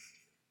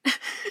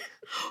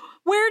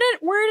 Where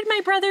did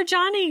my brother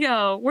Johnny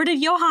go? Where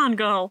did Johann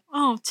go?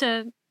 Oh,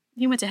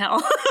 he went to hell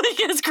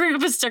because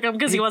Krampus took him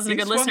because he wasn't a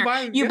good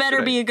listener. You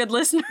better be a good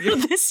listener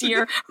this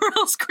year or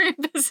else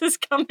Krampus is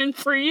coming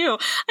for you.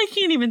 I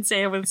can't even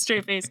say it with a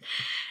straight face.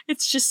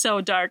 It's just so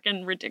dark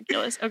and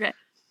ridiculous. Okay.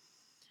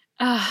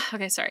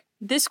 Okay, sorry.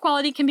 This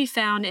quality can be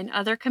found in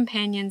other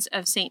companions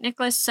of St.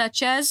 Nicholas,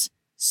 such as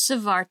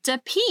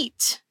Svarta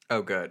Pete.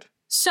 Oh, good.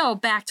 So,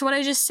 back to what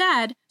I just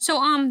said.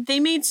 So, they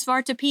made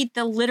Svarta Pete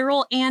the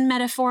literal and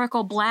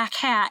metaphorical black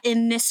hat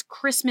in this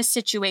Christmas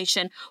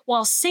situation,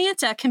 while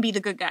Santa can be the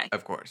good guy.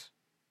 Of course.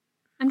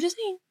 I'm just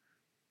saying.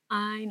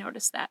 I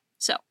noticed that.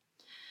 So,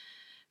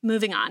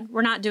 moving on.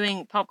 We're not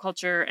doing pop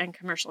culture and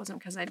commercialism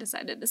because I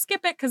decided to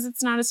skip it because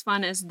it's not as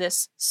fun as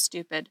this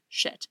stupid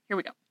shit. Here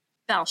we go.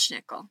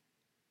 Belschnickel.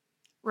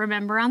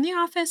 Remember on The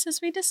Office, as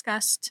we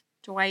discussed,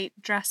 Dwight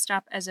dressed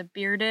up as a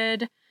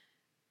bearded,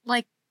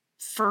 like,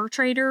 fur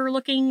trader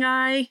looking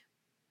guy.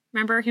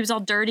 Remember, he was all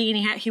dirty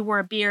and he wore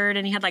a beard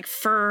and he had like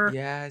fur.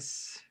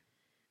 Yes.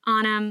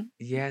 On him.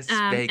 Yes.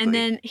 Vaguely.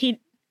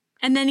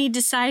 And then he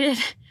decided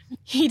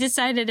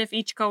if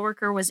each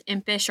coworker was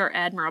impish or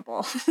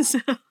admirable. So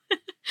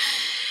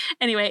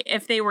anyway,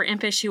 if they were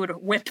impish, he would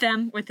whip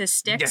them with his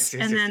sticks.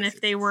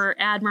 If they were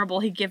admirable,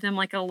 he'd give them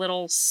like a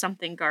little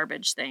something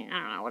garbage thing. I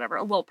don't know, whatever,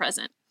 a little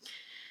present.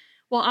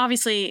 Well,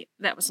 obviously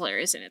that was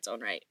hilarious in its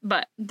own right,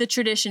 but the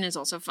tradition is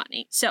also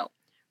funny. So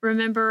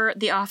remember,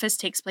 The Office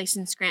takes place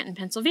in Scranton,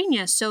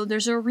 Pennsylvania. So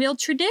there's a real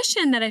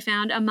tradition that I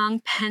found among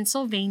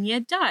Pennsylvania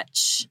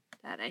Dutch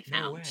that I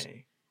found. No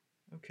way.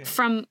 Okay.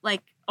 From,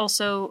 like,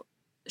 also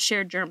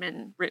shared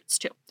German roots,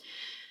 too.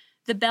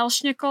 The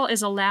Belschnickel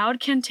is a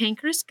loud,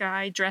 cantankerous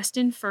guy dressed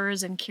in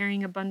furs and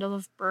carrying a bundle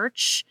of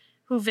birch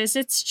who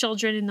visits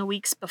children in the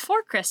weeks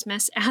before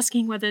Christmas,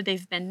 asking whether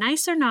they've been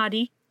nice or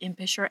naughty,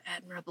 impish or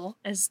admirable,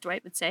 as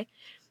Dwight would say,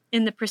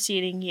 in the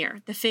preceding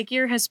year. The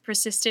figure has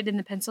persisted in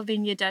the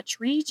Pennsylvania Dutch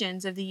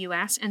regions of the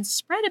U.S. and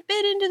spread a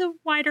bit into the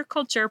wider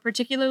culture,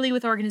 particularly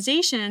with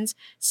organizations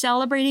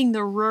celebrating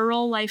the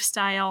rural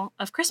lifestyle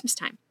of Christmas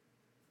time.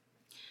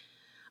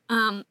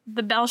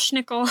 The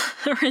Belschnickel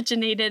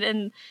originated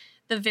in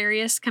the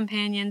various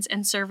companions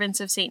and servants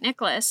of St.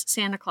 Nicholas,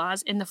 Santa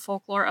Claus, in the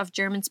folklore of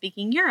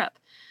German-speaking Europe.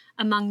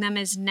 Among them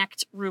is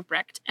Knecht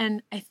Ruprecht,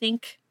 and I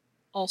think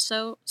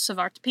also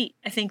Svarte Piet.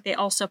 I think they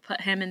also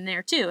put him in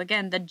there too.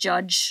 Again, the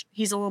judge.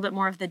 He's a little bit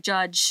more of the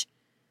judge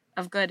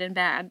of good and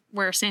bad,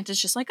 where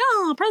Santa's just like,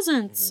 oh,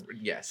 presents.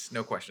 Yes,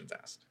 no questions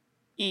asked.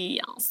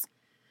 Yes.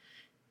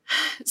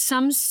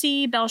 Some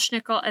see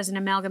Belschnickel as an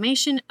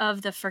amalgamation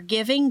of the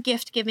forgiving,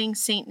 gift-giving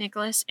St.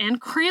 Nicholas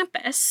and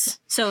Krampus,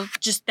 so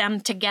just them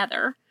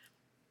together.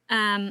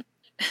 Who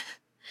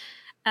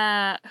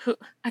a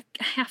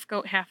half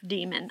goat, half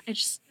demon. I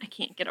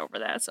can't get over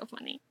that. It's so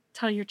funny.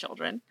 Tell your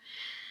children.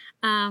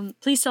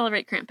 Please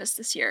celebrate Krampus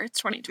this year.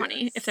 It's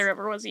 2020, yes. If there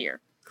ever was a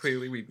year.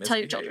 Clearly we misbehaved. Tell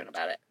your children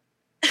about it.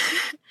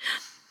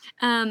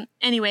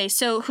 Anyway,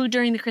 so who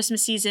during the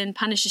Christmas season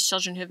punishes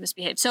children who have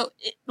misbehaved? So,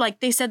 like,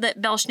 they said that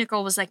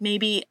Belschnickel was, like,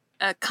 maybe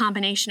a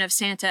combination of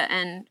Santa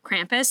and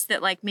Krampus,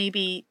 that, like,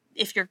 maybe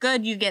if you're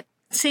good, you get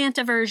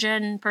Santa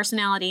version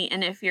personality,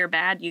 and if you're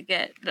bad, you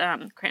get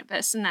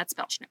Krampus, and that's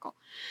Belschnickel.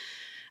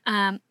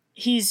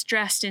 He's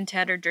dressed in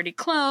tattered, dirty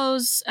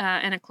clothes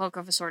and a cloak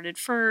of assorted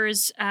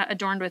furs,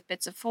 adorned with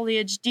bits of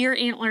foliage, deer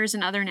antlers,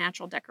 and other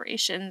natural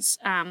decorations.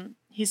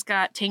 He's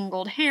got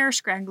tangled hair,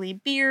 scraggly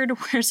beard,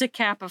 wears a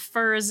cap of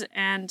furs,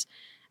 and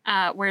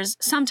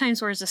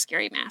sometimes wears a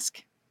scary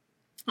mask.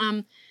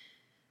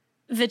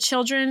 The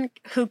children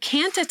who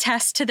can't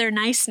attest to their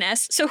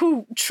niceness, so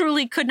who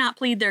truly could not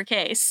plead their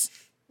case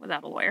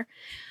without a lawyer,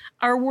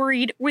 are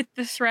worried with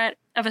the threat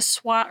of a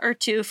swat or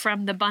two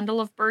from the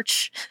bundle of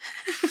birch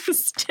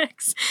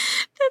sticks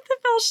that the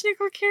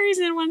Belsnickel carries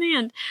in one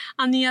hand.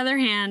 On the other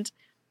hand,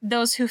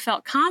 those who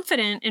felt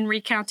confident in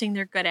recounting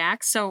their good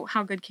acts, so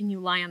how good can you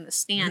lie on the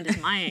stand is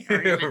my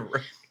argument,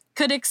 Right.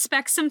 could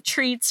expect some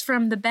treats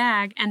from the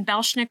bag, and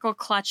Belsnickel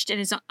clutched in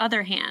his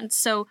other hand.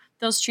 So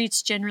those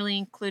treats generally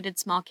included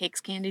small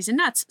cakes, candies, and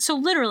nuts. So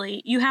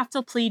literally, you have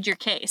to plead your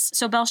case.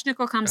 So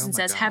Belsnickel comes Oh and my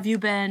says, God. have you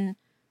been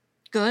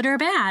good or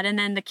bad? And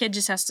then the kid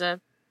just has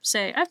to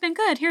say, I've been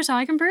good. Here's how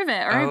I can prove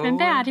it. Or I've been Oh.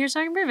 bad. Here's how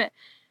I can prove it.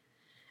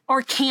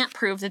 Or can't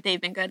prove that they've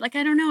been good. Like,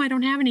 I don't know. I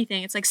don't have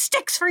anything. It's like,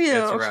 sticks for you.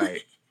 That's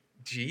right.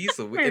 Jeez,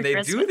 Merry and they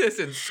do Christmas. this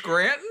in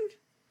Scranton?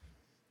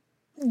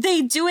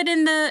 They do it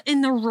in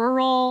the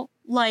rural,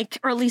 like,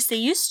 or at least they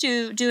used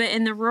to do it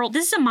in the rural.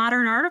 This is a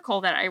modern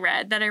article that I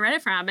read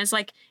it from. It's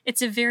like,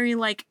 it's a very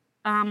like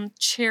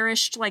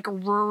cherished, like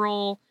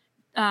rural,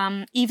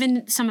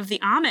 even some of the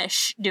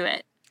Amish do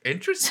it.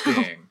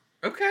 Interesting.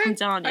 Okay. I'm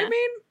telling you. I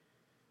mean,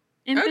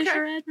 Impish okay.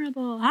 or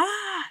admirable.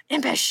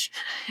 Impish.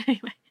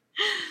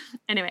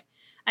 Anyway,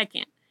 I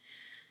can't.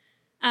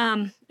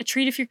 A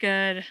treat if you're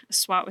good, a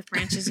swat with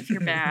branches if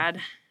you're bad.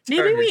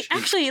 Maybe Turn the we cheek.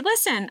 actually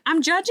listen.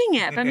 I'm judging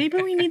it, but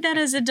maybe we need that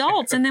as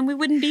adults, and then we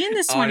wouldn't be in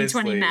this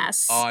 2020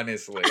 mess.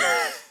 Honestly.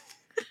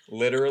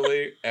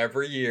 Literally,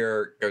 every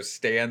year, go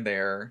stand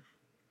there.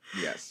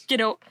 Yes. Get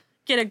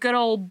a good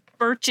old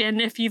birchin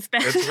if you've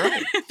been That's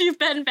right. if you've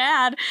been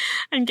bad,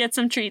 and get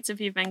some treats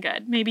if you've been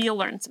good. Maybe you'll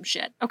learn some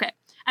shit. Okay,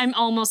 I'm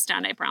almost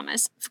done. I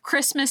promise.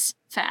 Christmas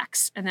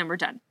facts, and then we're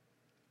done.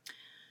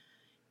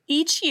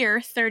 Each year,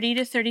 30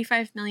 to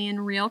 35 million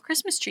real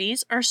Christmas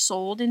trees are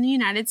sold in the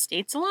United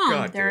States alone.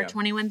 God There are damn.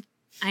 21.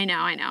 I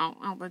know.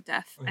 All the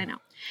death. I know.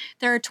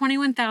 There are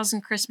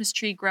 21,000 Christmas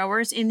tree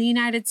growers in the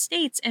United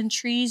States, and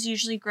trees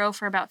usually grow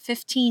for about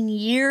 15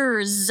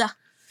 years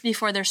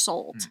before they're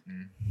sold.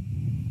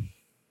 Mm-mm.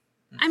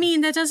 I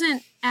mean, that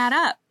doesn't add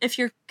up. If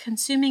you're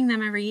consuming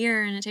them every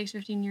year and it takes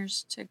 15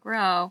 years to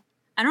grow,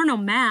 I don't know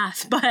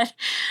math, but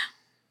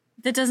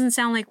that doesn't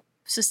sound like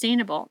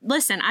sustainable.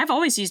 Listen, I've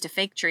always used a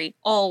fake tree.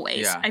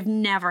 Always. Yeah. I've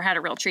never had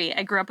a real tree.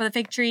 I grew up with a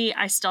fake tree.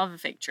 I still have a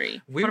fake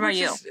tree. What about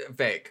you?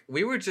 Fake.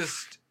 We were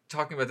just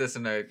talking about this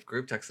in a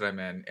group text that I'm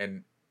in,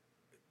 and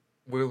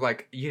we were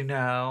like,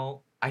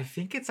 I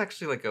think it's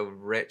actually like a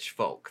rich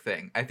folk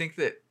thing. I think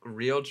that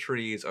real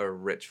trees are a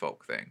rich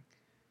folk thing.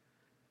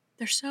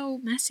 They're so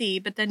messy,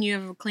 but then you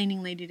have a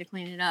cleaning lady to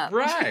clean it up.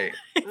 Right.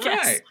 Yes.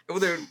 Right. Well,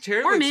 they're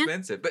terribly man.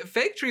 expensive, but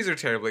fake trees are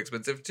terribly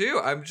expensive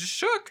too. I'm just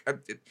shook.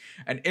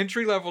 An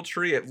entry level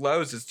tree at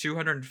Lowe's is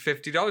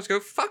 $250. Go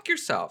fuck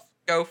yourself.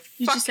 Go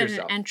You fuck just said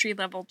yourself. an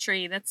entry-level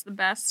tree. That's the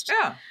best.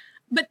 Yeah.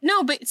 But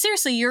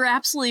seriously, you're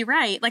absolutely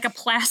right. Like a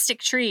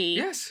plastic tree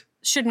Yes.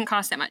 shouldn't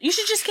cost that much. You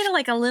should just get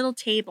a little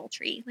table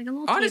tree, like a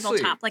little Honestly,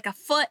 tabletop, like a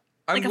foot.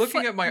 I'm like a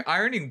looking foot. at my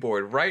ironing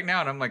board right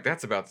now, and I'm like,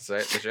 that's about the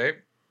shape.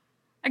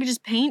 I could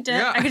just paint it.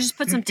 Yeah. I could just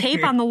put some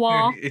tape on the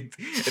wall.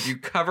 If you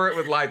cover it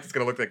with lights, it's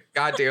gonna look like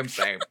goddamn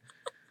same.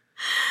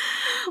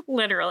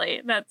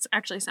 Literally, that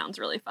actually sounds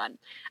really fun.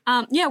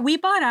 Yeah, we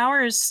bought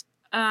ours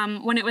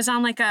when it was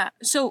on like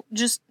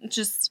just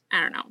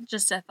I don't know,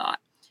 just a thought.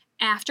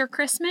 After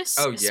Christmas,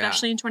 Oh, yeah.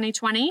 especially in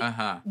 2020,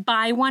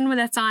 Buy one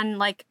that's on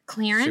like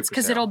clearance Super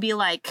because sale. it'll be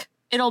like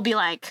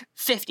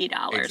 $50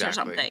 or Exactly.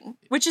 something,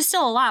 which is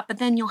still a lot. But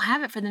then you'll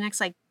have it for the next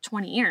like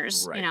 20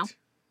 years. Right. You know,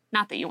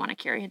 not that you want to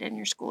carry it in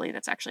your schoolie.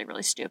 That's actually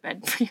really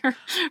stupid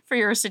for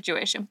your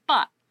situation.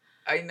 But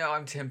I know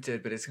I'm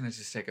tempted, but it's gonna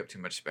just take up too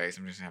much space.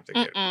 I'm just gonna have to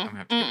get. I'm gonna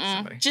have to give it to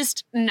somebody.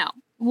 just no.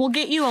 We'll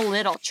get you a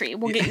little tree.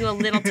 We'll get you a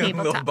little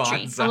tabletop little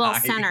tree, a little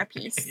bonsai.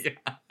 centerpiece. Yeah.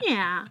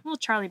 Yeah, a little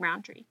Charlie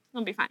Brown tree.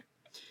 It'll be fine.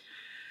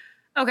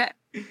 Okay.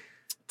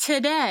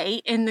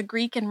 Today, in the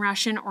Greek and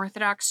Russian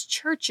Orthodox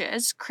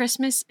churches,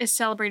 Christmas is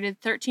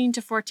celebrated 13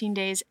 to 14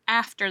 days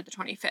after the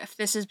 25th.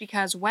 This is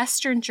because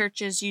Western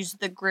churches use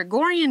the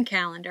Gregorian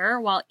calendar,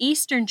 while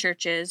Eastern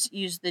churches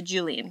use the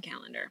Julian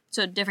calendar.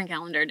 So different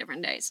calendar,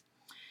 different days.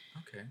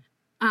 Okay.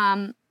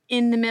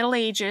 In the Middle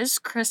Ages,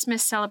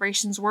 Christmas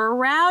celebrations were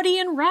rowdy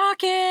and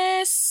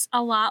raucous,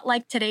 a lot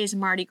like today's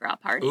Mardi Gras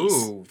parties.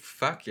 Ooh,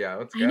 fuck yeah!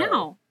 Let's go. I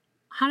know.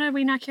 How did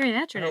we not carry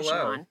that tradition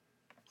Hello. on?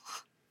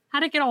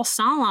 How'd it get all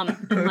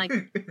solemn and like,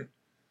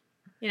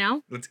 you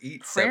know? Let's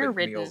eat prayer 7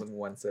 ridden. meals in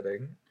one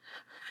sitting.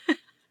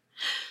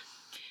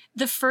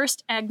 The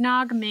first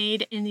eggnog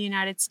made in the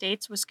United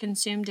States was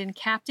consumed in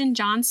Captain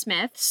John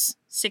Smith's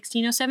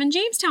 1607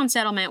 Jamestown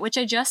settlement, which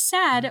I just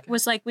said Okay.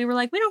 was like, we were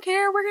like, we don't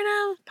care. We're going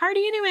to party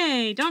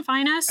anyway. Don't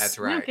fine us. That's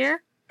We don't right.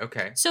 care.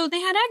 Okay. So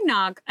they had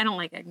eggnog. I don't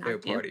like Go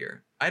eggnog. Do you? partier.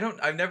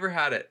 I've never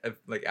had it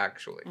like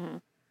actually.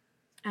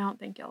 I don't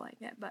think you'll like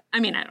it, but I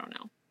mean, I don't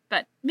know.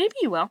 But maybe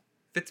you will.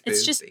 If it's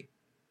It's just boozy.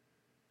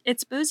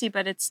 It's boozy,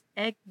 but it's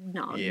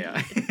eggnog. Yeah.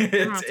 I don't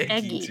know, It's it's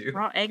eggy eggy. too.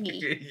 Raw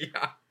eggy.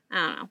 Yeah. I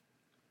don't know.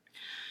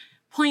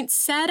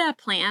 Poinsettia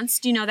plants.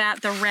 Do you know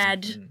that? The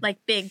red,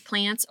 like big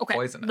plants. Okay.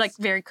 Poisonous. Like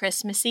very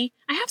Christmassy.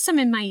 I have some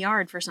in my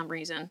yard for some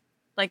reason.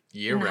 Like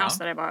Year in the house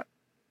round? that I bought.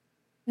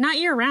 Not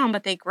year round,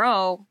 but they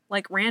grow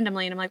like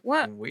randomly. And I'm like,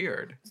 what?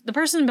 Weird. The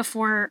person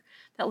before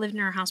that lived in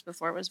our house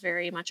before was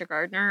very much a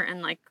gardener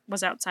and like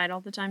was outside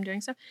all the time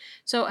doing stuff.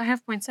 So I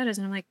have poinsettias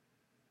and I'm like,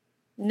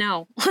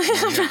 no,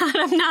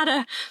 I'm not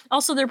a,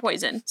 also they're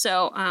poison.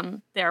 So,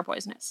 they are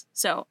poisonous.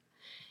 So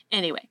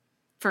anyway,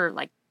 for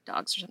like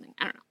dogs or something,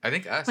 I don't know. I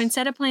think us.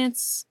 Poinsettia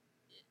plants.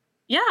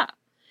 Yeah.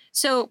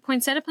 So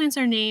poinsettia plants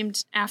are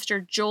named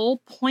after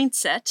Joel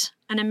Poinsett,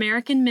 an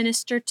American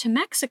minister to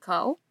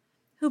Mexico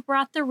who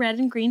brought the red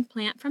and green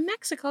plant from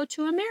Mexico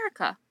to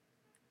America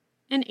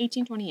in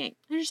 1828.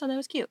 I just thought that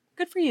was cute.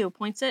 Good for you,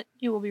 Poinsett.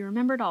 You will be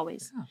remembered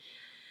always. Yeah.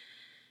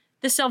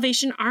 The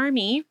Salvation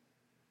Army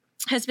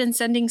has been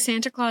sending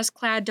Santa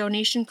Claus-clad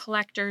donation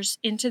collectors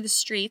into the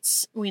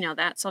streets. We know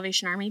that.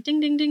 Salvation Army. Ding,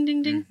 ding, ding,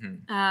 ding, ding.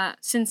 Mm-hmm.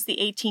 Since the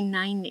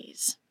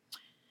 1890s.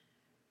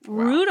 Wow.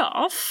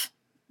 Rudolph,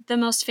 the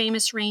most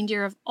famous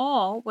reindeer of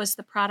all, was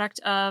the product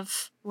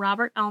of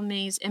Robert L.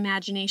 May's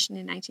imagination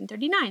in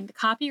 1939. The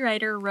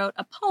copywriter wrote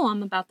a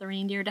poem about the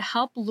reindeer to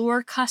help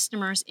lure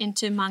customers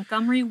into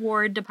Montgomery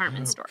Ward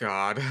department store.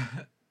 God.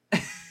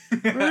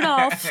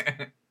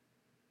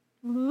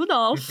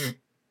 Rudolph,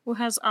 who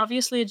has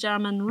obviously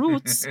German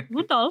roots,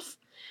 Rudolph.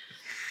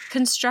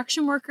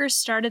 Construction workers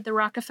started the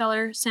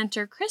Rockefeller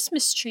Center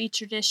Christmas tree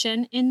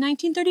tradition in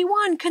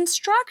 1931.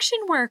 Construction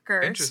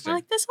workers. Interesting. We're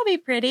like, this will be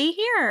pretty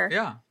here.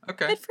 Yeah.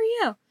 Okay. Good for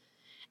you.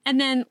 And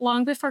then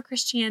long before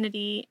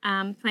Christianity,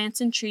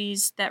 plants and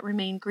trees that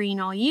remain green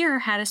all year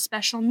had a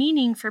special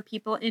meaning for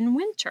people in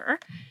winter.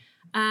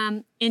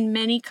 In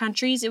many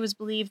countries, it was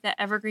believed that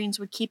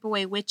evergreens would keep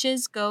away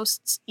witches,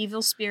 ghosts,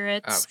 evil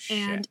spirits,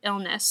 and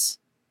illness.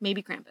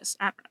 Maybe Krampus.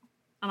 I don't know.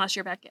 Unless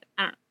you're a bad kid.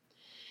 I don't know.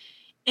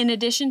 In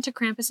addition to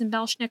Krampus and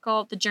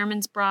Belschnickel, the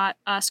Germans brought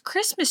us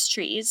Christmas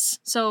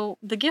trees. So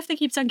the gift that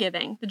keeps on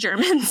giving, the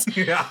Germans.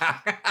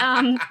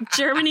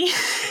 Germany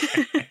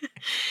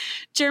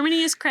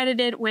is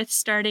credited with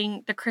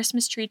starting the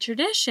Christmas tree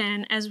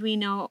tradition as we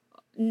know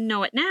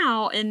it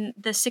now in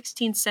the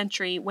 16th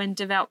century when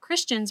devout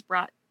Christians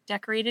brought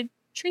decorated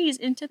trees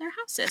into their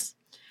houses.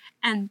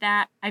 And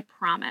that, I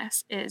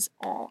promise, is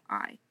all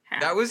I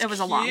have. That was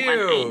a long one,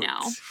 I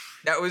know.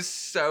 That was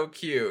so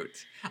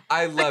cute.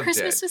 I loved it.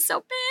 Christmas was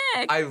so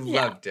big. I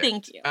loved it.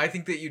 Thank you. I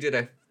think that you did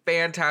a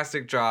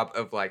fantastic job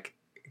of like,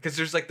 because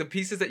there's like the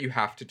pieces that you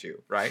have to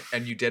do, right?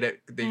 And you did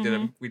it. They did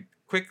them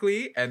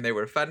quickly, and they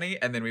were funny,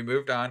 and then we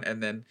moved on,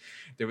 and then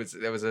there was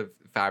a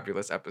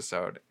fabulous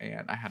episode,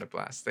 and I had a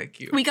blast. Thank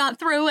you. We got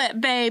through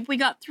it, babe. We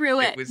got through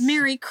it.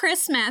 Merry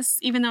Christmas,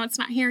 even though it's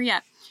not here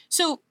yet.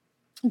 So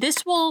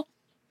this will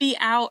be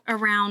out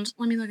around.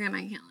 Let me look at my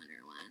calendar.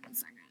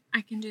 I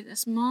can do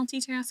this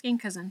multitasking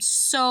because I'm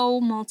so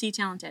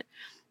multi-talented.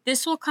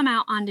 This will come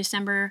out on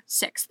December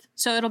 6th.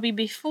 So it'll be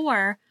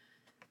before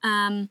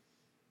the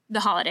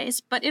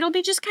holidays, but it'll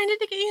be just kind of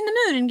to get you in the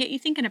mood and get you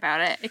thinking about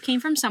it. It came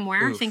from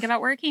somewhere. Oof. Think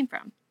about where it came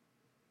from.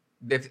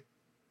 If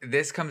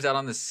this comes out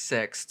on the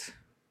 6th,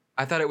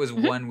 I thought it was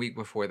 1 week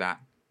before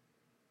that.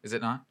 Is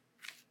it not?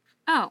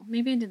 Oh,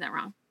 maybe I did that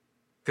wrong.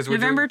 Because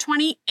November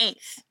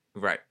 28th.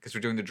 Right, because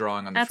we're doing the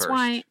drawing on the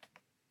 1st.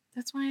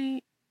 That's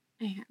why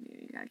I have you.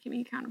 You gotta keep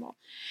me accountable.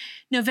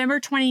 November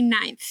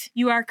 29th.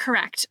 You are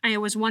correct. I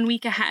was 1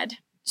 week ahead.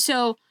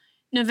 So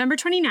November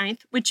 29th,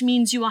 which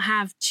means you will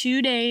have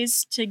 2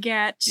 days to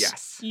get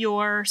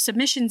your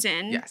submissions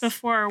in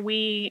before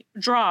we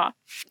draw.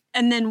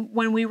 And then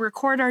when we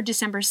record our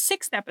December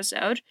 6th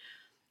episode,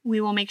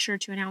 we will make sure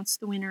to announce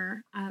the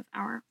winner of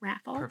our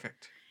raffle.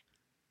 Perfect.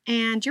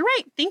 And you're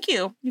right. Thank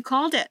you. You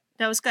called it.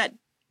 That was good.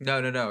 No.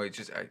 It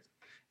just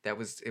it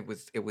was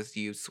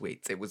you,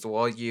 sweets. It was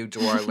all you,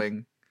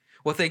 darling.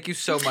 Well, thank you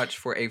so much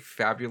for a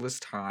fabulous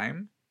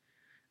time.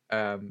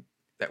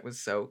 That was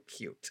so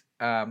cute.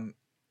 We're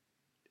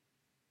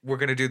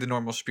going to do the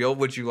normal spiel.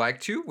 Would you like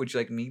to? Would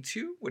you like me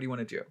to? What do you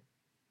want to do?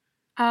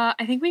 I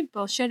think we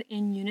both should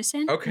in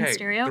unison. Okay. In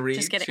stereo. 3,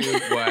 Just kidding.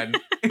 2, 1.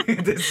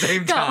 At the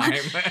same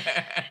time.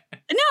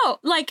 No,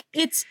 like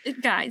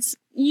guys,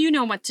 you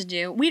know what to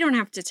do. We don't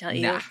have to tell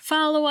you. Nah.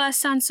 Follow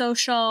us on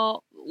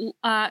social.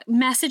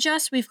 Message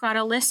us. We've got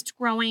a list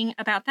growing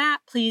about that.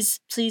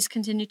 Please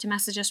continue to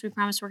message us. We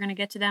promise we're going to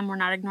get to them. We're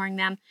not ignoring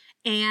them.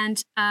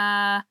 And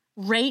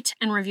rate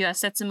and review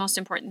us. That's the most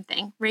important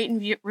thing. Rate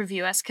and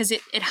review us because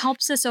it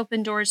helps us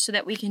open doors so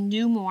that we can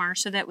do more,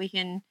 so that we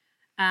can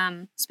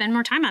spend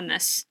more time on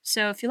this.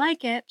 So if you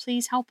like it,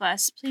 please help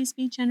us. Please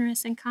be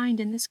generous and kind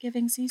in this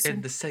giving season.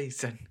 In the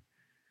season.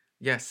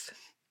 Yes.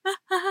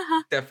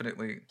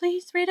 Definitely.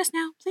 Please rate us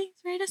now. Please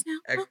rate us now.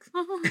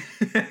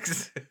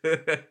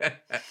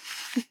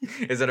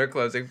 Is that our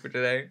closing for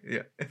today?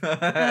 Yeah.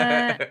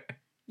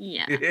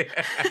 Yeah.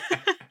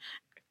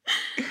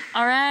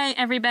 All right,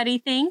 everybody.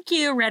 Thank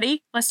you.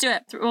 Ready? Let's do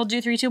it. We'll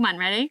do 3, 2, 1.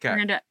 Ready? Okay. We're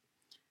going to do it.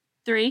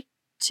 3,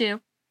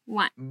 2,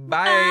 1.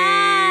 Bye.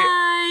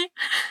 Bye.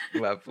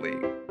 Lovely.